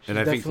 And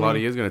I think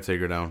Claudia is going to take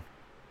her down.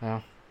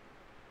 Yeah.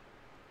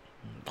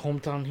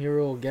 Hometown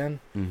hero again.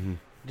 Mm-hmm.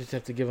 Just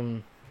have to give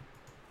him...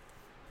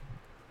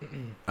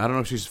 I don't know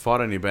if she's fought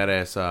any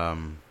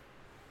badass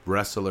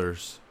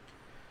wrestlers.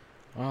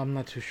 I'm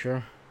not too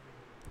sure.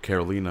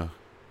 Carolina.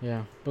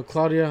 Yeah. But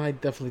Claudia, I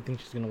definitely think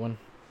she's going to win.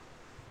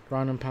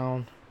 Ground and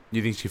pound.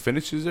 You think she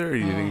finishes her, or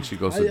you think she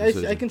goes to the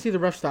decision? I can see the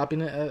ref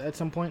stopping it at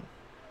some point.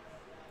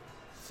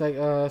 It's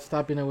like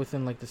stopping it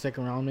within like the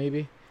second round,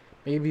 maybe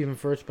even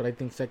first, but I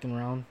think second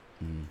round,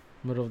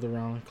 middle of the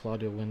round,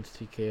 Claudia wins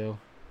TKO.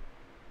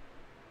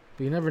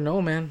 But you never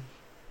know, man.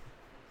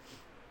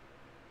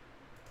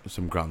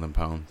 Some ground and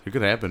pound. It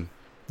could happen.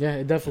 Yeah,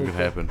 it definitely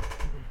could happen.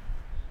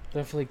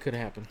 Definitely could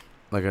happen.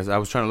 Like I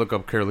was trying to look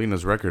up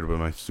Carolina's record, but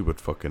my stupid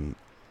fucking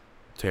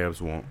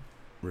tabs won't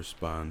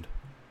respond.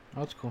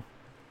 Oh, that's cool.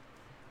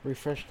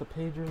 Refresh the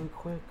page really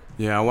quick.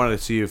 Yeah, I wanted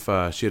to see if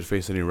she had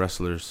faced any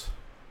wrestlers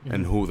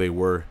and who they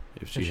were.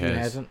 If she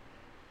hasn't.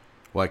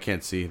 Well, I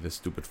can't see. The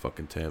stupid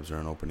fucking tabs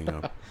aren't opening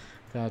up.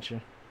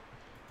 Gotcha.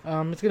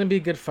 It's gonna be a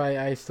good fight.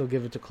 I still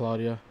give it to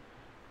Claudia.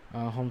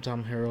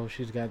 Hometown hero.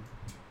 She's got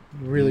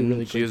really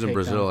good. She is in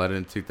Brazil. I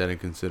didn't take that in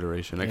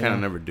consideration. I kind of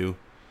never do.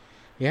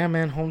 Yeah,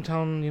 man.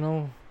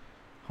 Hometown.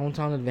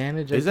 Hometown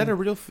advantage. Is that a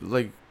real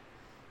like?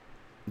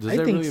 Does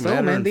that really so,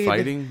 matter man. in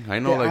fighting? I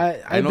know,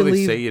 I know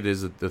they say it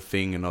is the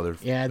thing in other.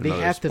 Yeah, they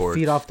have to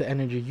feed off the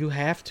energy. You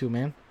have to,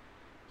 man.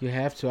 You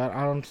have to.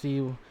 I don't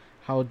see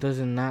how it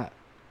doesn't not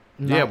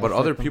yeah, but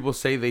other people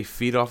say they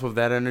feed off of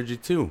that energy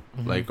too.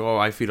 Mm-hmm. Like, oh,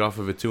 I feed off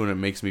of it too, and it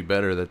makes me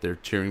better that they're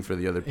cheering for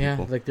the other people.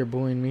 Yeah, like they're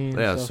booing me.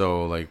 Yeah,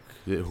 so like,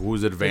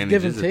 whose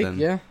advantage is it then?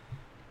 Yeah,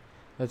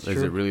 that's true.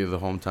 Is it really the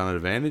hometown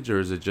advantage, or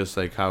is it just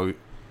like how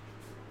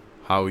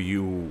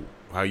you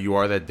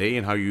are that day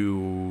and how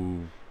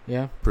you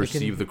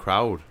perceive the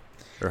crowd,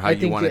 or how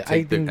you want to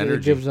take the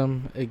energy?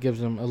 It gives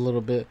them a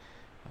little bit.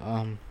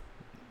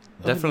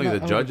 Definitely,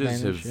 the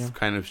judges have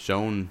kind of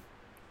shown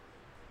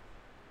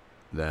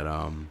that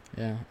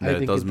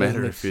that it does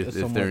matter if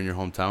they're in your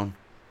hometown.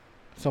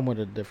 Somewhat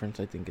a difference,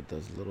 I think it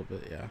does a little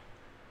bit, yeah.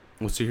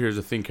 Well, see, here's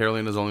the thing: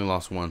 Carolina's only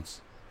lost once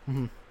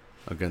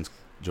against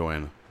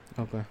Joanna.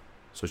 Okay.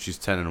 So she's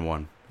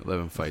 10-1,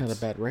 11 fights.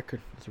 That's not a bad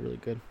record. That's really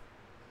good.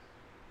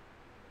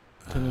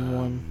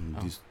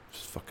 10-1. These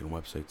fucking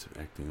websites are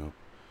acting up.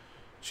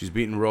 She's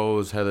beaten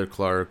Rose, Heather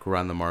Clark,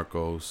 Ronda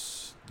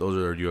Marcos. Those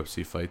are her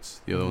UFC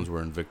fights. The other ones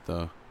were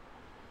Invicta,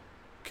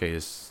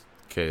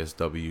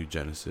 KSW,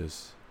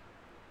 Genesis.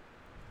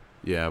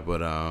 Yeah,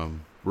 but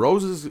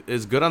Rose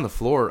is good on the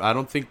floor. I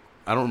don't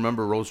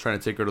remember Rose trying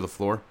to take her to the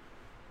floor.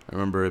 I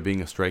remember it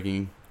being a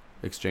striking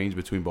exchange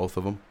between both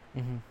of them.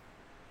 Mm-hmm.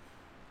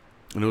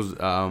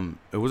 And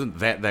it wasn't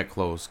that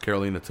close.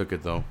 Carolina took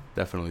it though.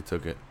 Definitely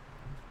took it.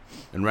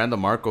 And Ronda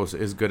Marcos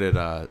is good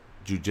at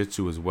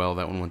jiu-jitsu as well.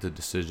 That one went to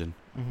decision.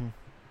 Mm-hmm.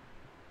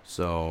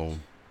 So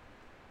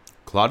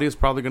Claudia's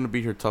probably going to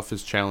be her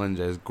toughest challenge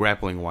as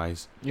grappling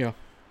wise. Yeah.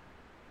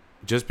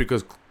 Just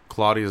because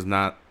Claudia's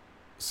not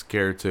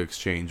scared to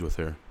exchange with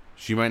her.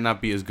 She might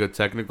not be as good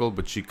technical,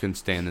 but she can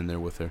stand in there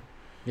with her.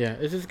 Yeah,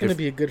 it's just going to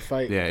be a good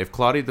fight. Yeah, if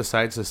Claudia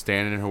decides to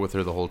stand in her with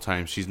her the whole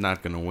time, she's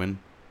not going to win.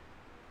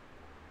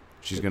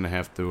 She's going to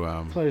have to...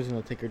 Claudia's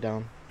going to take her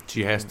down.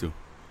 She has to.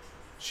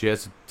 She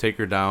has to take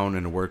her down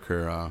and work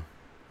her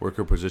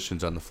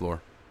positions on the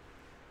floor.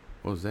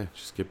 What was that?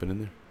 She's skipping in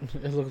there?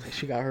 It looked like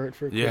she got hurt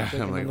for a quick Yeah,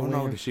 second I'm like, in the oh no,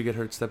 winger. did she get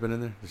hurt stepping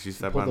in there? Did she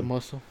step Pulled the on?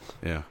 muscle.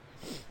 Yeah.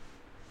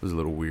 It was a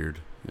little weird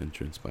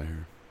entrance by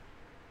her.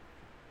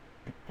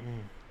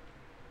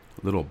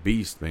 Little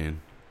beast,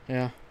 man.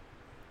 Yeah.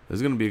 This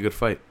is going to be a good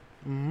fight.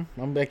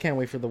 I can't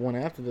wait for the one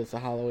after this, the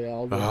Holloway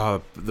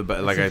Aldo.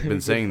 Like I've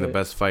been saying, the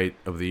best fight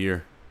of the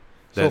year.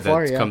 So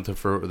far, that's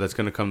yeah. That's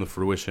going to come to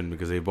fruition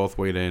because they both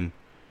weighed in.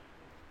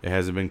 It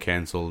hasn't been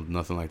canceled,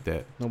 nothing like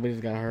that.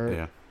 Nobody's got hurt.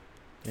 Yeah.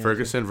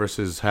 Ferguson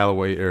versus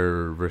Holloway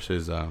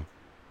versus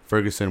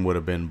Ferguson would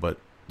have been, but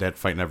that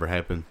fight never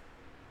happened.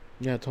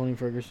 Yeah, Tony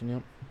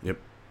Ferguson, Yep.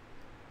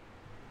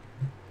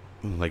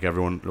 Like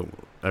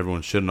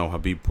everyone should know,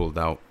 Habib pulled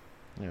out.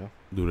 Yeah.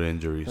 Due to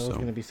injury. That was So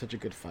going to be such a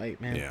good fight,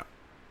 man. yeah.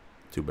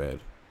 Too bad.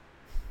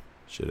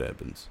 Shit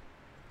happens.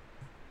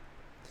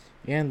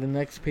 Yeah, and the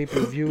next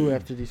pay-per-view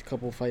after these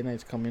couple fight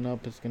nights coming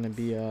up is going to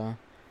be...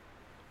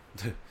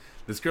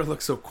 This girl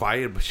looks so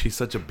quiet, but she's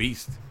such a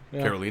beast.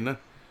 Yeah. Carolina.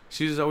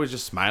 She's always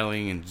just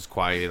smiling and just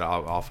quiet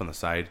off on the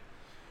side.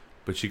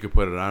 But she could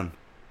put it on.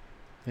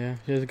 Yeah,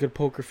 she has a good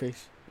poker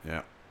face.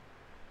 Yeah.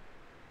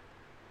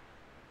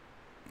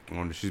 I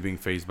wonder if she's being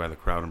phased by the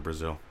crowd in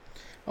Brazil.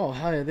 Oh,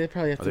 hell yeah, they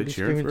probably have Are to they be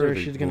cheering screaming for her to or her are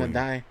they she's going to booing?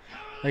 die.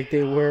 Like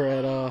they were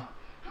at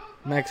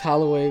Max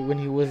Holloway when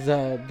he was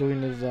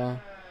doing his...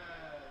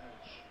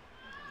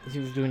 he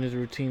was doing his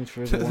routines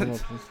for his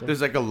warm-ups and stuff.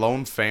 There's like a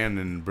lone fan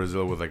in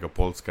Brazil with like a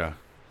Polska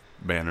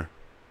banner.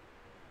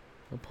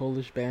 A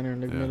Polish banner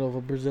in the Yeah. middle of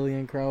a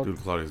Brazilian crowd. Dude,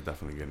 Claudia's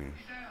definitely getting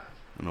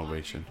an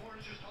ovation.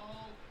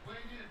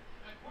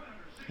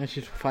 And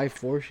she's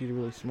 5'4", she's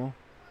really small.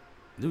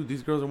 Dude,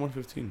 these girls are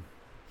 115.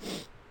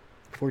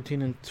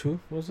 14-2,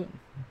 was it?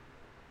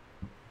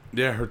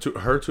 Yeah, her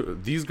two.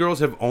 These girls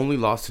have only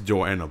lost to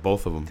Joanna,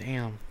 both of them.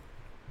 Damn.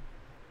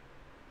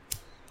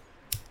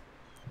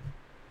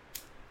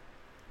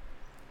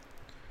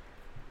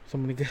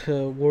 Somebody got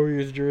a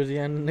Warriors jersey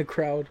on in the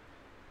crowd.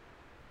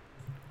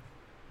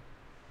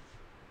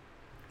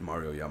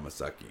 Mario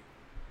Yamasaki.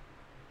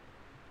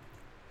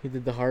 He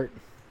did the heart.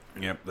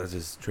 Yep, that's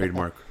his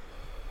trademark.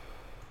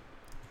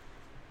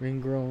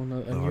 Ring girl, a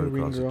The new heart ring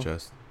across the girl.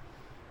 chest.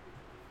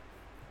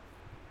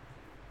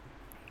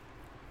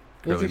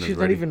 Looks like Carolina's she's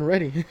ready. not even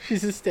ready.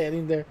 She's just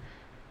standing there.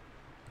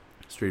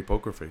 Straight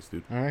poker face,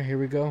 dude. All right, here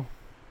we go.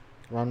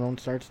 Round one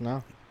starts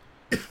now.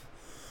 Shit.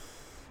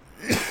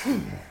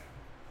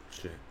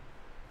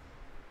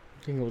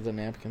 I think it was a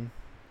napkin.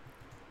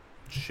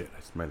 Shit, I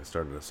might have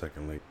started a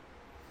second late.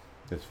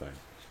 It's fine.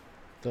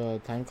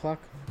 The time clock?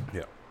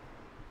 Yeah.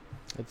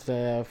 It's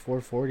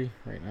 4:40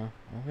 right now.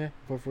 Okay,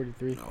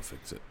 4:43. I'll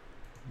fix it.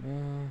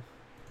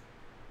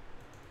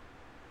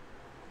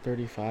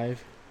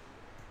 35.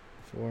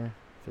 4,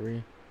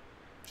 3.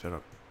 Shut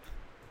up.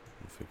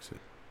 I'll fix it.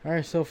 All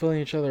right, still filling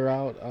each other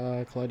out.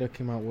 Claudia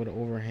came out with an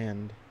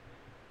overhand,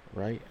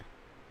 right?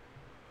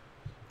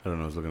 I don't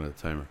know. I was looking at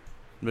the timer.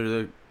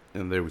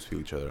 And they always feel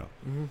each other out.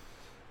 Mm-hmm.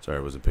 Sorry,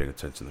 I wasn't paying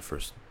attention the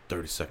first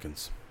 30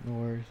 seconds. No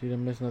worries, you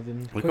didn't miss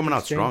nothing. We're Quick coming out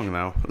exchange. strong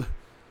now.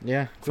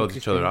 Yeah, Felt quick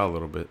each other exchange. out a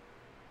little bit.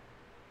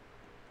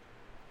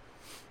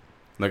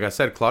 Like I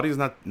said, Claudia's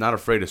not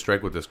afraid to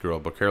strike with this girl,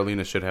 but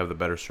Carolina should have the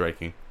better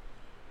striking.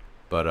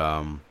 But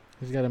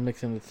He's got to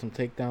mix in with some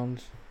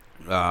takedowns,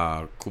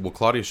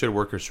 Claudia should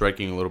work her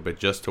striking a little bit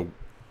just to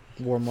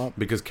warm up.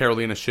 because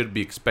Carolina should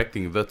be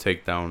expecting the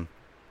takedown,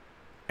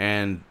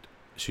 and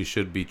she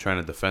should be trying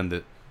to defend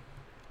it.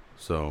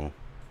 So,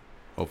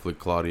 hopefully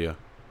Claudia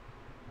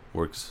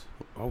works.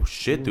 Oh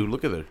shit, dude!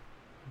 Look at her.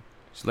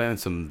 She's landing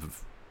some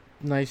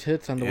Nice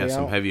hits on the way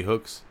some out. heavy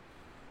hooks.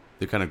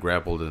 They kind of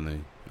grappled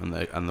and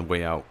on the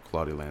way out.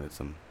 Claudia landed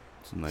some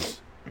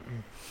nice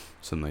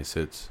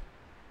hits.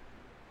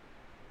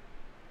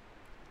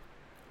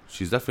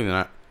 She's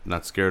definitely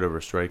not scared of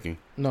her striking.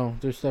 No,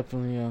 there's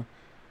definitely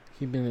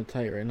keeping it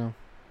tight right now.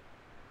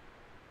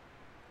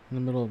 In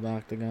the middle of the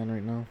octagon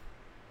right now.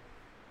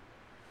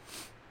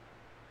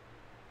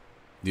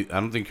 I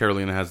don't think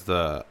Carolina has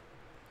the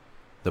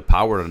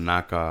power to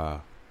knock.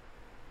 Knock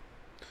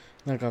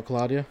out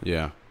Claudia.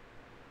 Yeah,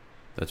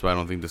 that's why I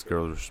don't think this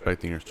girl is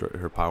respecting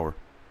her power.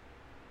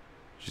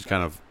 She's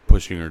kind of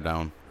pushing her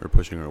down or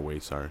pushing her away.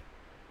 Sorry.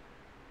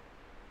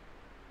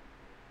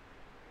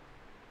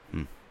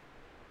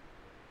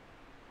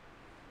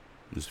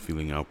 Just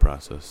feeling out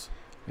process.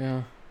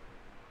 Yeah.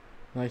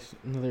 Nice,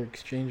 another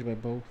exchange by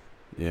both.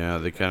 Yeah,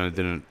 they kind of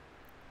didn't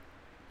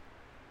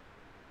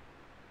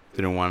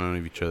want none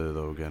of each other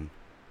though. Again,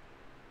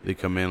 they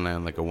come in,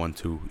 land like a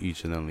 1-2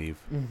 each, and then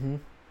leave.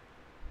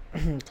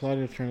 Mm-hmm.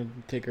 Claudia's trying to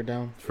take her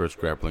down. First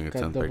grappling Got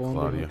attempt by double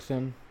Claudia. underhooks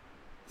in.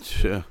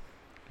 Yeah,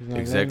 She's not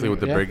exactly letting what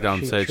the her-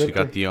 breakdown said. She tripped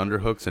got her. the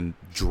underhooks and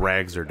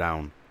drags her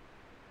down.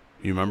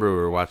 You remember we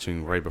were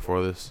watching right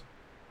before this?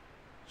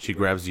 She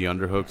grabs the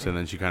underhooks and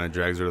then she kind of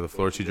drags her to the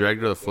floor. She dragged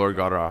her to the floor,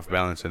 got her off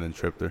balance, and then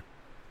tripped her.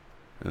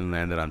 And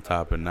landed on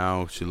top. And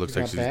now she looks She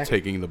like got she's back?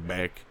 taking the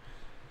back.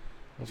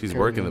 That's She's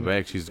Carolina. working the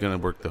back. She's going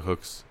to work the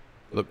hooks.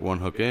 Look, one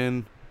hook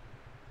in.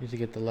 Needs to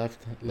get the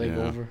left leg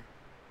Yeah. over.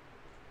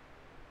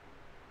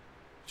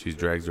 She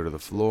drags her to the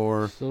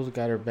floor. Still's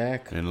got her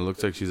back. And it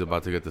looks like she's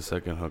about to get the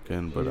second hook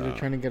in. But either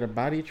trying to get a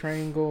body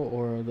triangle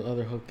or the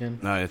other hook in.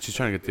 No, she's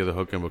trying to get the other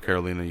hook in. But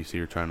Carolina, you see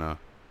her trying to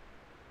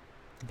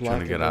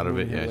get out of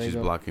it. Yeah, she's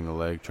blocking the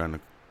leg, trying to.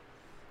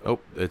 Oh,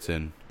 it's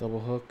in. Double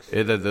hooks.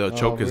 The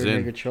choke is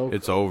in. Choke.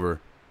 It's over.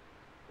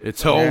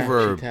 It's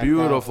over.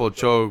 Beautiful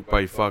choke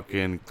by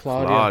fucking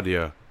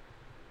Claudia.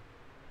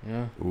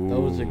 Yeah, Ooh. That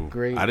was a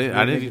great.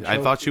 I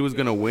thought she was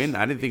gonna win.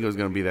 I didn't think it was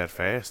gonna be that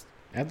fast.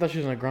 I thought she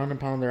was gonna ground and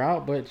pound her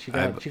out, but she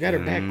got her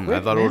back quick. I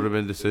thought it would have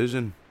been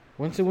decision.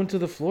 Once it went to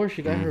the floor,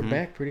 she got her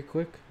back pretty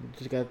quick.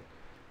 Just got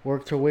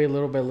worked her way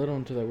little by little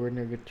into that weird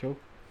naked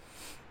choke.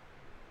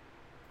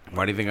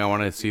 Why do you think I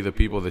wanted to see the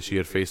people that she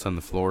had faced on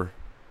the floor?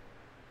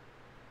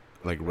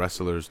 Like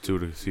wrestlers too,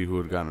 to see who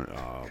had gotten.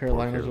 Oh,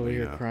 Carolina's over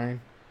here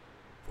crying.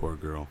 Poor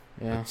girl.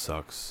 Yeah, that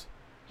sucks.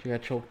 She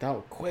got choked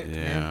out quick. Yeah.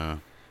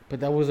 Man. But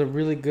that was a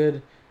really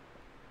good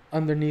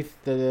underneath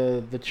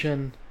the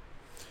chin.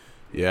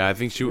 Yeah, I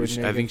think she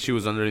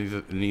was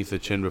underneath the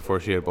chin before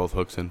she had both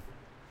hooks in.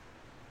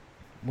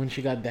 When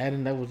she got that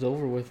in, that was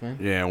over with, man.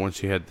 Yeah, once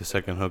she had the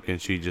second hook in,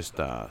 she just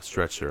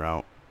stretched her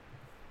out.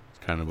 It's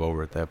kind of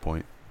over at that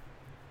point.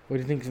 What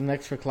do you think is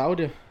next for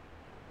Claudia?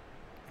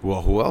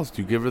 Well, who else?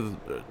 You give her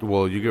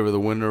the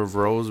winner of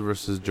Rose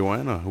versus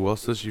Joanna. Who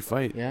else does she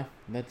fight? Yeah,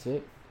 that's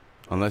it.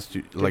 Unless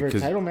you give her a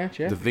title match,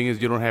 yeah. The thing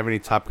is, you don't have any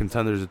top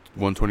contenders at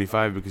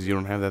 125 because you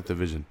don't have that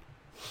division.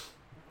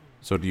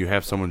 So do you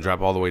have someone drop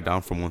all the way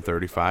down from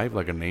 135,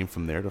 like a name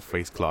from there, to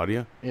face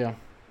Claudia? Yeah.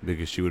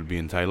 Because she would be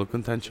in title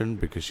contention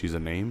because she's a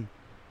name,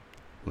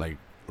 like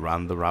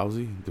Ronda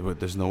Rousey.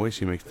 There's no way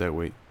she makes that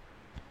weight.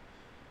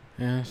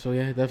 Yeah. So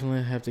yeah,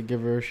 definitely have to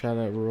give her a shot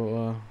at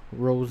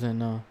Rose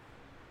and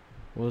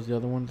what was the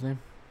other one's name?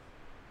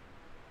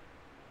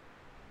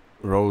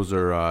 Rose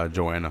or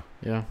Joanna.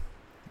 Yeah.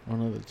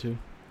 One of the two.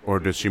 Or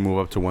does she move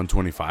up to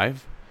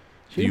 125?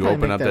 Do you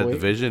open up that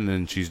division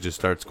and she just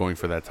starts going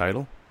for that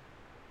title?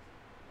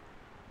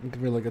 You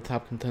could be like a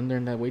top contender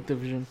in that weight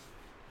division.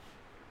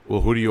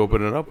 Well, who do you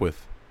open it up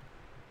with?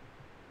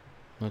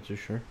 Not too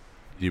sure.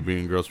 Do you bring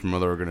in girls from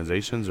other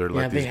organizations or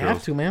like these girls? Yeah, they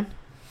have to, man.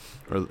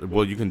 Or,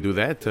 well, you can do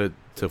that to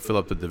fill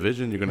up the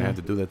division. You're going to have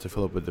to do that to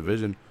fill up a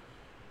division.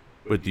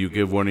 But do you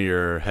give one of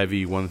your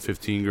heavy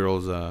 115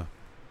 girls a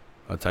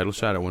title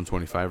shot at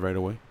 125 right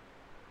away?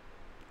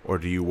 Or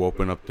do you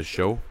open up the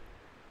show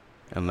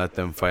and let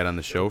them fight on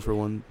the show for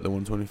the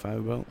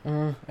 125 belt?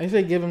 I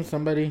say give them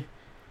somebody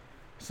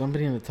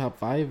in the top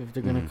 5 if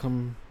they're gonna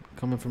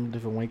coming from a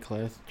different weight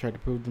class, try to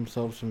prove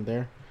themselves from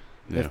there.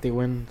 Yeah. If they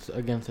win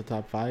against the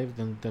top 5,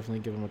 then definitely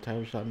give them a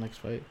title shot next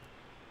fight.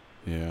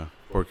 Yeah,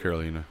 poor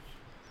Carolina.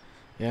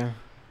 Yeah,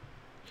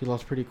 she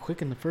lost pretty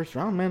quick in the first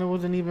round, man. It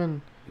wasn't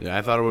even. Yeah,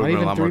 I thought it would have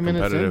been a lot more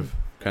competitive.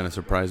 Kind of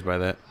surprised by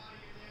that.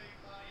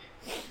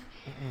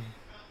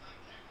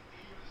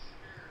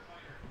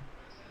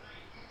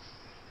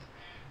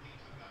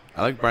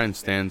 I like Brian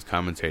Stan's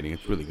commentating.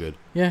 It's really good.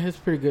 Yeah, it's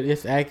pretty good.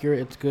 It's accurate.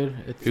 It's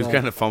good. He was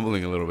kind of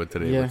fumbling a little bit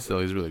today, but still,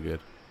 he's really good.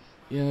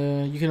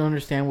 Yeah, you can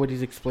understand what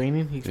he's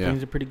explaining. He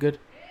explains it pretty good.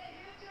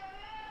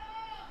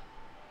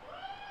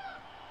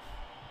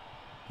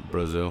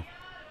 Brazil.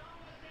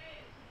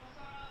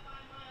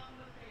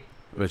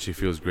 I bet she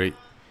feels great.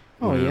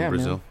 Oh, yeah,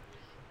 Brazil. Man.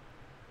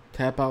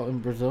 Tap out in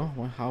Brazil?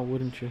 Well, how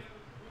wouldn't you?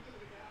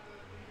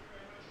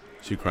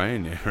 She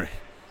crying? Yeah, right.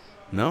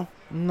 No?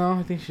 No,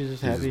 I think she's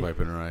just happy. She's just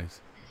wiping her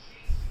eyes.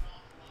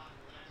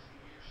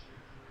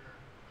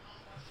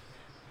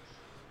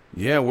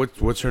 Yeah,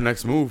 what's her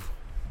next move?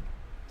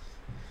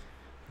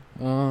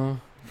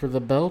 For the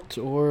belt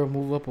or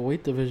move up a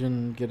weight division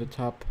and get a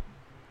top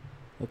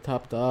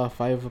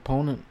 5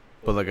 opponent.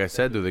 But like I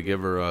said, do they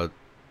give her a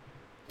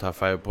top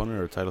 5 opponent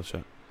or a title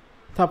shot?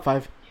 Top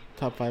 5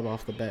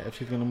 off the bat if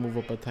she's gonna move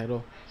up a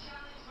title.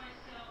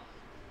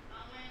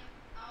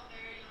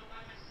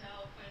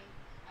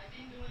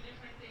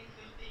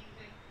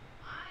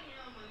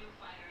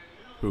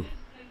 Who?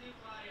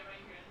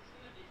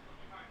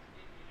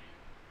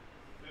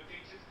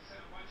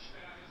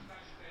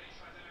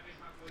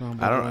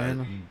 I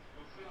don't.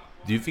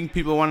 Do you think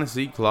people want to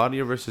see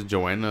Claudia versus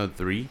Joanna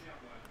 3?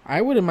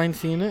 I wouldn't mind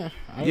seeing it.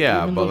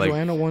 Yeah, but like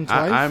Joanna won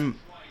twice.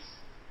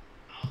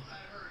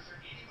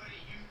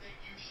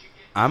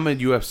 I'm a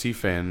UFC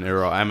fan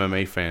or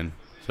MMA fan.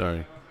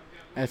 Sorry.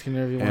 Asking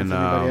if you want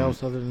anybody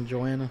else other than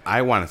Joanna.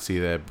 I want to see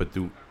that, but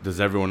does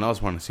everyone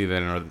else want to see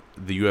that? And are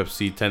the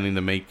UFC tending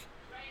to make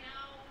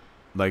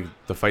like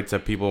the fights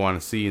that people want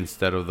to see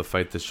instead of the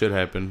fight that should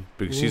happen?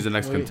 Because she's the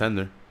next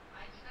contender.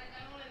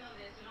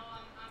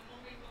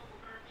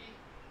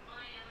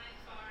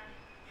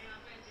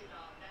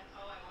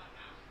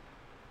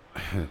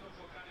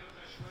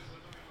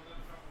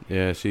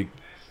 Yeah, she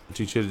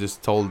should have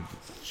just told.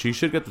 She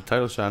should get the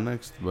title shot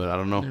next, but I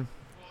don't know. Yeah.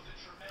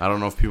 I don't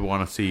know if people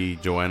want to see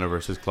Joanna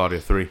versus Claudia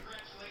 3.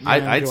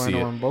 Yeah, I'd see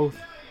it. On both.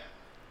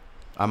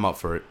 I'm up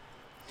for it,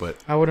 but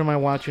I wouldn't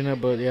mind watching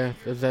it. But yeah,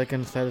 is that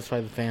gonna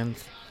satisfy the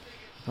fans?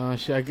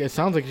 It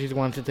sounds like she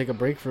wants to take a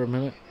break for a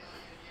minute.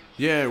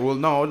 Yeah, well,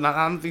 no,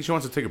 I don't think she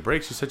wants to take a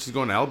break. She said she's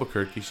going to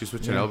Albuquerque. She's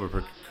switching to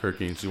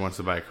Albuquerque, and she wants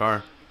to buy a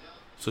car.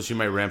 So she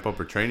might ramp up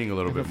her training a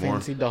little bit more.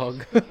 Fancy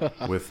dog.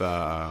 With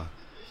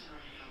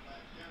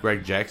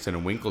Greg Jackson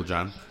and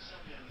Winklejohn.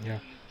 Yeah.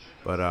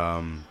 But,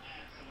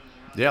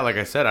 yeah, like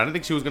I said, I didn't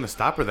think she was going to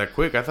stop her that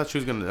quick. I thought she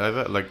was going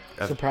to,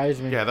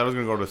 surprise me. Yeah, I thought it was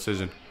going to go to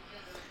decision.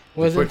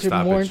 Was it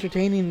more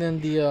entertaining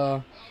than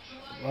the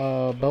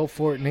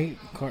Belfort Nate?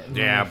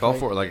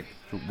 Belfort. Like,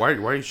 why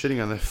are you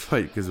shitting on that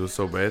fight? Because it was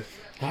so bad.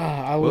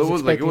 I was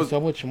expecting so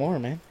much more,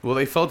 man. Well,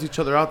 they felt each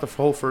other out the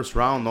whole first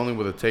round, only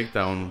with a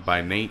takedown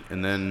by Nate,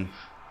 and then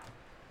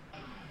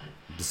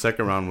the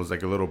second round was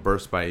like a little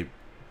burst by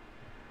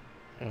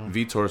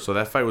Vitor. So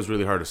that fight was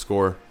really hard to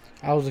score.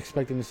 I was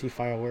expecting to see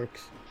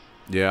fireworks.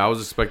 Yeah, I was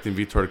expecting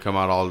Vitor to come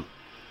out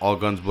all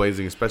guns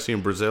blazing, especially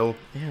in Brazil.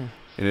 Yeah.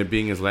 And it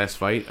being his last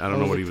fight, I don't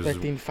know what he was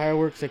expecting.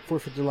 Fireworks like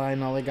 4th of July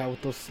and all they got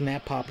with those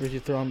snap poppers you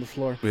throw on the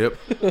floor. Yep.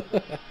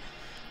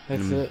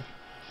 That's it.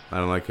 I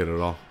don't like it at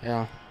all.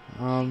 Yeah.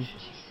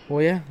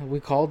 Well, yeah, we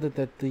called it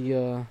that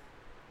the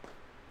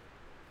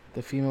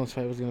females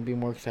fight was going to be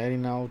more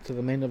exciting. Now to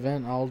the main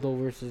event, Aldo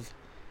versus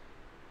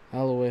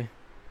Holloway.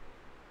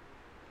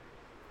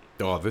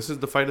 Oh, this is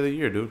the fight of the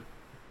year, dude.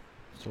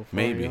 So far,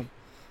 maybe. Yeah.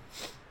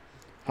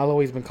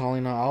 Holloway's been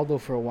calling out Aldo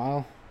for a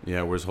while.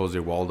 Yeah, where's Jose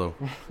Waldo?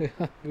 He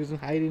was in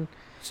hiding.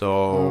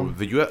 So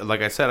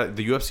like I said,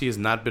 the UFC has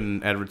not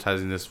been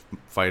advertising this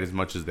fight as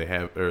much as they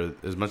have, or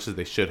as much as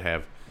they should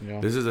have. Yeah.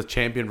 This is a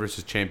champion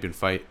versus champion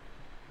fight,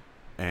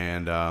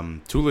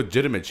 and two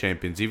legitimate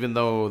champions. Even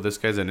though this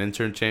guy's an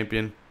intern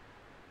champion,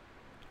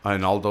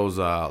 and Aldo's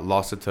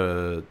lost it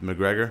to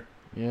McGregor.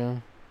 Yeah.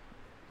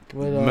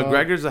 But,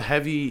 McGregor's a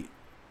heavy.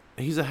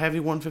 He's a heavy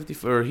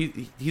 155, or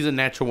he's a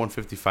natural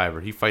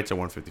 155er. He fights at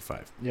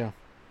 155. Yeah.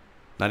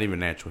 Not even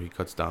natural. He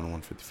cuts down to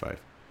 155.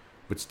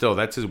 But still,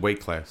 that's his weight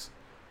class.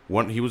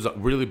 He was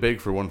really big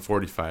for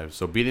 145.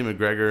 So beating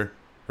McGregor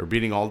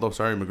beating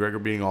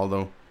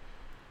Aldo.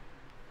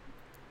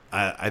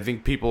 I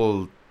think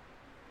people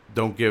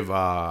don't give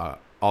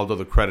Aldo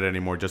the credit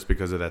anymore just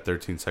because of that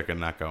 13-second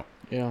knockout.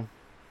 Yeah.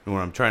 And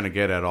what I'm trying to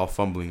get at, all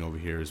fumbling over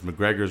here, is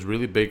McGregor's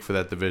really big for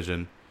that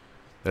division.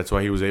 That's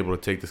why he was able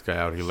to take this guy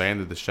out. He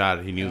landed the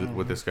shot. He knew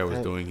what this guy was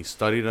doing. He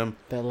studied him.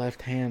 That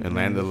left hand. And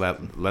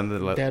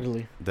landed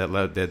deadly.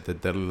 That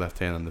deadly left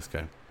hand on this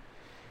guy.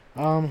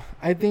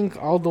 I think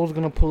Aldo's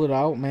gonna pull it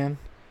out, man.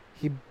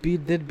 He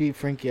did beat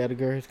Frankie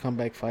Edgar, his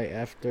comeback fight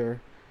after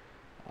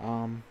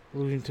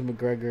losing to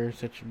McGregor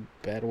such a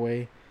bad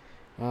way.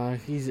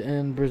 He's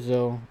in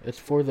Brazil. It's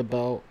for the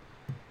belt.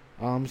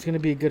 It's gonna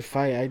be a good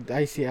fight.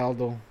 I see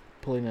Aldo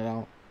pulling it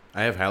out.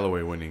 I have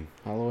Holloway winning.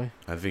 Holloway?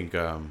 I think...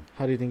 How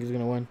do you think he's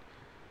going to win?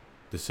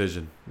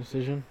 Decision.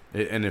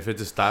 And if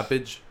it's a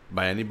stoppage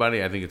by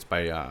anybody, I think it's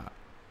by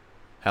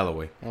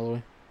Holloway.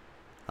 Holloway?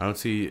 I don't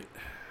see...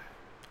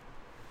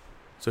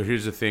 So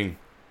here's the thing.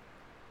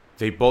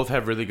 They both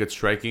have really good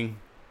striking.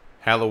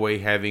 Holloway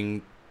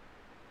having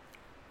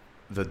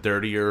the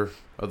dirtier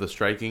of the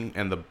striking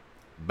and the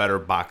better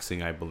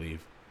boxing, I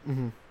believe.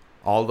 Mm-hmm.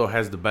 Aldo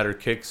has the better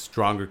kicks,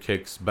 stronger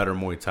kicks, better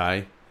Muay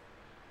Thai.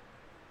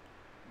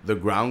 The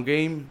ground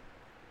game,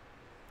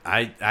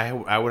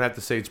 I would have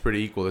to say it's pretty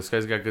equal. This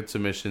guy's got good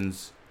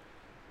submissions.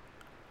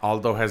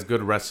 Aldo has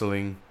good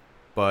wrestling,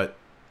 but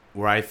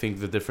where I think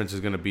the difference is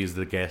going to be is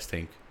the gas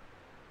tank.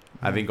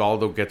 Mm-hmm. I think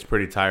Aldo gets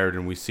pretty tired,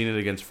 and we've seen it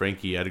against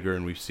Frankie Edgar,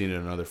 and we've seen it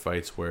in other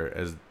fights where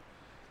as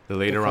the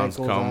later rounds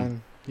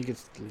come,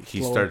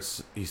 he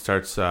starts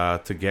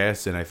to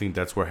gas, and I think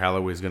that's where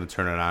Holloway's going to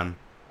turn it on.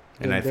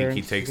 And I think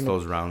he takes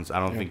those rounds. I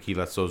don't think he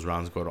lets those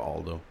rounds go to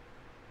Aldo.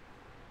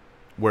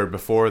 Where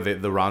before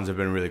the rounds have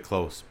been really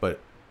close,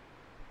 but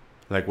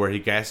like where he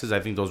gasses, I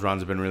think those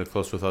rounds have been really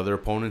close with other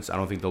opponents. I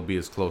don't think they'll be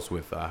as close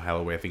with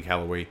Holloway. I think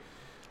Holloway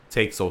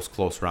takes those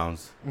close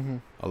rounds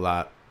a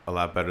lot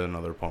better than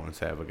other opponents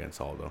have against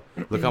Aldo.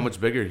 Look how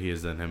much bigger he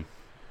is than him,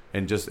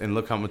 and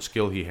look how much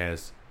skill he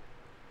has.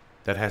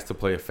 That has to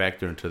play a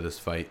factor into this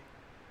fight.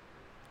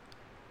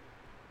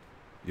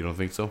 You don't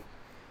think so?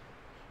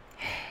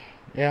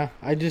 Yeah,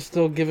 I just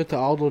still give it to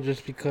Aldo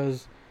just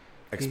because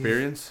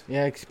experience.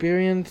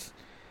 Experience.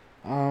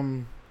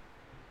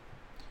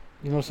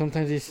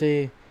 Sometimes they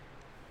say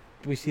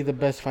we see the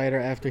best fighter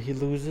after he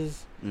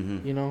loses.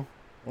 Mm-hmm.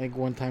 Like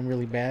one time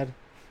really bad.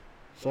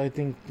 So I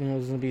think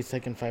there's gonna be a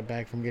second fight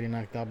back from getting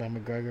knocked out by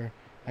McGregor.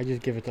 I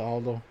just give it to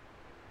Aldo.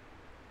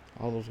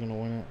 Aldo's gonna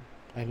win it.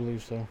 I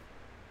believe so.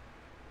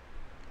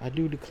 I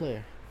do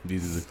declare. Do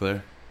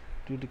declare?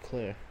 Do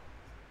declare.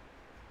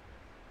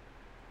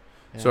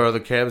 Yeah. So are the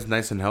Cavs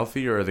nice and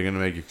healthy, or are they gonna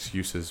make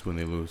excuses when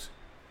they lose?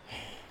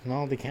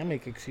 No, they can't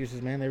make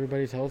excuses, man.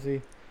 Everybody's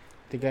healthy.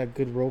 They got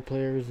good role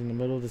players in the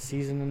middle of the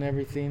season and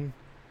everything.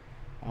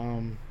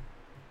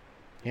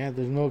 There's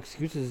no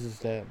excuses. Is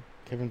that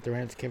Kevin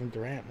Durant's Kevin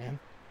Durant, man?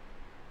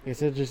 Like I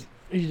said,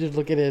 you just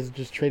look at it as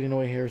just trading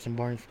away Harrison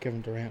Barnes for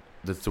Kevin Durant.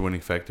 That's the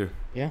winning factor?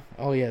 Yeah.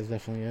 Oh, yeah, it's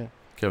definitely it.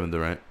 Kevin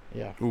Durant?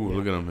 Yeah. Ooh, yeah.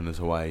 Look at him in his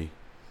Hawaii.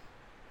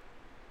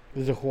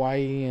 There's a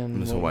Hawaii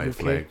and his Hawaii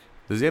flag.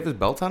 Does he have his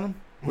belt on him?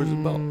 Where's his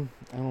belt?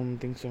 I don't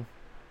think so.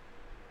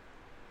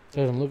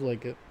 Doesn't look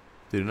like it.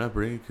 Did he not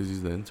bring it because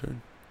he's the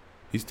intern?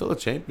 He's still a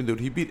champion, dude.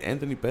 He beat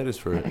Anthony Pettis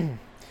for it.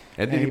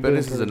 Anthony he Pettis beat him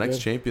is the pretty next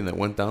good. champion that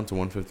went down to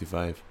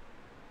 155.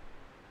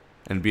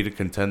 And beat a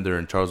contender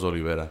in Charles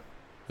Oliveira.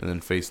 And then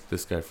faced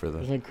this guy for the...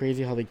 Isn't it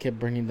crazy how they kept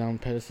burning down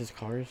Pettis'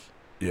 cars?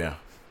 Yeah.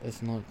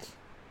 That's nuts.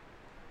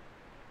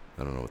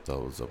 I don't know what the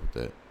hell was up with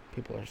that.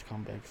 People are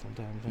scumbags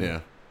sometimes. Huh? Yeah.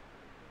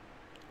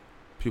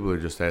 People are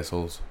just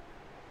assholes.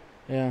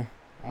 Yeah.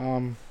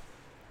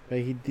 But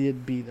he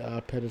did beat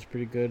Pettis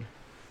pretty good.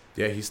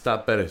 Yeah, he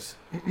stopped Pettis.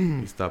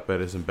 He stopped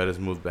Pettis, and Pettis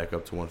moved back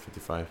up to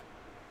 155.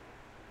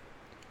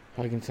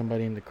 Hugging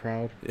somebody in the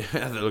crowd.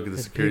 Yeah, look at the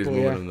His security's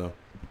people, moving yeah. him, though.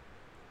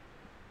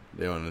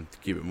 They want to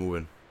keep it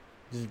moving.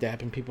 Just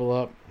dapping people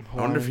up. I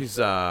wonder if Hawaiians. he's,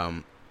 I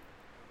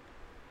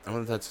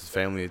wonder if that's his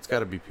family. It's got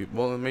to be people.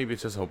 Well, maybe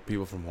it's just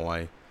people from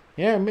Hawaii.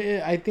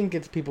 Yeah, I think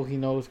it's people he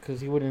knows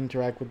because he wouldn't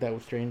interact with that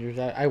with strangers.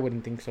 I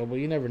wouldn't think so, but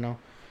you never know.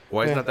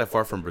 Hawaii's Yeah. not that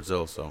far from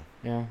Brazil, so.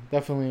 Yeah,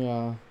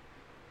 definitely.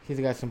 He's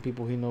got some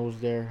people he knows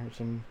there.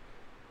 Some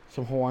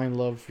Hawaiian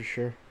love for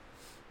sure.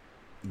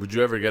 Would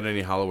you ever get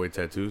any Holloway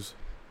tattoos?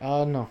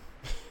 No.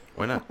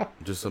 Why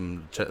not? Just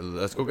some.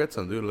 Let's go get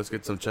some, dude. Let's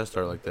get some chest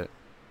art like that.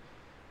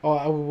 Oh,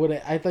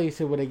 I thought you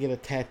said would I get a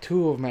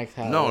tattoo of Max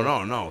Holloway?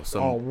 No.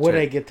 Some Oh, would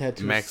I get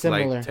tattoos Max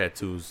similar? like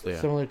tattoos? Yeah.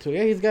 Similar to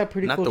he's got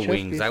pretty Not cool the chest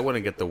wings. piece. I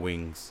wouldn't get the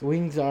wings.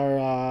 Wings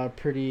are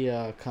pretty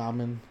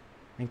common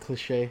and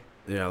cliche.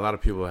 Yeah, a lot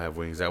of people have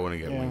wings. I wouldn't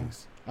get Yeah.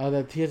 wings.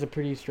 That he has a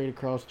pretty straight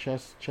across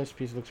chest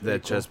piece looks pretty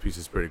That cool. chest piece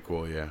is pretty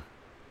cool. Yeah.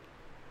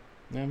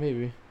 Yeah,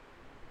 maybe.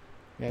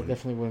 Yeah, I Wouldn't-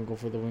 definitely wouldn't go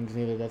for the wings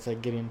neither. That's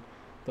like getting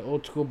the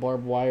old school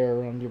barbed wire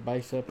around your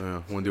bicep.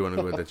 When do you want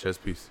to go with that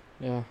chest piece?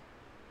 Yeah.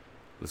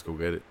 Let's go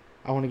get it.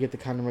 I want to get the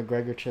Conor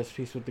McGregor chest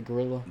piece with the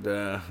gorilla.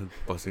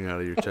 Busting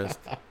out of your chest,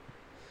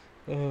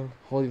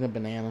 Holding a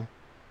banana.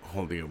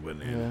 holding a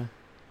banana. Yeah.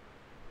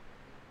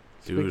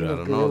 Dude, Speaking I of don't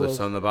know. There's gorillas-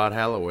 something about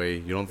Holloway.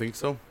 You don't think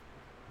so?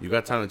 You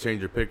got time to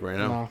change your pick right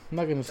now. No, I'm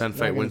not gonna. 10 not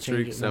fight gonna win change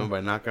streak, it, 7 no.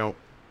 by knockout.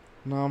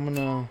 No, I'm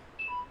gonna.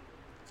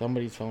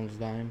 Somebody's phone's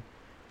dying.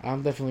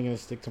 I'm definitely gonna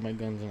stick to my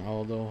guns and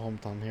Aldo,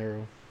 hometown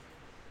hero.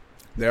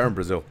 They are in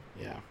Brazil.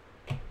 Yeah.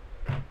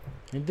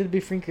 He did beat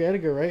Frankie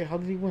Edgar, right? How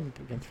did he win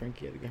against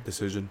Frankie Edgar?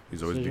 Decision.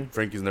 He's always Decision.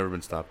 Frankie's never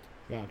been stopped.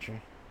 Gotcha.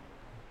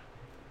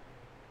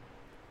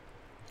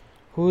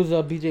 Who's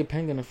BJ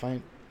Penn gonna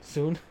fight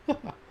soon?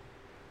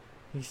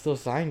 He's still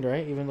signed,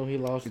 right? Even though he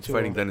lost He's to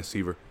fighting Dennis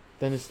Seaver.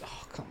 Dennis.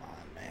 Oh, come on,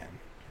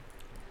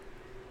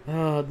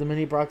 man. The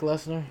mini Brock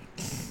Lesnar.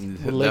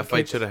 That leg fight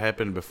kicks? should have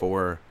happened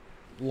before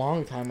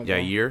Long time ago.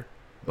 Yair,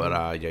 but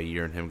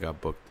Yair and him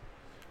got booked.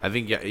 I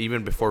think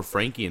even before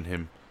Frankie and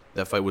him,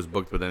 that fight was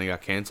booked, but then it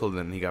got canceled,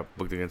 and then he got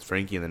booked against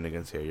Frankie, and then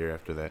against Yair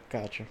after that.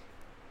 Gotcha.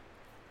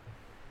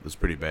 It was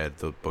pretty bad,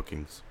 the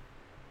bookings.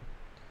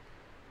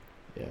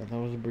 Yeah, that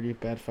was a pretty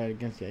bad fight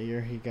against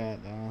Yair. He got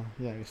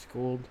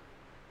schooled.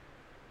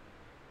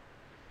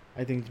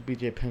 I think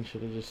BJ Penn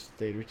should have just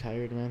stayed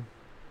retired, man.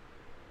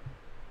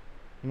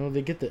 You know,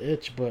 they get the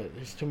itch, but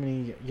there's too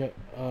many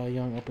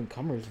young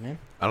up-and-comers, man.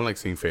 I don't like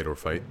seeing Fedor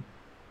fight.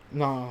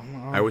 No.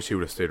 I wish he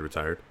would have stayed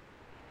retired.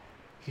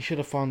 He should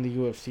have found the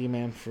UFC,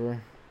 man,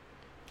 for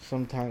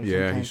some time.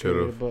 Yeah, he should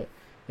have. But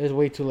it's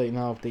way too late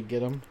now if they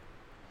get him.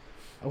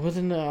 I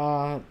wasn't.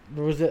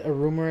 There was a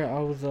rumor I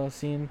was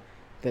seeing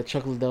that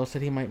Chuck Liddell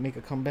said he might make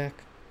a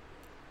comeback.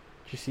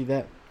 Did you see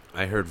that?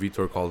 I heard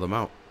Vitor called him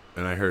out,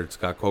 and I heard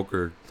Scott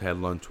Coker had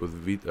lunch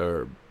with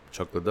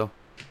Chuck Liddell.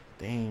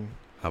 Dang.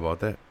 How about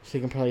that? So he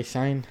can probably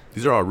sign.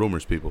 These are all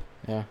rumors, people.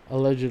 Yeah,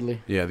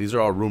 allegedly. Yeah, these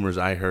are all rumors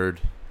I heard,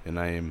 and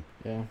I am.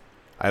 Yeah.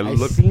 I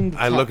seen look.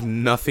 I look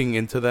nothing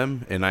into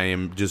them, and I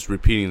am just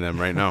repeating them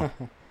right now.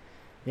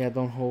 Yeah,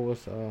 don't hold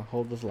us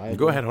liable.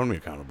 Go ahead, hold me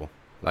accountable.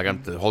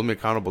 Like hold me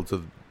accountable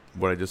to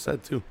what I just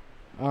said too.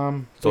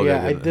 So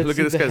yeah, I did look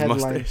see at this the guy's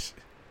headline. mustache.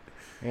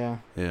 Yeah,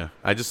 Yeah,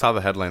 I just saw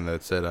the headline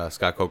that said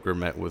Scott Coker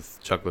met with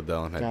Chuck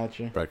Liddell and had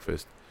gotcha.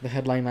 breakfast. The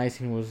headline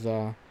icing was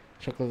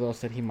Chuck Liddell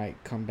said he might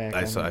come back.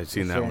 I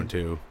seen that one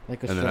too.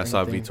 Like a And then I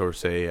saw certain thing. Vitor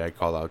say I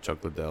call out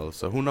Chuck Liddell.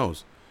 So who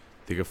knows?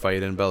 They could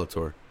fight in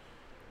Bellator.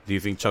 Do you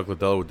think Chuck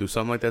Liddell would do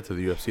something like that to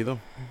the UFC though?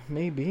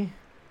 Maybe.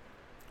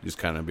 Just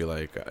kind of be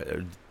like,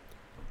 do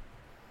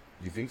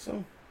you think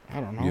so? I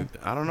don't know.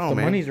 I don't know, The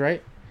man. money's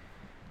right.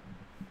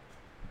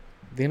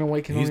 Dana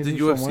White can He's only the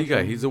do so UFC much guy.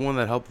 on- He's the one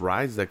that helped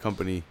rise that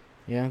company.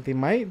 Yeah, they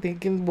might. They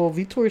can. Well,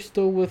 Vitor's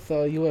still with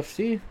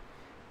UFC.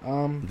 This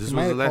they was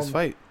might the last call-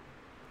 fight.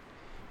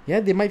 Yeah,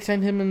 they might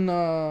send him in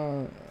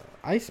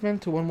Iceman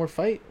to one more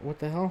fight. What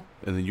the hell?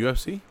 In the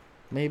UFC?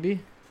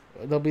 Maybe.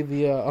 They'll be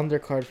the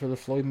undercard for the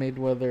Floyd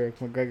Mayweather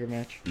McGregor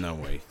match. No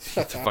way.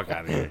 Get the fuck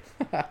out of here.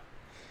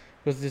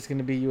 Was this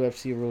gonna be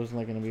UFC rules?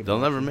 Not gonna be. They'll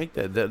never boxing? make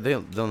that.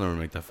 They'll never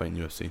make that fight in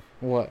UFC.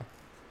 What?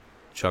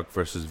 Chuck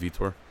versus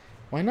Vitor.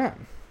 Why not?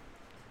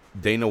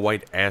 Dana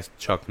White asked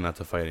Chuck not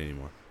to fight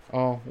anymore.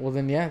 Oh well,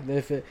 then yeah.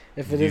 If it Do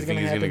is you gonna think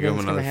he's happen, gonna give then him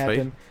it's gonna another fight?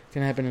 happen. It's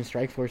gonna happen in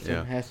Strikeforce. Yeah,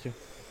 Yeah. it has to.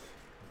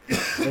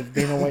 If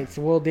Dana White.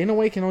 Well, Dana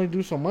White can only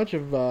do so much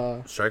of.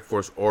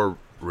 Strikeforce or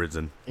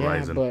Rizin. Yeah,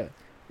 Ryzen. but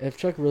if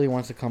Chuck really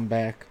wants to come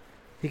back,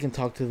 he can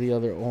talk to the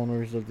other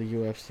owners of the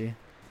UFC.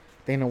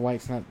 Dana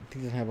White's not. He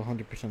doesn't have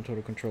 100%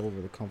 total control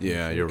over the company.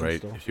 Yeah, so you're he can right.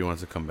 still- If he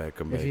wants to come back,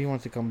 come If back. he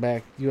wants to come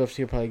back, UFC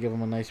will probably give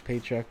him a nice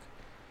paycheck.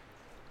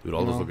 Dude,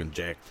 Aldo's know. looking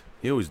jacked.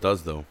 He always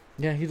does, though.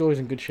 Yeah, he's always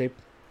in good shape.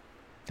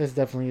 That's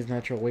definitely his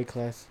natural weight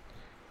class.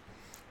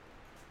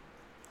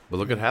 But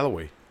look at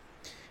Holloway.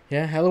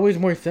 Yeah, Holloway's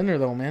more thinner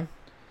though, man.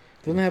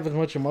 Doesn't have as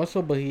much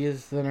muscle, but he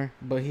is thinner.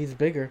 But he's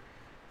bigger,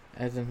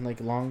 as in like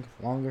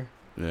longer.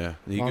 Yeah,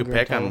 he Longer could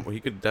pack and on. taller. He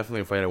could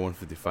definitely fight at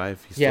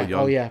 155. He's Yeah. still young.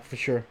 Oh yeah, for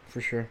sure.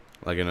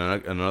 Like in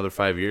another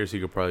 5 years,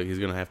 he's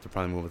gonna have to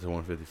probably move it to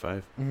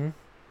 155 Mhm.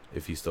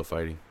 if he's still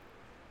fighting.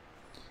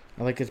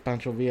 I like his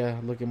Pancho Villa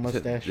looking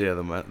mustache. Yeah,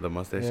 the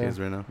mustache he Yeah. has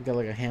right now. He got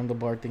like a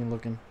handlebar thing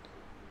looking.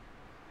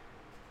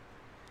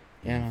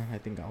 Yeah, man, I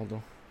think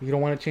Aldo. You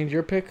don't want to change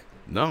your pick?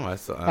 No, I'm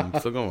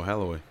still going with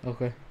Holloway.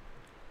 Okay.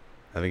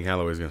 I think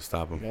Holloway's gonna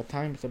stop We him. got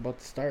time. It's about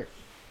to start.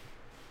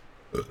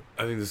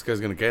 I think this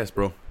guy's gonna gas,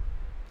 bro.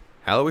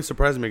 Holloway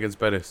surprised me against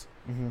Pettis,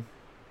 Mhm.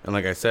 and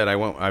like I said, I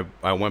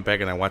went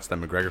back and I watched that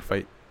McGregor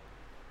fight,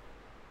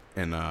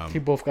 and He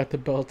both got the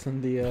belts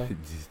and the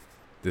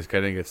this guy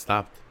didn't get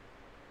stopped.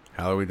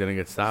 Holloway didn't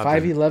get stopped.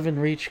 5'11"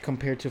 reach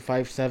compared to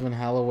 5'7"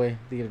 Holloway.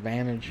 The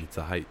advantage. It's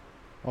a height.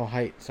 Oh,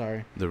 height.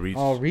 Sorry. The reach.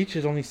 Oh, reach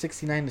is only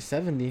 69 to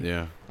 70.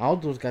 Yeah.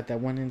 Aldo's got that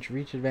 1 inch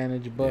reach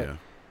advantage, but Yeah.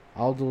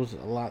 Aldo's a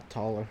lot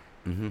taller.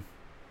 Mhm.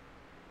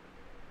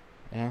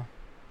 Yeah,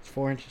 he's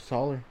 4 inches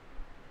taller.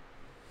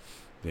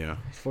 Yeah.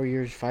 He's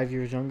 5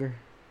 years younger.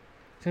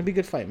 It's gonna be a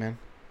good fight, man.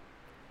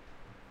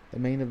 The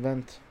main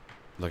event.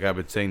 Like I've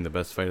been saying, the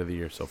best fight of the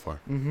year so far.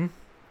 Mm-hmm.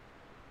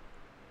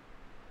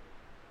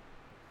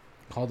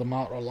 Called him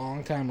out a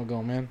long time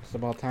ago, man. It's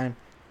about time.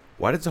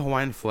 Why does the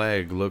Hawaiian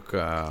flag look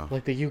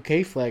Like the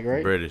UK flag,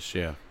 right? British?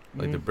 Yeah,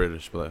 like the Mhm.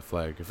 British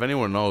flag. If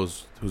anyone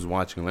knows who's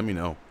watching, let me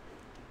know.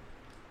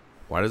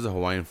 Why does the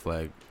Hawaiian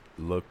flag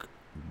look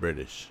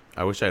British?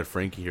 I wish I had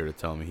Frankie here to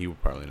tell me. He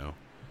would probably know.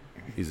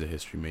 He's a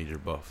history major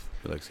buff.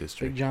 He likes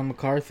history. Big John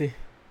McCarthy,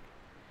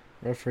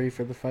 referee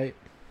for the fight.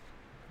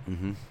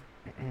 Mm-hmm.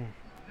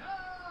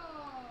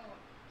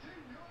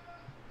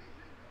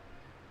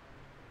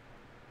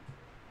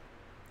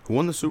 Who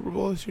won the Super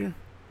Bowl this year?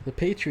 The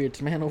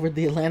Patriots, man, over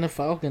the Atlanta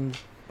Falcons.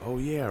 Oh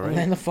yeah, right.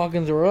 Atlanta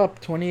Falcons were up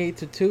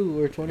 28-2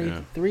 or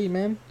 28-3,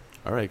 man.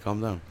 All right,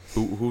 calm down.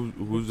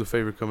 Who's the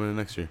favorite coming in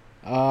next year?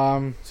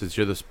 Um, Since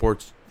you're the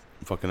sports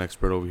fucking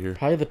expert over here.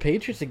 Probably the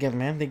Patriots again,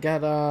 man. They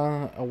got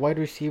a wide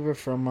receiver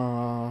from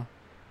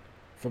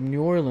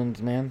New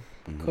Orleans, man.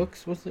 Mhm.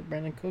 Cooks, was it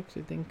Brandon Cooks?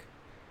 I think.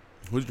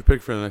 Who's your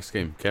pick for the next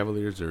game?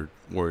 Cavaliers or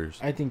Warriors?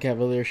 I think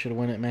Cavaliers should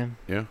win it, man.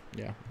 Yeah.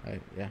 Yeah, I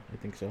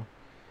think so.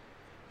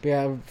 But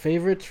yeah,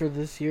 favorites for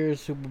this year's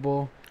Super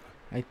Bowl.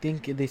 I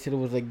think they said it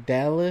was like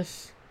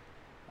Dallas,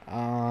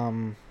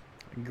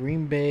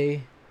 Green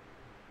Bay,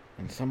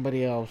 and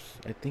somebody else.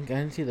 I think I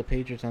didn't see the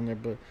Patriots on there,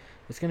 but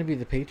it's gonna be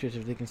the Patriots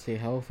if they can stay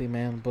healthy,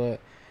 man. But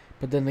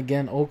then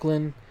again,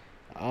 Oakland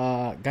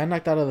got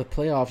knocked out of the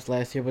playoffs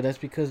last year, but that's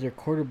because their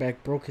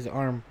quarterback broke his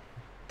arm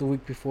the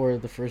week before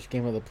the first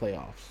game of the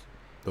playoffs.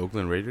 The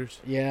Oakland Raiders?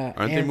 Yeah,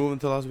 Aren't they and moving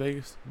to Las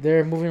Vegas?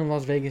 they're moving to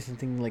Las Vegas in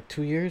thinking like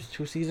 2 years,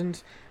 2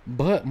 seasons.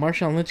 But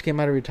Marshawn Lynch came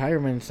out of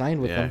retirement and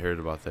signed with Yeah, I them. heard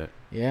about that.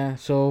 Yeah,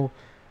 so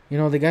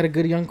they got a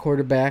good young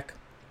quarterback.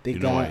 They You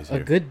know why got he's a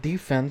here. good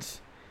defense.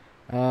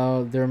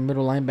 Their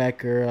middle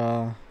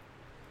linebacker,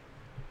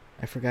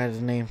 I forgot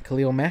his name.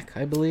 Khalil Mack,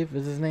 I believe,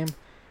 is his name.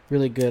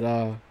 Really good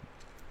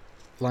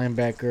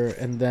linebacker.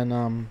 And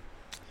then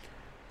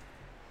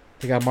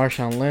they got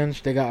Marshawn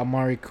Lynch. They got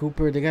Amari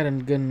Cooper. They got a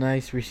good,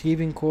 nice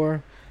receiving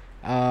core.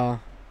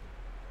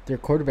 Their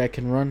quarterback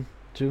can run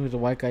too. He's a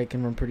white guy,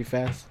 can run pretty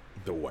fast.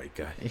 The white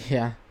guy.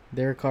 Yeah,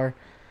 Derek Carr.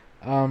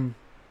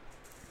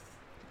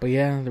 But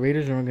yeah, the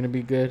Raiders are going to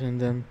be good, and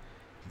then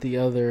the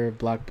other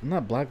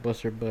not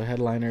blockbuster, but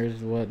headliner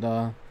is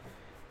what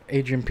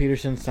Adrian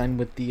Peterson signed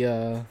with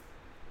the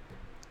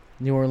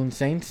New Orleans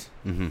Saints.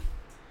 Mm-hmm.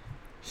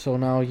 So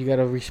now you got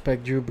to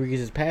respect Drew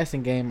Brees'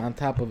 passing game on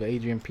top of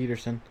Adrian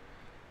Peterson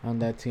on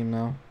that team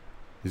now.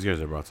 These guys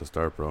are about to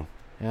start, bro.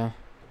 Yeah.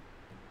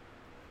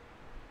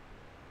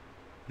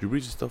 Drew Brees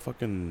is still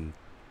fucking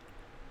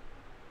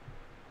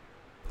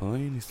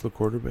playing? He's still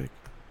quarterback?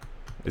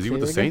 Is he Say with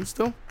the that again? Saints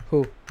still?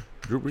 Who?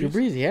 Drew Brees? Drew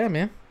Brees, yeah,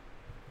 man.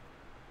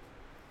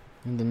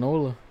 And the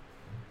NOLA.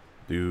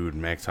 Dude,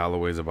 Max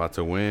Holloway's about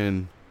to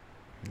win.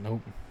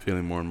 Nope.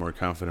 Feeling more and more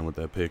confident with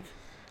that pick.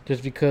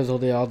 Just because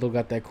Jose Aldo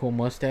got that cool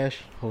mustache,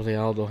 Jose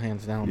Aldo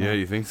hands down. Yeah, man.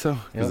 you think so?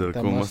 Is Yep, it a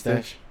that cool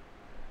mustache?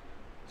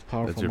 It's a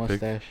powerful your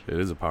pick? mustache. It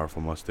is a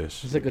powerful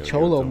mustache. It's like a You gotta give it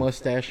cholo to him.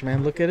 mustache,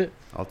 man. Look at it.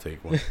 I'll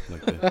take one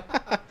like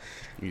that.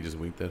 You just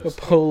winked at A us.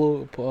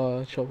 cholo.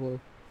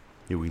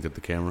 You winked at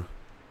the camera.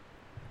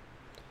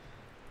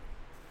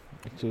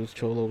 There's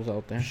cholos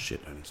out there.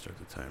 Shit, I didn't start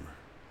the timer.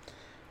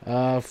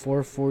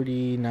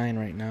 4:49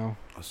 right now.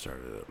 I'll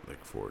start it at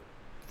like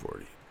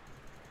 4:40.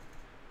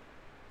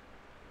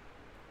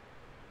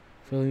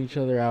 Filling each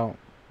other out.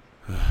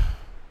 Oh,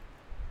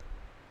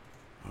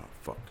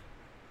 fuck.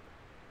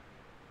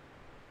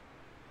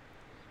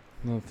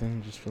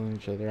 Nothing. Just filling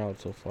each other out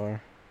so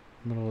far.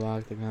 Middle of the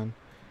octagon.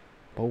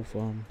 Both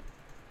of them.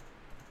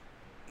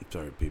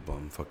 Sorry, people.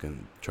 I'm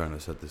fucking trying to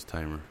set this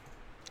timer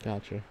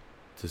Gotcha.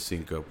 to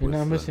sync up You're with.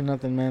 not missing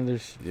nothing, man.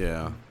 There's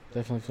Yeah.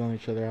 definitely feeling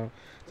each other out.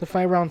 It's a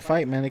 5-round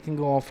fight, man. It can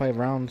go all 5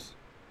 rounds.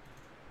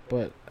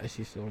 But I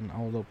see still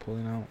Aldo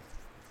pulling out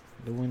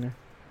the winner.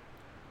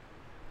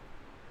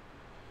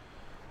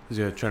 He's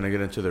trying to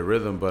get into the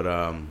rhythm, but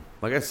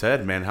like I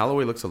said, man,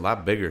 Holloway looks a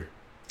lot bigger.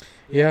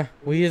 Yeah,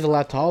 well, he is a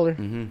lot taller.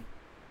 Mm-hmm.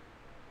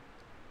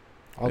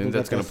 I Aldo think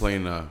that's got gonna this- play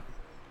in a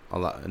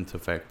lot into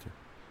factor.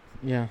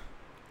 Yeah.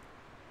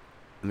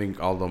 I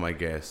think Aldo might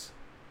get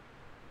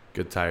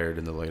tired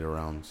in the later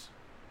rounds.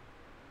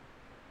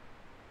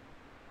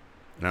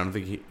 And I don't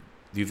think he.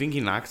 Do you think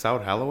he knocks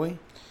out Holloway?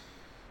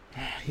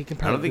 He can I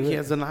probably don't think do he it.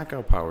 has the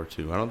knockout power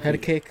too. I don't Head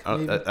think. kick,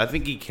 maybe? I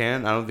think he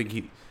can. I don't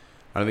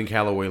think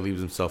Holloway leaves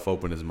himself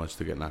open as much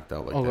to get knocked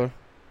out like that. Okay.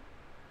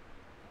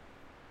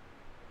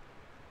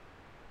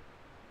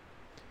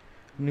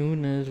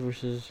 Nunes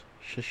versus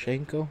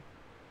Shevchenko.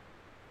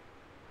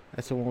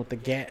 That's the one with the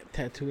gat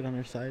tattooed on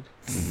her side.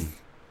 Mhm.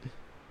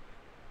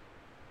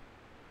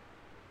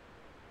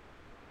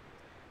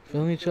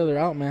 Filling each other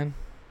out, man.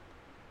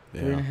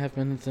 3.5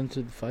 Yeah. minutes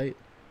into the fight.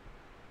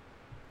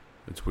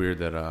 It's weird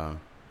that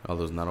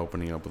Aldo's not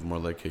opening up with more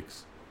leg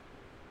kicks.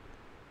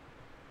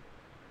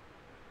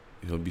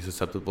 He'll be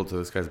susceptible to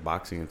this guy's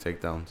boxing and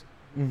takedowns.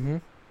 Mm-hmm.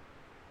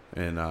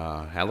 And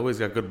Holloway's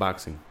got good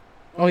boxing.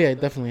 Oh, yeah, he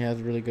definitely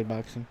has really good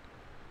boxing.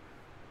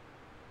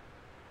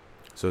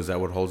 So is that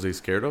what Jose's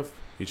scared of?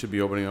 He should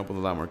be opening up with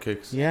a lot more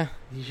kicks. Yeah,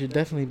 he should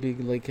definitely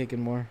be leg kicking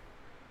more.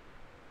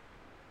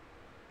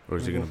 Or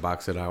is he going to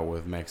box it out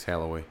with Max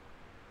Holloway?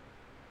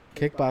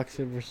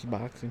 Kickboxing versus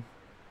boxing.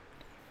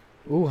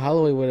 Ooh,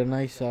 Holloway with a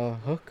nice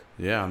hook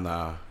Yeah, on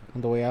on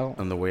the way out.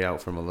 the way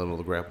out from a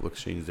little grapple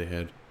exchange they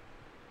had.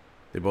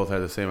 They both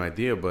had the same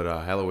idea, but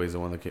Holloway's the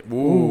one that came.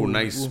 Ooh,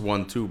 nice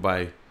 1-2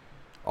 by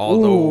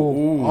Aldo.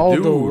 Ooh,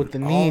 Aldo dude. with the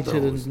knee to the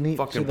Aldo's knee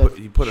fucking to the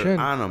he put it chin.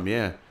 on him,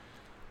 yeah.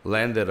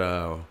 Landed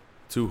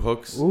 2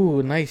 hooks.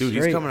 Ooh, nice Dude,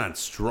 straight. he's coming on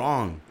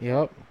strong.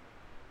 Yep.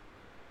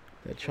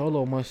 That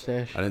Cholo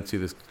mustache. I didn't see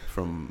this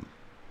from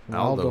from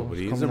Aldo, but is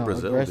he's coming in out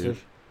Brazil,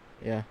 aggressive.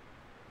 dude. Yeah.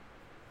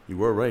 You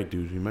were right,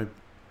 dude. He might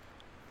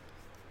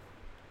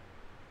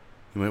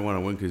want to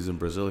win because he's in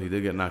Brazil. He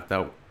did get knocked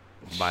out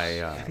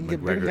by I think they're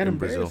McGregor got in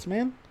Brazil. embarrassed,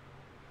 man.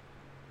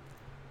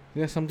 He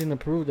got something to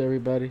prove to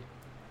everybody.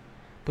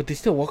 But they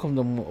still welcome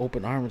them with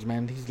open arms,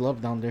 man. He's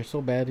loved down there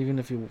so bad. Even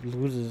if he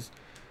loses,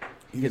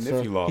 Even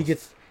if he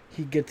lost.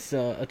 he gets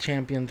a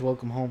champion's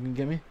welcome home. You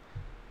get me?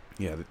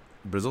 Yeah,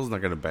 Brazil's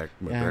not gonna back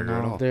Yeah, McGregor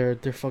at no, all. they're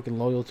fucking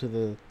loyal to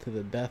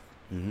the death.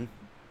 Mm-hmm.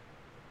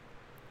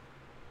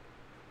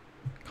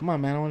 Come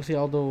on, man. I want to see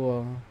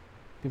Aldo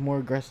be more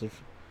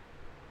aggressive.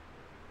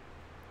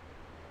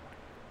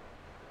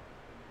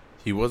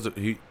 He was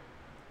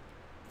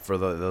for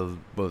the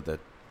what was that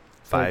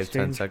 5-10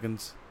 exchange?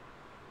 seconds.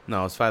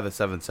 No, it's 5 to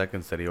 7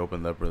 seconds that he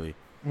opened up really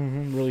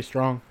Really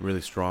strong.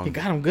 strong. He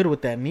got him good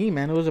with that knee,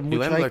 man. It was a He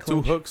landed Muay like Thai 2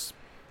 clinch. hooks,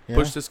 Yeah.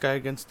 pushed this guy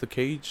against the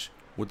cage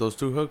with those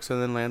 2 hooks,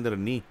 and then landed a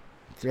knee,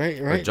 Right.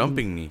 a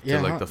jumping knee Yeah,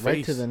 to like the face.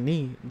 right to the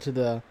knee, to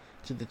the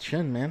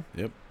chin, man.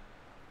 Yep.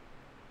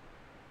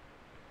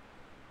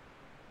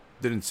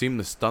 Didn't seem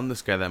to stun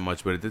this guy that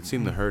much, but it did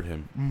seem to hurt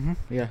him. Mm-hmm.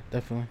 Yeah,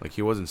 definitely. Like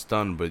he wasn't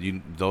stunned, but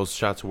those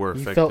shots were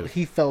effective.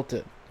 He felt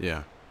it.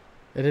 Yeah.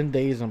 It didn't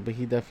daze him, but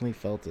he definitely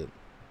felt it.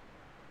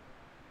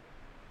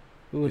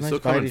 Ooh, He's nice still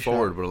coming body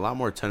forward, shot. but a lot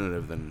more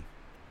tentative than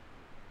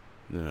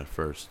at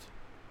first.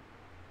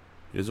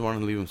 He doesn't want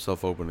to leave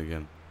himself open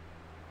again.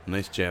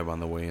 Nice jab on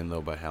the way in, though,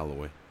 by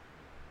Holloway.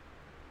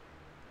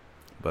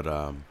 But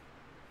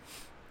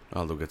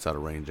Aldo gets out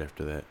of range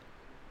after that.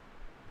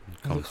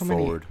 Comes Look how many-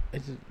 forward.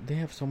 They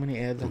have so many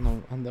ads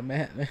on the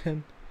mat,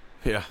 man.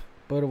 Yeah.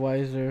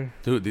 Budweiser.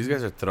 Dude, these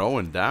guys are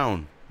throwing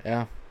down.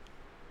 Yeah.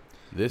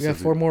 This We got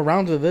is 4 more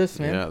rounds of this,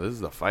 man. Yeah, this is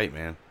the fight,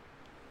 man.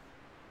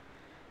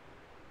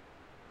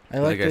 I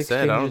like the I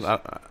said, exchanges.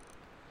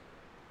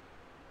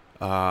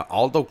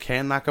 Aldo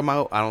can knock him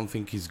out. I don't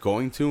think he's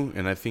going to,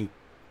 and I think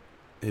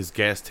his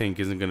gas tank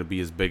isn't going to be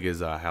as big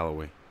as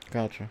Holloway.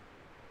 Gotcha.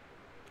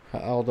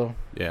 Aldo.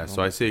 Yeah,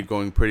 so I see it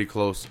going pretty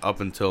close up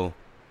until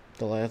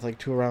The last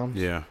 2 rounds.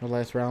 yeah, The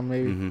last round,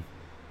 maybe. mm-hmm.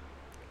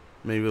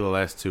 Maybe the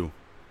last 2.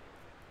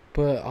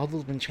 But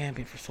Aldo's been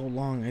champion for so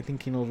long. I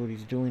think he knows what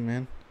he's doing,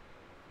 man.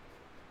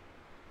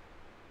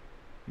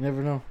 You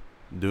never know.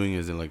 Doing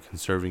is in like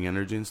conserving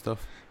energy and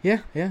stuff. Yeah,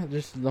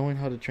 just knowing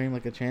how to train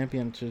like a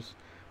champion, just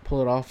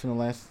pull it off in the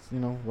last,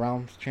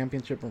 rounds,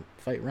 championship or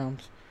fight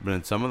rounds. But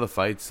in some of the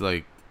fights,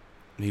 like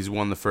he's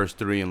won the first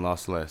 3 and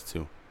lost the last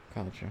 2,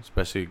 Gotcha.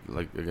 especially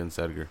like against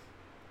Edgar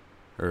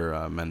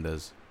or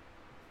Mendez.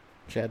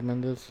 Chad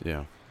Mendes,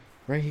 Yeah,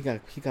 right? He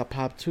got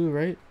popped too,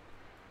 right?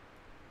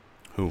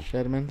 who?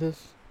 Chad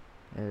Mendes,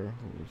 or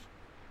who was?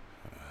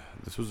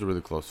 This was a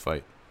really close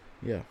fight.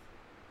 Yeah.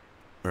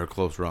 Or a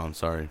close round,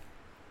 sorry.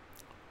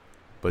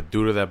 But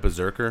due to that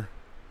berserker,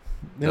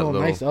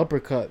 Nice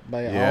uppercut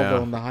by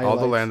Aldo in the highlights.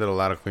 Aldo landed a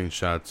lot of clean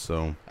shots,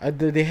 so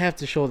They have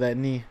to show that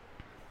knee.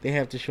 They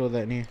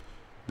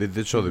they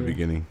did show the Yeah.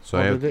 beginning. So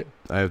Oh, I did it?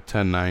 have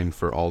 10-9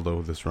 for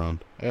Aldo this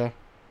round. Yeah.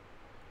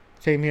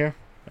 Same here.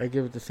 I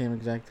give it the same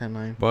exact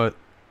 10-9. But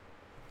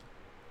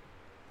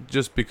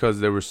just because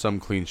there were some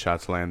clean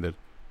shots landed.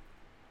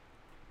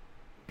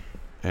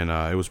 And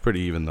it was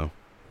pretty even, though.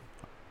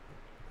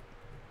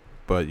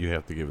 But you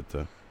have to give it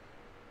to...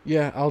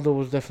 Yeah, Aldo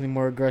was definitely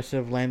more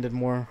aggressive, landed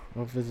more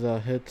of his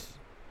hits.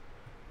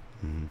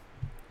 Mm-hmm.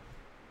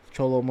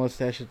 Cholo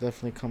mustache is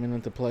definitely coming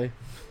into play.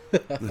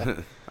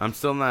 I'm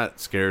still not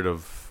scared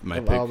of my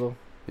pick. Aldo.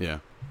 Yeah.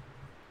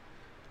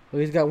 Well,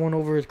 he's got one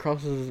over his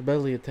crosses his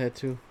belly, a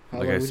tattoo.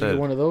 Like I would said. you get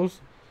one of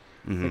those?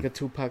 Mm-hmm. Like a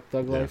Tupac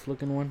Thug Life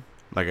looking one?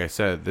 Like I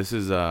said, this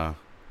is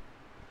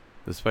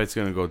this fight's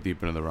gonna go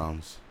deep into the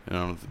rounds.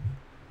 And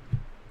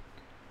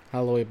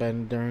Holloway bad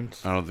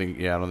endurance. I don't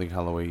think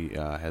Holloway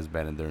has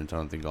bad endurance. I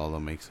don't think Aldo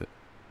makes it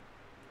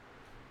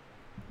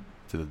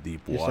to the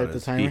deep You start the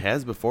waters. timer? He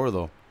has before,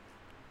 though.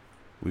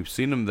 We've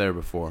seen him there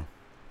before.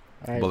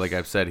 All right. But like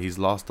I've said, he's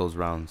lost those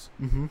rounds.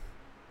 Mm-hmm.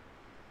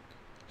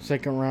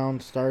 Second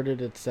round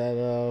started. It's at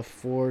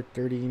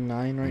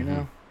 4:39 right Mhm.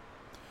 now.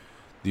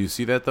 Do you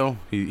see that though?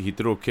 He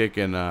threw a kick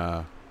and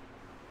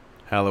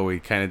Holloway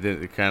kind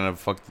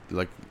of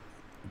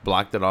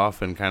blocked it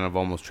off and kind of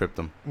almost tripped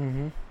him.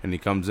 Mm-hmm. And he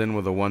comes in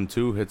with a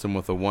 1-2, hits him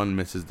with a 1,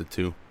 misses the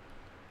 2.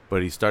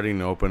 But he's starting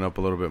to open up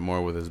a little bit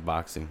more with his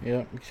boxing.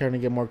 Yeah, he's trying to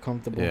get more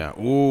comfortable. Yeah.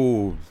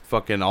 Ooh,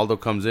 fucking Aldo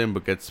comes in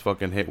but gets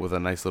fucking hit with a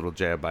nice little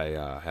jab by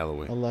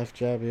Holloway. A left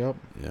jab, yep.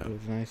 Yeah. It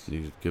was nice.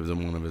 He gives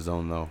him one of his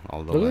own though.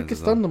 Aldo Looked like lands it his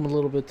own. stunned him a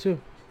little bit too.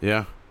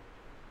 Yeah.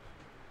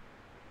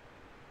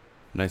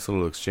 Nice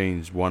little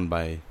exchange won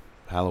by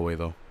Holloway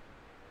though.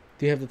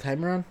 Do you have the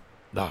timer on?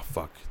 Ah,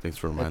 fuck. Thanks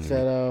for reminding It's me.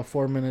 at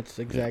 4 minutes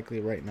exactly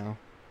right now.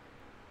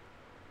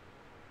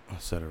 I'll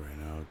set it right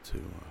now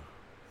to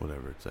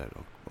whatever it's at.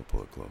 I'll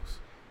pull it close.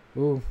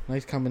 Ooh,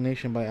 nice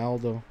combination by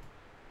Aldo.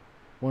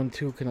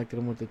 1-2 connected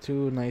him with the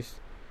 2. Nice.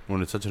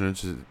 When it's such an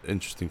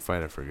interesting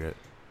fight, I forget.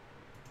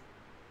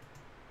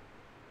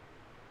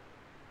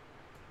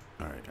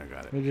 All right, I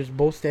got it. They're just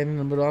both standing in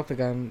the middle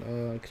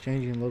octagon,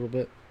 exchanging a little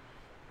bit.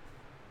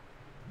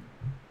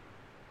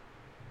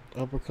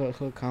 Uppercut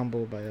hook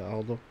combo by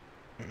Aldo.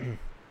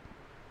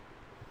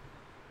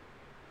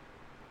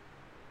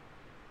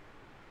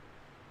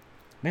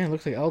 Man, it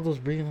looks like Aldo's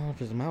breathing out of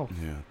his mouth.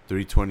 Yeah,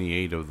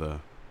 3:28 of the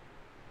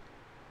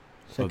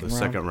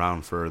second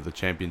round for the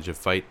championship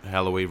fight.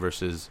 Holloway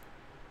versus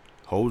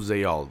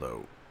Jose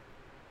Aldo,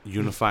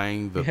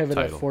 unifying the We have it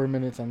title. at 4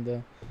 minutes on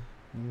the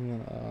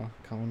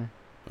counter.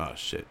 Oh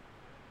shit!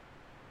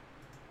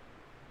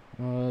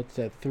 It's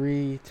at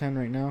 3:10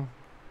 right now.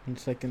 In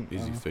second.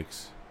 Easy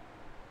fix.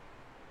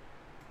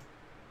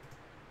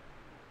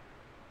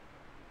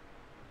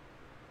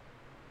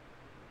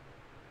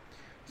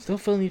 Still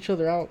filling each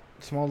other out.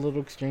 Small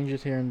little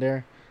exchanges here and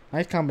there.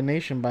 Nice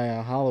combination by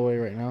Holloway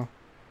right now.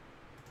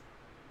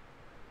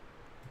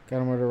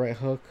 Got him with a right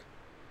hook.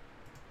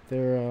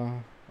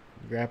 They're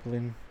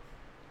grappling.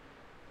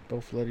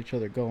 Both let each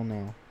other go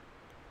now.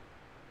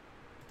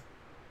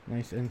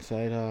 Nice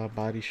inside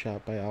body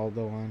shot by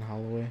Aldo on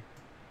Holloway.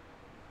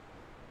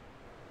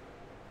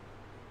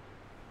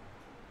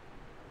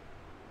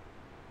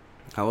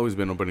 Holloway's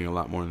been opening a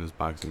lot more in this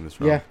boxing this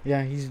round.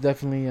 Yeah, he's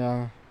definitely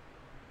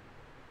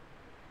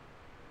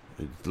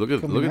Look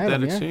at coming at that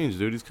him, yeah. exchange,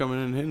 dude. He's coming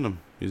in and hitting him.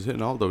 He's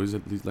hitting Aldo. He's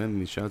landing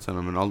these shots on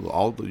him. And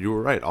Aldo, you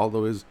were right.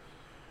 Aldo is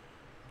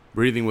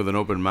breathing with an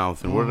open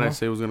mouth. And what did I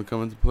say was going to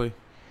come into play?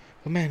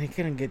 But man, he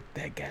couldn't get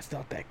that gassed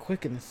out that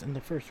quick in the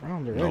first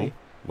round already. No.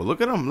 Well,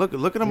 look at him. Look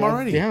at him Yeah,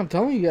 already. Yeah, I'm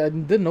telling you, I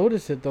did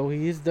notice it though.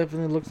 He is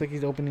definitely looks like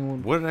he's opening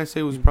one. What did I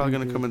say was He's probably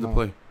breathing going to through come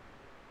his into mouth. play?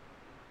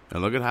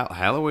 And look at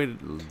Holloway.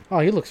 Oh,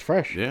 he looks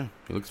fresh. Yeah,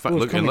 he looks fine.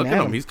 Who's Look at coming at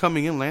him. him? He's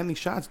coming in, landing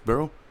shots,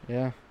 bro.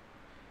 Yeah.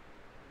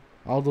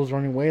 Aldo's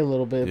running away a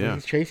little bit, Yeah. but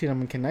he's chasing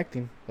him and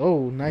connecting.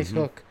 Oh, nice Mhm.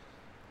 hook.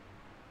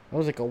 That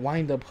was like a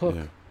wind-up hook.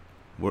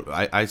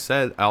 Yeah. I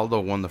said Aldo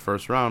won the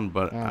first round,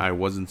 but Oh. I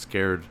wasn't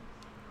scared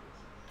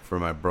for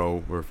my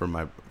bro or for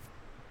my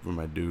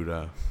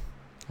dude.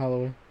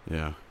 Holloway.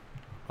 Yeah.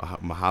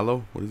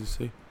 Mahalo? What did you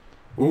say?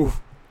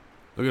 Oof.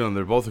 Look at them.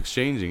 They're both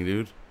exchanging,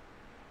 dude.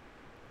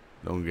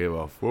 Don't give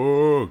a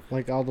fuck.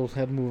 Like Aldo's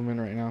head movement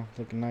right now.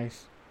 Looking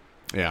nice.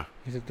 Yeah.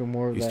 He's like doing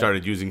more of He that.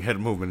 started using head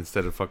movement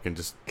instead of fucking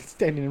just,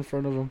 Standing in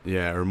front of him.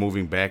 or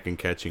moving back and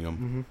catching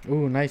him. Mm-hmm.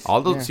 Ooh, nice.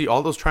 Aldo, yeah. see,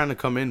 Aldo's trying to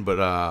come in, but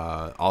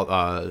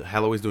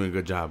Holloway's doing a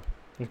good job.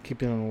 They're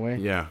keeping him away.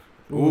 Yeah.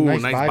 Ooh, Ooh,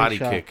 nice nice body body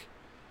shot. kick.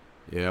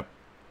 Yep.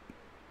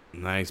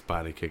 Nice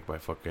body kick by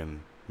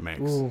fucking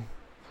Max. Ooh,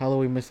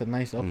 Holloway missed a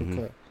nice Mhm.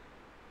 uppercut.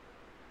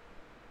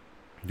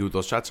 Dude,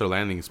 those shots are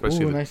landing,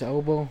 especially Ooh, with nice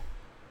elbow.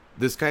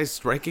 this guy's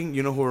striking.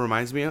 You know who it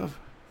reminds me of?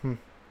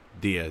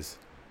 Diaz.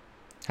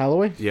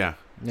 Holloway? Yeah.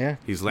 Yeah.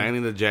 He's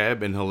landing the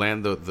jab, and he'll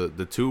land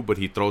the two, but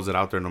he throws it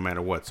out there no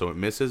matter what. So it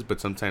misses,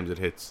 but sometimes it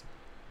hits.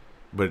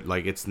 But,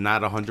 like, it's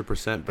not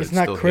 100%, but It's it's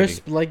not still crisp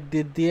hitting. like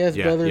the Diaz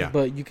Yeah, brothers, yeah.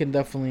 but you can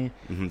definitely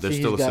There's see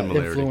still a he's got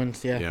similarity.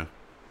 influence. Yeah. Yeah.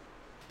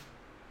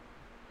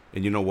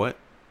 And you know what?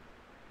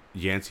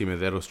 Yancy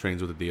Medeiros trains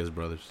with the Diaz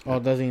brothers. Oh,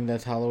 doesn't he?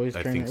 That's Holloway's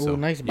I trainer. think so. Ooh,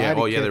 nice body Yeah.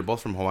 Oh, yeah. kick. They're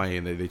both from Hawaii,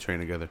 and they train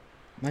together.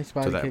 Nice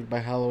body that- kick by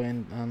Holloway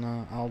and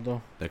on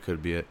Aldo. That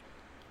could be it.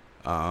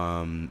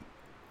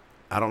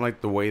 I don't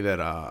like the way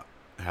that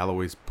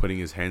Holloway's putting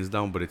his hands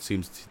down, but it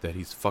seems that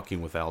he's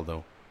fucking with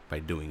Aldo by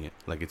doing it.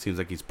 Like, it seems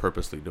like he's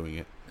purposely doing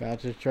it.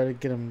 Gotcha. Try to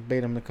get him,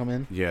 bait him to come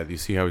in. Yeah, do you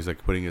see how he's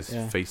like putting his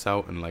face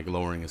out and like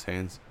lowering his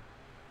hands?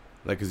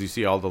 Like, cause you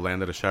see Aldo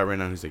landed a shot right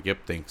now, and he's like,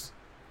 "Yep, thanks."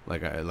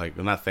 Like,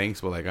 not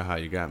thanks, but like, aha,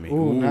 you got me.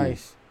 Ooh,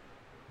 nice.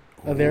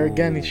 There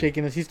again, he's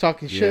shaking us. He's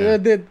talking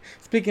shit.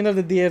 Speaking of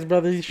the Diaz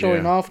brothers, he's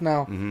showing off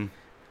now. Mm-hmm.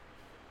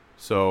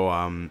 So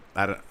I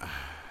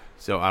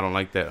don't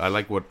like that. I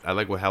like what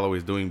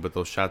Holloway's doing, but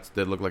those shots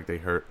did look like they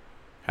hurt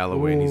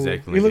Holloway, and he's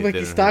acting. He looked like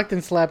he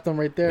Stockton slapped him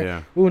right there.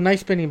 Yeah. Ooh, nice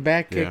spinning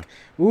back kick.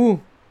 Yeah.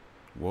 Ooh.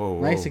 Whoa.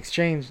 Nice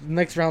exchange. The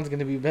next round's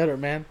gonna be better,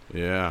 man.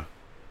 Yeah.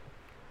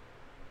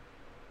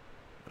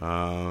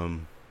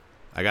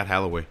 I got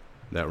Holloway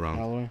that round.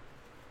 Holloway.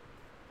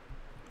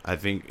 I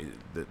think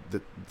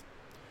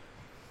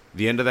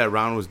the end of that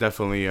round was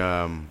definitely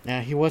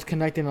yeah, he was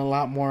connecting a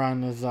lot more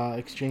on his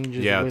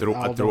exchanges. Yeah, with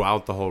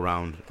throughout the whole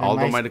round. And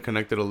Aldo might have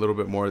connected a little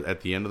bit more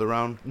at the end of the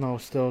round. No,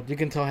 still you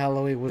can tell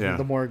Holloway was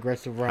the more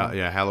aggressive round.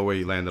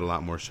 Holloway landed a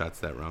lot more shots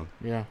that round.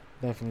 Yeah,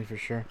 definitely for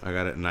sure. I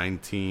got it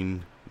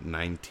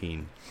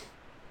 19-19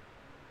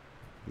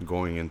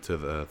 going into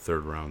the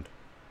third round.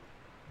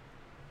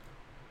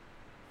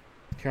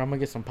 Here, I'm gonna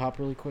get some pop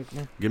really quick,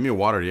 man. Give me a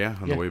water,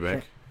 on the way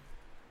back. Sure.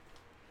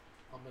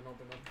 I'm gonna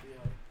open up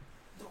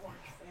the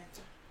orange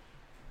Fanta.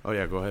 Oh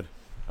yeah, go ahead.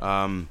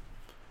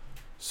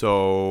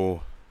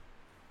 So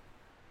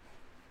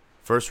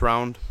first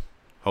round,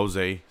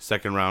 Jose.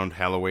 Second round,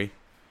 Holloway.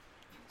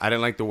 I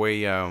didn't like the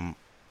way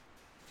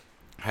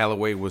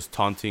Holloway was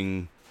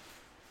taunting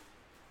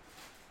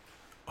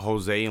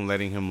Jose and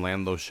letting him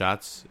land those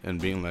shots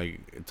and being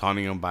like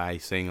taunting him by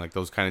saying like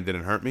those kind of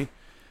didn't hurt me,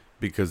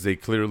 because they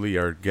clearly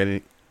are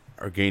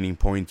gaining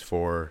points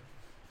for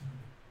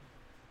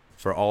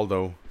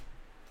Aldo,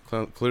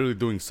 clearly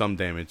doing some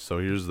damage. So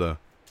here's the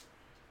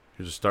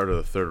start of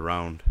the third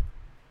round.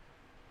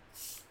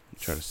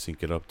 Try to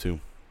sync it up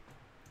too.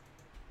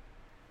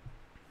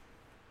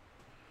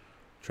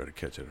 Try to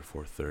catch it at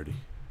 4:30.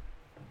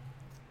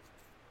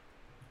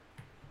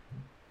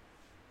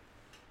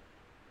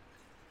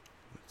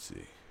 Let's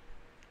see.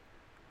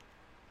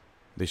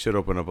 They should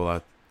open up a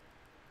lot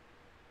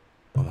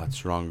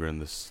stronger in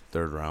this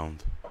third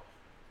round.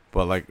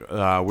 But like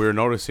we were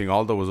noticing,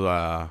 Aldo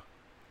was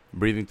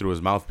breathing through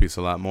his mouthpiece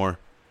a lot more,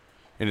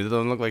 and it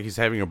doesn't look like he's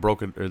having a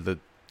broken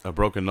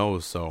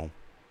nose. So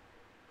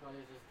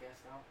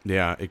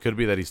yeah, it could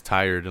be that he's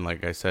tired, and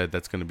like I said,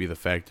 that's going to be the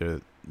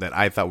factor that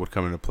I thought would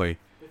come into play.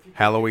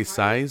 Holloway's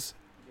size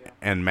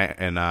and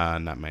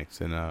not Max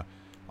and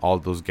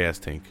Aldo's gas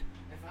tank.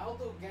 If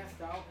Aldo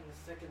gassed out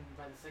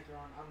by the second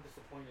round, I'm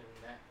disappointed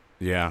in that.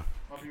 Yeah.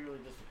 I'll be really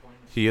disappointed.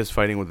 He is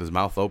fighting with his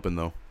mouth open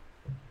though,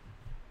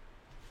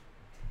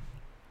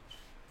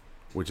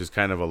 which is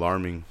kind of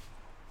alarming.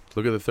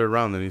 Look at the third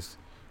round, and he's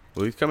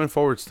coming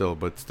forward still,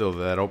 but still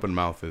that open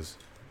mouth is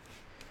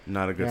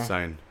not a good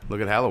sign.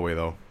 Look at Holloway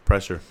though,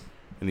 pressure,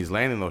 and he's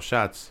landing those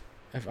shots.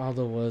 If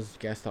Aldo was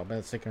gassed out by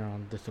the second round,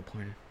 I'm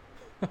disappointed.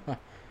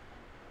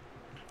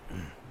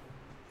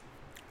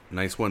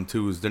 Nice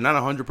 1-2s. They're not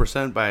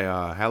 100% by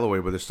Holloway,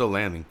 but they're still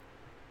landing.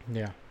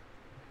 Yeah.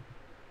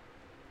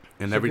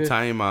 And every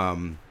time,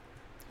 well,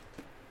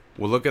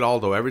 look at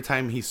Aldo. Every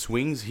time he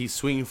swings, he's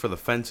swinging for the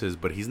fences,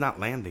 but he's not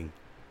landing.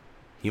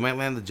 He might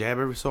land the jab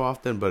every so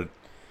often, but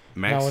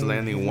Max is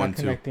landing 1-2.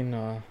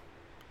 Connecting,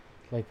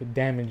 like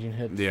damaging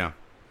hits. Yeah.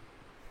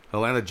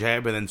 He'll land a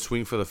jab and then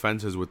swing for the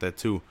fences with that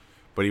 2,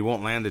 but he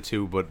won't land the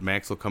 2. But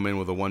Max will come in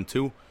with a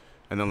 1-2,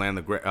 and then land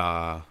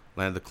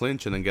the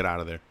clinch and then get out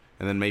of there,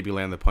 and then maybe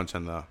land the punch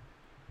on the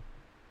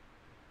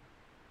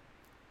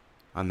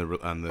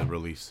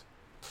release,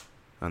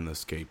 on the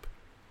escape.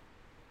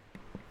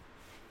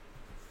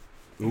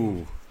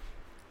 Ooh,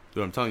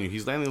 dude, I'm telling you,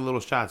 he's landing little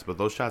shots, but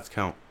those shots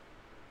count.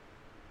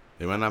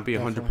 They might not be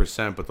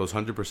 100%, but those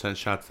 100%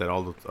 shots that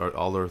all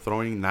are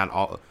throwing, not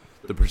all,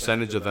 the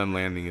percentage of them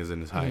landing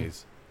isn't as high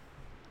as.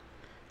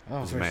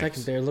 Oh, for Max. A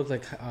second there, it looked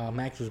like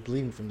Max was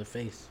bleeding from the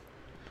face.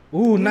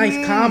 Ooh,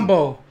 nice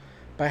combo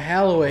by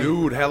Holloway.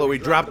 Dude, Holloway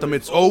dropped him.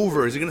 It's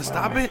over. Is he gonna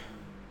stop it?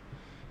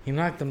 He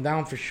knocked him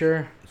down for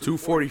sure.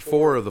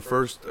 2:44 of the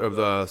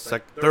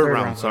third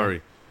round.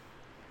 Sorry.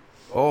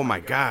 Oh my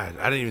God!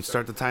 I didn't even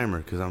start the timer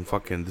because I'm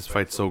fucking. This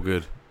fight's so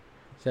good.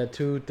 It's at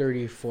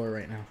 2:34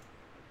 right now.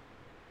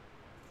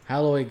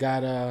 Holloway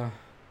got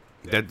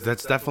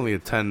That's definitely a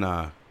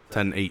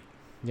 10-8.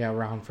 Yeah,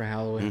 round for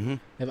Holloway. Mm-hmm.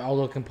 If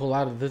Aldo can pull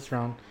out of this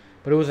round,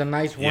 but it was a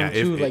nice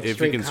 1-2, like if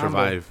straight he can combo.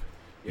 survive.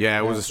 Yeah,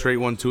 it was a straight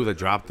 1-2 that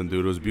dropped him,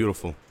 dude. It was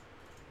beautiful.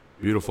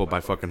 Beautiful by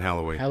fucking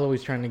Holloway.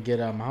 Holloway's trying to get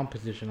a mount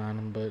position on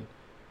him, but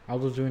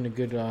Aldo's doing a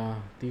good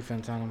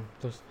defense on him.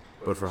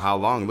 But for how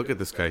long? Look at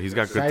this guy. He's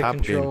got good top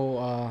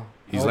game.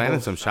 He's landing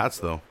some shots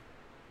though.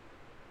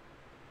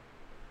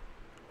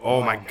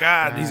 Oh my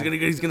God! He's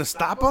gonna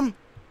stop him.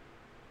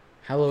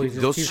 Holloway's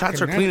those shots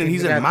are clean, and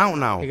he's in mount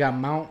now. He got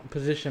mount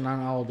position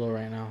on Aldo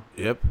right now.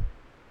 Yep.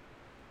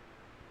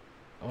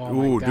 Oh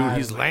my Ooh, God. dude,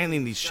 he's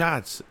landing these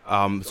shots.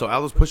 So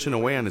Aldo's pushing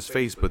away on his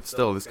face, but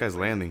still, this guy's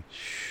landing.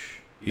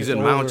 He's It's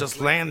in mount, over.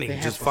 just landing, They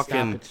have just to stop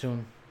fucking, it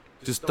soon.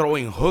 just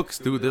throwing hooks,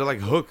 dude. They're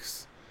like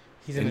hooks.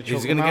 He's gonna And choke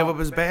is he gonna him give out. up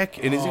his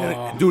back? And is he Oh.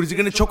 gonna, dude? Is he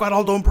gonna choke out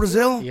Aldo in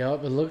Brazil?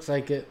 Yep, it looks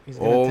like it. He's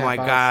gonna Oh tap my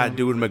out God, soon.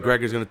 dude!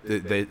 McGregor's gonna.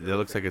 That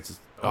looks like it's.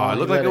 Oh, Oh, it he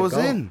looked like let it it was go.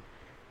 in.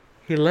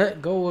 He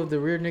let go of the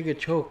rear naked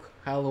choke.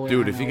 Holloway.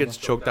 Dude, on if he Aldo. gets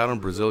choked out in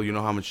Brazil, you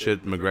know how much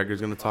shit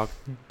McGregor's gonna talk.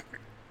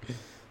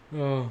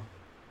 Oh,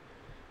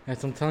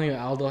 that's I'm telling you.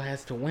 Aldo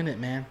has to win it,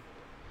 man.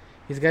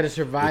 He's got to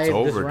survive It's this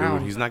over, round.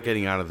 dude. He's not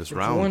getting out of this It's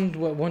round.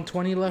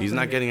 120 left. He's in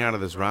not it. getting out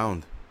of this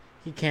round.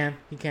 He can.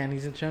 He can.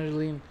 He's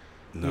intelligently.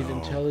 No. He's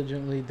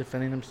intelligently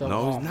defending himself. No,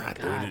 Oh he's my not,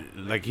 God.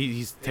 dude. Like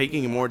he's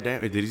taking more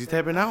damage. Did he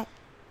tap it out?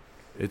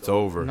 It's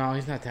over. No,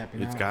 he's not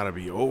tapping It's out. gotta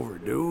be over,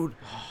 dude.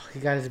 Oh, he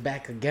got his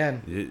back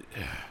again. It-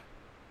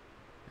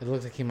 It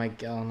looks like he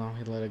might. Oh no,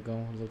 he let it go.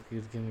 It looks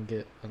like he's gonna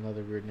get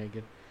another rear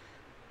naked.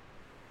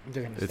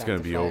 They're gonna it's stop gonna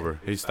the be fight. over.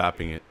 He's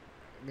stopping it.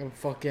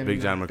 Fucking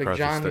Big John Big McCarthy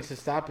John sta- needs to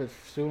stop it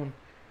soon.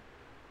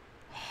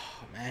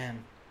 Oh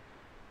man.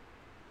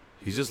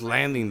 He's just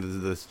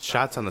landing the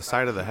shots on the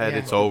side of the head. Yeah,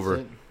 It's that's over.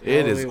 it.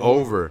 It is Holloway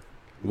won. over.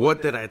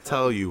 What did I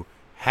tell you?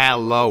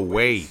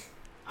 Holloway.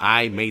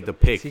 I made the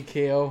pick.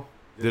 TKO.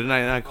 Didn't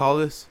I not call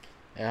this?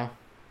 Yeah.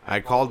 I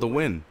called the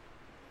win.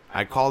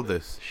 I called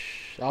this.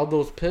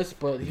 Aldo's pissed,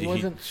 but he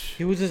wasn't.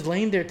 He was just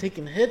laying there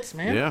taking hits,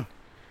 man. Yeah.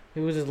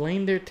 He was just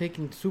laying there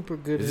taking super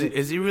good hits.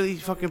 Is he really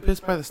fucking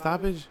pissed by the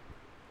stoppage?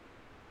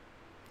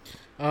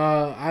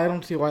 I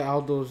don't see why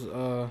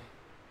Aldo's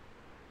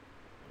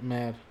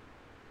mad.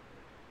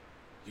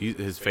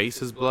 His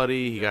face is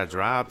bloody. He got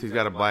dropped. He's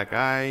got a black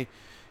eye.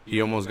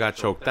 He almost got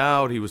choked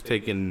out. He was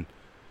taking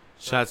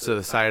shots to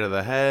the side of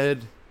the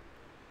head.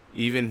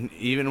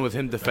 Even with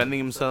him defending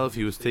himself,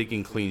 he was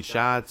taking clean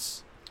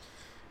shots.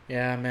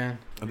 Yeah, man.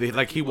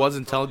 He was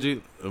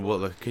intelligent.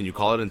 Well, can you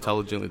call it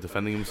intelligently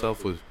defending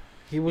himself?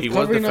 He was He was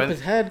covering up defend-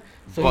 his head,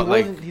 so but, he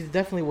like, wasn't. He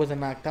definitely wasn't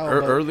knocked out.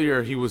 but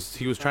Earlier, he was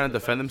trying to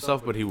defend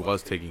himself, but he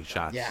was taking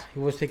shots. yeah, he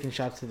was taking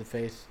shots to the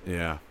face.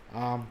 Yeah.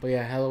 But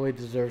yeah, Holloway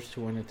deserves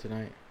to win it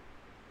tonight.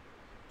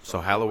 So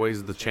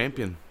Holloway's the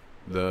champion,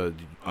 the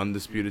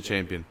undisputed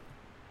champion.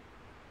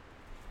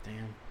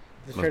 Damn.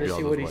 Just Must try to be see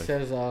Aldo's what he wife.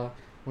 says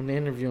when they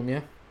interview him.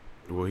 Yeah.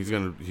 Well,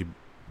 I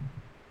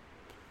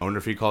wonder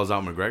if he calls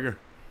out McGregor.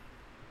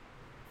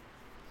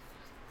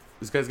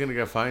 This guy's gonna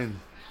get fined.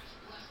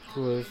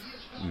 Who is?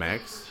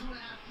 Max.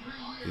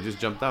 He just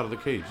jumped out of the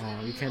cage.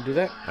 Oh, you can't do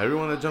that.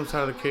 Everyone that jumps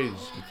out of the cage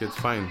gets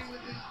fined.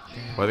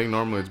 Damn. Well, I think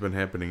normally it's been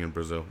happening in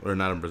Brazil, or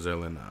not in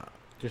Brazil, in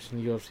Just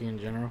in the UFC in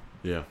general.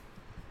 yeah.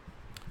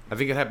 I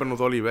think it happened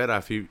with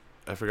Oliveira.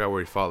 I forgot where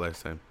he fought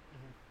last time,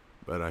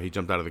 but he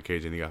jumped out of the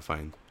cage and he got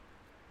fined.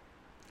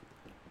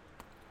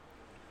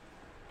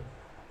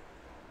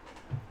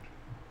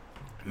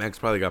 Max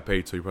probably got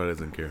paid, so he probably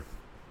doesn't care.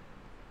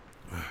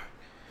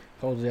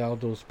 Jose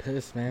Aldo's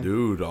pissed, man.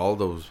 Dude, all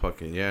those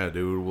fucking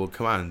dude. Well,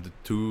 come on,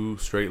 2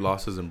 straight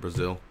losses in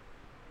Brazil.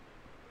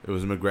 It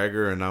was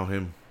McGregor and now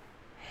him.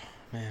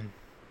 Man.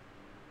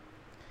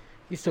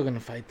 He's still gonna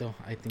fight though.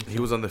 I think He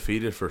so. was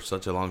undefeated for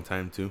such a long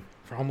time too.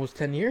 For almost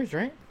 10 years,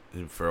 right?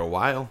 And for a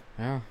while.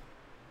 Yeah.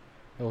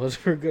 It was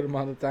for a good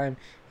amount of time.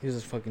 He was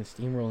just fucking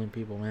steamrolling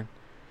people, man.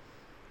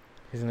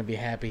 He's gonna be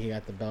happy he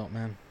got the belt,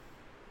 man.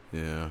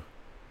 Yeah.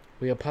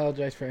 We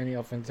apologize for any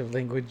offensive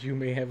language you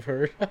may have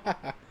heard.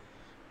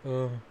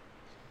 I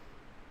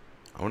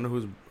wonder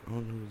who's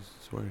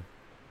swearing.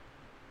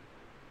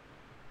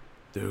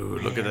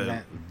 Dude, look at Man,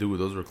 that. Dude,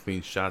 those were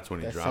clean shots when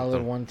he that dropped solid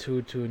them.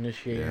 1-2 to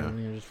initiate Yeah. him,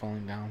 and you're just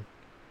falling down.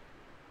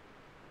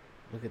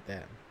 Look at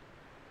that.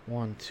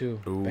 1-2.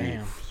 Oof.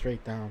 Bam.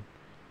 Straight down.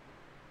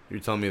 You're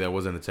telling me that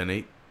wasn't a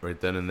 10-8 right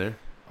then and there?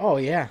 Oh,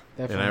 yeah.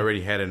 Definitely. And I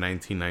already had a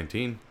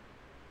 19-19.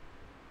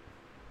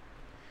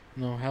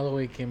 No,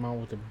 Holloway came out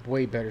with a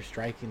way better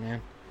striking,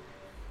 man.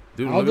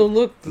 Dude, Aldo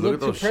looked look at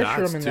to those pressure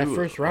shots him in too. that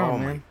first round, oh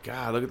man. my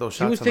god, look at those shots.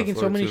 He was on the taking so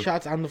floor, many too.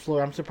 shots on the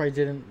floor. I'm surprised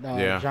John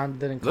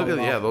didn't call Look him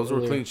at out those were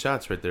earlier. clean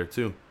shots right there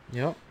too.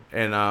 Yep.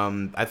 And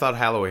I thought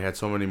Holloway had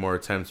so many more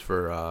attempts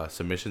for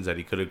submissions that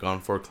he could have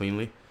gone for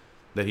cleanly,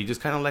 that he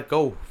just kind of let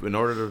go in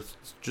order to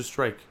just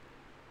strike.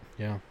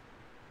 Yeah.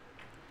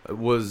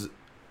 Was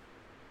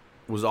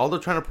Aldo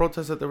trying to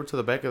protest that they were to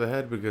the back of the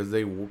head, because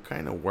they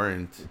kind of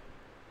weren't?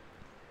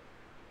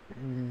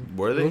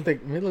 Were they?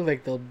 It looked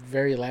like the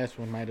very last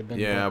one might have been.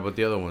 Yeah, but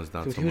the other one's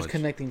not dude, so he was much.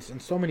 connecting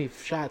so many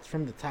shots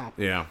from the top.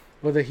 Yeah.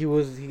 Whether he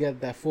got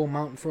that full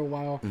mountain for a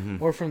while,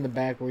 Mhm. or from the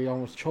back where he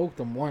almost choked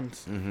him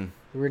once. Mm-hmm.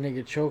 The rear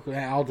naked choke. And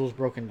Aldo's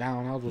broken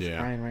down. Aldo's Yeah.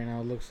 crying right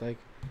now. It looks like.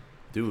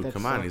 Dude, That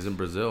come on. sucks. He's in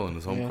Brazil, in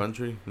his home Yeah.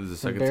 country. This is the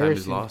second time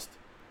he's Embarrassing. lost.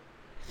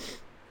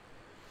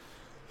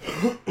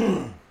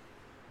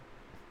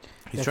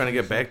 He's trying to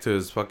get back to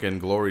his fucking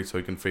glory so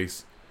he can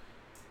face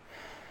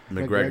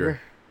McGregor.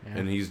 Yeah.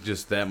 And he's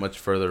just that much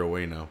further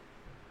away now.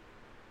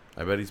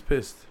 I bet he's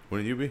pissed.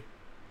 Wouldn't you be?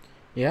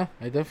 Yeah,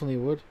 I definitely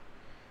would.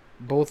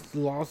 Both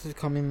losses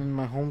coming in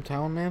my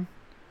hometown, man.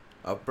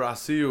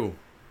 Brazil.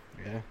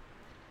 Yeah.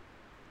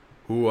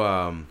 Who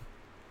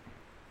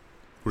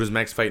Who does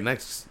Max fight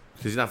next?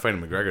 Because he's not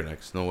fighting McGregor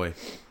next. No way.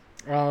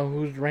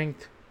 Who's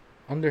ranked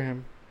under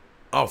him?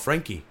 Oh,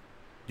 Frankie.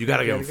 You got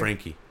to give him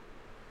Frankie.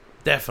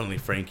 Definitely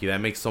Frankie. That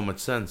makes so much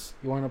sense.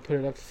 You want to put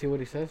it up to see what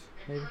he says?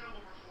 Maybe.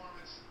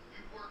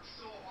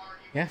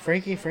 Yeah,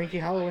 Frankie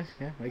Holloway.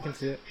 Yeah, I can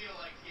see it.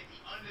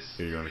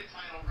 Here you go.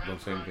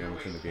 Don't say anything. I'm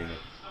watching the game.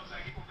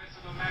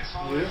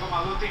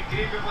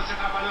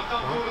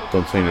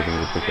 Don't say anything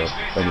to pick up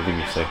anything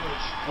you say.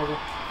 Okay.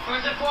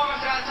 First and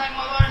foremost, I gotta thank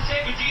my Lord and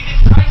Savior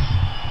Jesus Christ.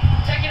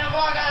 Second of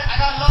all, I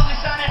got a lovely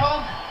son at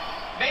home.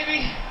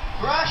 Baby,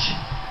 Rush,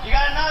 you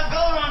got another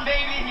gold run,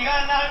 baby. You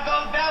got another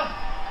gold belt.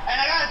 And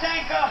I gotta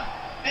thank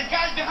these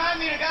guys behind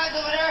me, the guys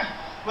over there.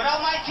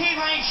 Without my team,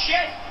 I ain't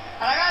shit.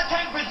 And I gotta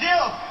thank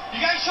Brazil. You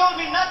guys showed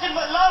me nothing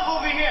but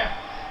love over here.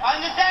 I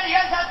understand you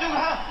guys have to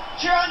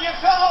cheer on your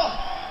fellow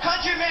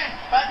countrymen.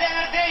 But at the end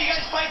of the day, you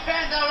guys fight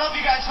fans, and I love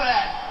you guys for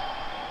that.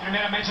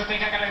 Primeiramente, eu tenho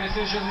que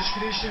agradecer Jesus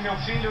Cristo e meu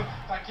filho.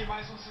 Tá aqui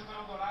mais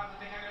cinturão dourado.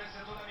 Tenho que agradecer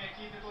toda a minha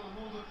equipe, todo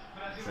mundo.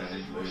 Brasil,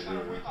 vocês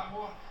mostraram muito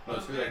amor.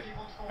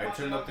 I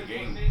turned up the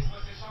gain.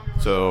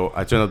 So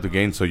I turned up the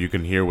gain so you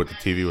can hear what the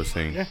TV was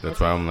saying. Yeah, that's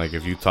why I'm like,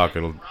 if you talk,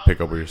 it'll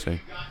pick up what you're saying.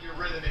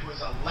 It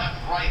was a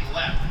left, right,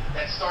 left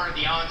that started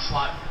the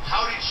onslaught.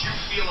 How did you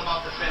feel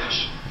about the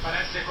finish?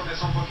 Parece que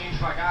começou pouquinho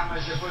devagar,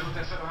 mas depois no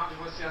terceiro round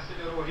você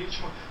acelerou o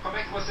ritmo. Como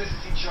é que você se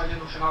sentiu ali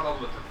no final da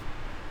luta?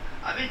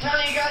 I've been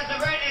telling you guys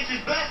already, this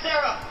is best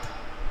era.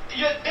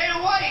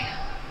 Dana White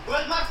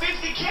was my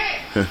 50K.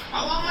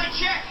 I want my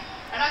check.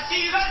 And I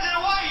see you guys in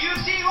Hawaii,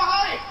 UFC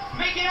Hawaii.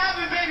 Make it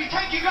happen, baby.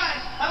 Thank you guys.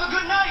 Have a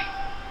good night.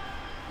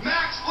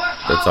 Max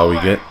left. That's all we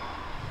get.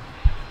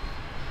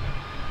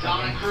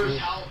 Dominic Cruz,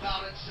 how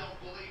about it?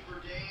 Self-belief for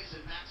days,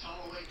 and Max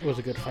Holloway. It was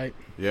a good fight.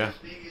 Yeah.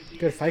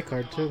 Good fight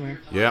card too, man.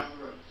 Yeah.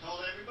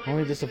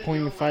 Only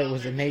disappointing fight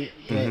was the Nate,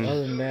 but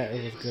other than that,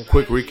 it was good.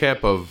 Quick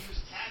recap of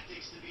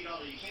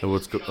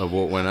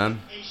what went on,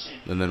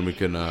 and then we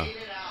can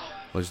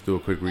let's do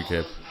a quick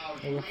recap.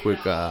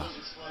 Quick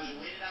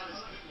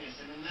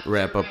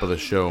wrap up of the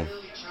show.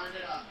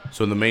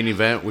 So in the main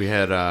event, we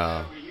had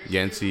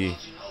Yancy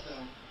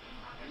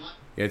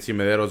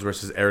Medeiros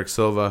versus Eric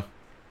Silva,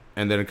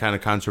 and then kind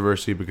of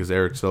controversy because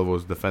Eric Silva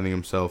was defending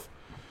himself,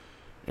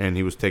 and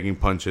he was taking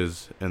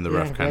punches, and the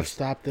ref kind of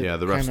stopped it. Yeah,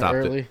 the ref stopped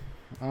early.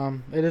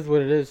 It is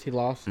what it is. He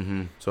lost.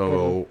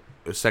 So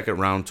second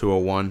round,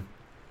 201,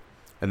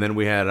 and then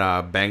we had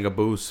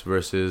Bangaboos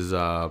versus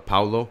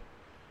Paulo,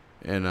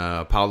 and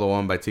Paulo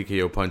won by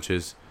TKO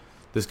punches.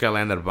 This guy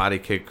landed a body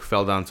kick,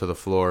 fell down to the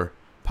floor.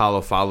 Paulo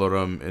followed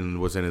him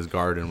and was in his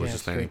guard and was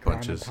just landing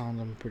punches.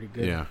 Him pretty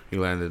good. Yeah, he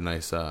landed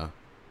nice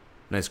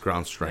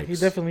ground strikes. He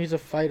definitely needs to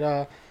fight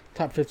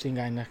top 15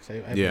 guy next. I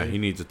yeah, believe. he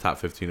needs a top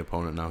 15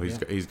 opponent now.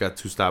 He's got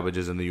 2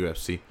 stoppages in the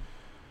UFC,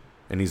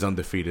 and he's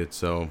undefeated.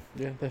 So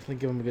yeah, definitely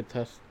give him a good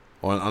test.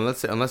 Well,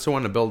 unless they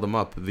want to build him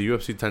up, the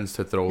UFC tends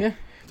to throw give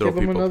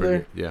people him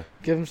another. Yeah,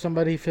 give him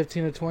somebody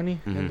 15 to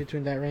 20 in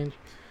between that range.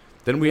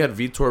 Then we had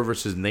Vitor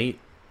versus Nate.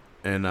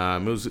 And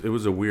it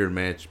was a weird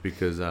match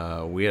because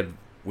we had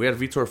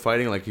Vitor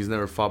fighting like he's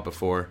never fought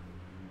before.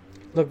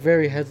 Looked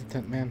very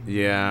hesitant, man.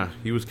 Yeah,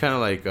 he was kind of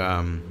like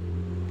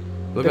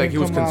looked like he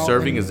was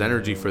conserving his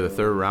energy for the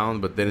third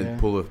round, but didn't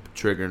pull a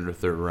trigger in the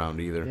third round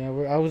either. Yeah,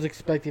 I was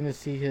expecting to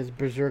see his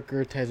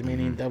Berserker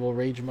Tasmanian Devil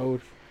Rage mode.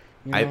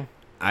 You know?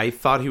 I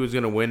thought he was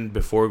gonna win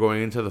before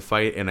going into the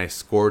fight, and I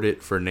scored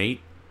it for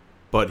Nate,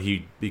 but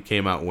he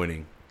came out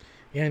winning.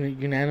 Yeah, and a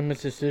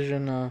unanimous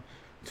decision.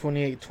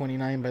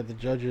 28-29 by the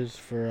judges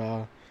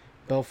for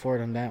Belfort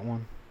on that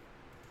one.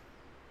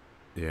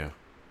 Yeah.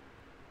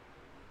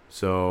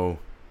 So,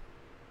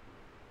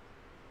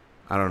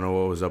 I don't know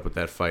what was up with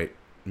that fight.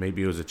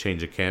 Maybe it was a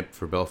change of camp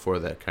for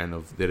Belfort that kind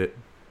of did it.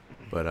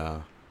 But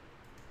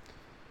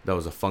that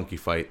was a funky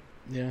fight.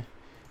 Yeah.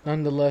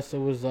 Nonetheless, it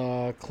was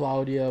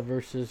Claudia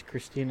versus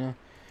Christina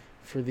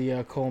for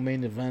the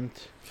co-main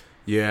event.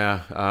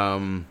 Yeah.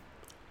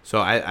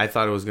 So I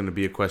thought it was going to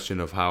be a question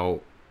of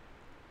how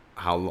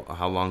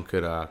long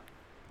could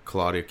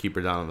Claudia keep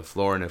her down on the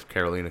floor, and if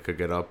Carolina could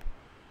get up.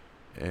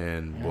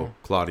 And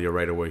Claudia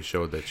right away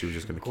showed that she was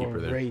just going to keep her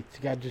there. Great,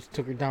 God just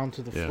took her down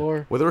to the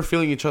floor. Well, they were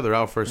feeling each other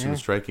out first in the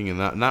striking,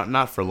 and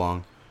not for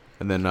long.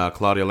 And then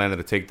Claudia landed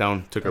a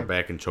takedown, took her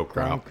back, and choked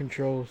her out. Ground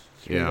control,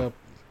 straight up.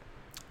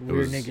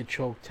 Rear naked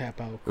choke,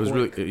 tap out. It was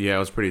it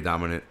was pretty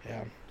dominant.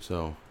 Yeah.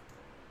 So,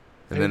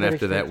 and then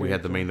after that, we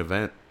had the main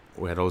event.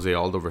 We had Jose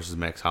Aldo versus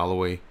Max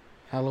Holloway.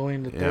 Holloway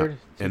in the third.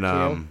 And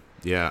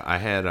I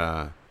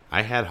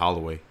had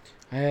Holloway.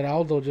 I had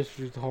Aldo just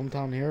for the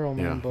hometown hero,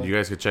 man. Yeah, but you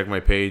guys could check my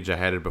page. I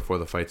had it before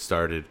the fight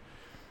started.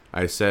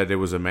 I said it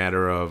was a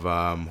matter of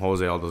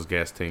Jose Aldo's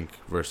gas tank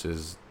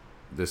versus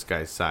this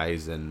guy's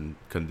size and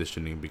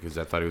conditioning, because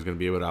I thought he was going to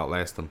be able to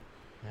outlast him.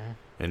 Yeah.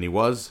 And he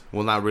was.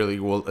 Well, not really.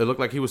 Well, it looked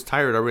like he was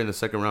tired already in the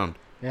second round.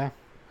 Yeah.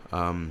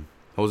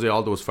 Jose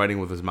Aldo was fighting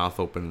with his mouth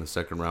open in the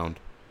second round.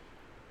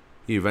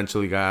 He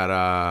eventually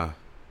got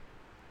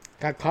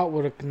caught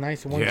with a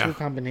nice 1-2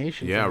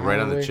 combination. Yeah, right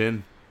on the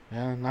chin.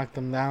 Yeah, knocked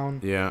him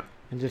down. Yeah.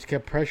 and just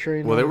kept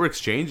pressuring. Well, him. they were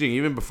exchanging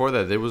even before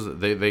that.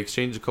 They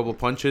exchanged a couple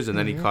punches, and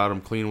then he caught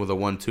him clean with a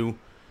 1-2,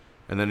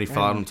 and then he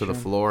followed him to the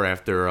floor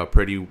after a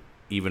pretty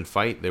even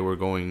fight. They were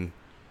going.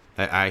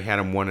 I had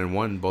him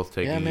 1-1, both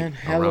taking. Yeah, man. a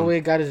Holloway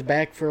round. got his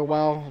back for a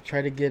while.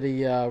 Tried to get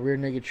a rear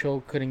naked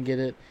choke, couldn't get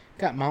it.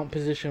 Got mount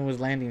position, was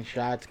landing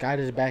shots. Got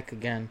his back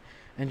again,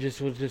 and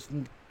was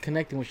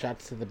connecting with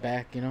shots to the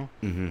back. You know.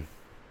 Mm-hmm.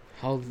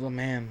 How's the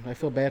man? I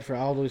feel bad for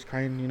Aldo. He's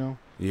crying. You know.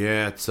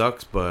 Yeah, it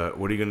sucks, but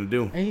what are you gonna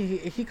do? And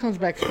he comes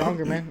back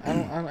stronger, man.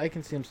 I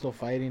can see him still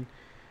fighting.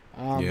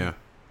 Yeah.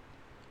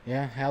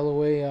 Yeah,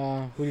 Holloway.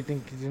 Who do you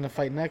think is gonna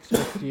fight next?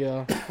 What's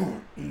the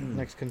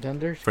next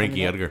contenders?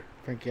 Frankie Edgar.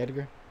 Frankie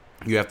Edgar.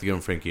 You have to give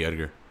him Frankie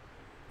Edgar.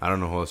 I don't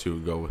know who else you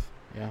would go with.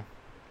 Yeah,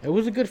 it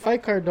was a good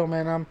fight card though,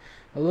 man. I'm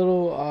a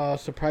little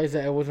surprised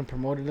that it wasn't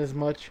promoted as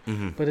much,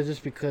 but it's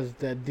just because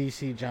that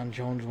DC John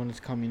Jones one is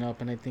coming up,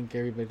 and I think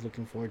everybody's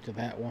looking forward to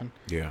that one.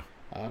 Yeah.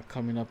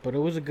 Coming up, but it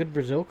was a good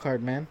Brazil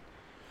card, man.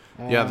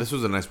 Yeah, this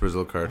was a nice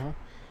Brazil card.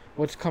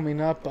 What's coming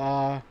up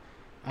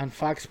on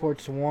Fox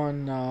Sports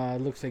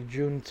 1? Looks like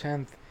June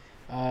 10th,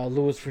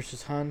 Lewis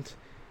versus Hunt.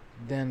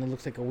 Then it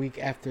looks like a week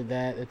after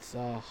that, it's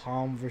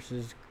Halm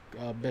versus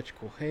Betch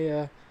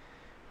Correa.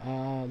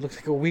 Looks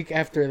like a week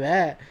after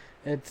that,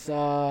 it's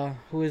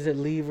who is it?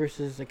 Lee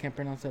versus, I can't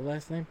pronounce that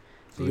last name.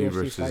 Lee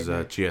versus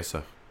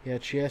Chiesa. Yeah,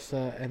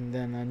 Chiesa, and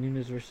then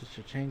Nunes versus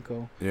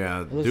Shevchenko. Yeah,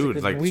 looks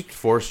dude, like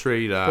four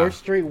straight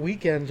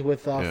weekends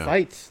with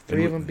fights.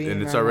 Three of them being.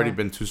 And it's already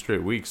been 2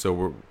 straight weeks, so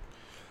we're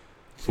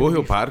Full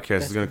Heel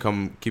Podcast is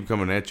gonna keep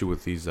coming at you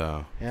with these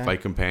fight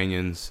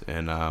companions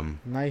and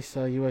nice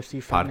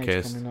UFC fight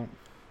podcast coming up.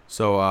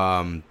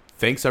 So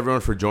thanks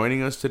everyone for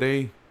joining us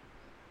today.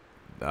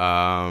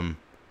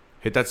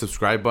 Hit that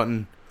subscribe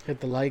button. Hit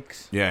the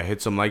likes. Yeah,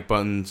 hit some like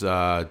buttons.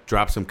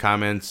 Drop some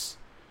comments.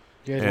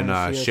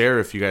 And share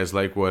if you guys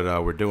like what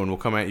we're doing. We'll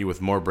come at you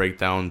with more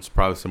breakdowns,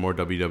 probably some more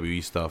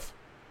WWE stuff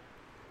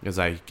as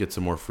I get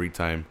some more free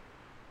time.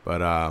 But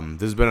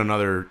this has been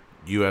another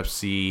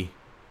UFC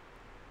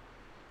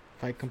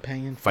fight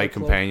companion,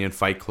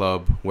 fight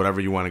club, whatever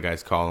you want to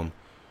guys call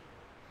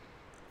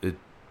them.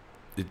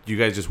 You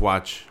guys just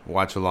watch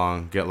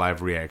along, get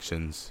live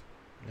reactions.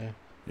 Yeah,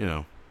 you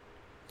know,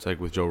 it's like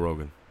with Joe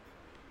Rogan.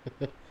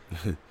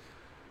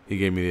 He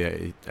gave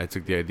me I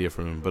took the idea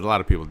from him, but a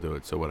lot of people do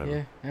it, so whatever.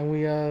 Yeah, and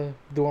we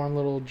do our own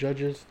little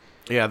judges.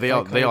 Yeah, they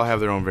all have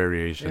their own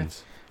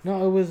variations. Yeah.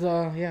 No, it was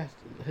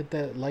hit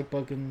that like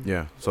button.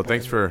 Yeah. So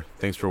thanks for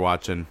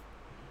watching.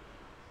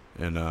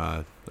 And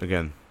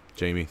again,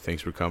 Jamie,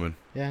 thanks for coming.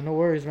 Yeah, no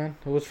worries, man.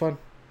 It was fun.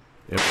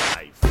 Yep.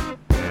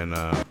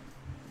 And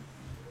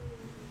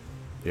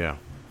yeah,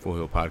 Full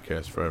Heel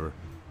Podcast forever,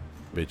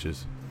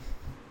 bitches.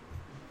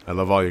 I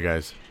love all you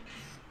guys.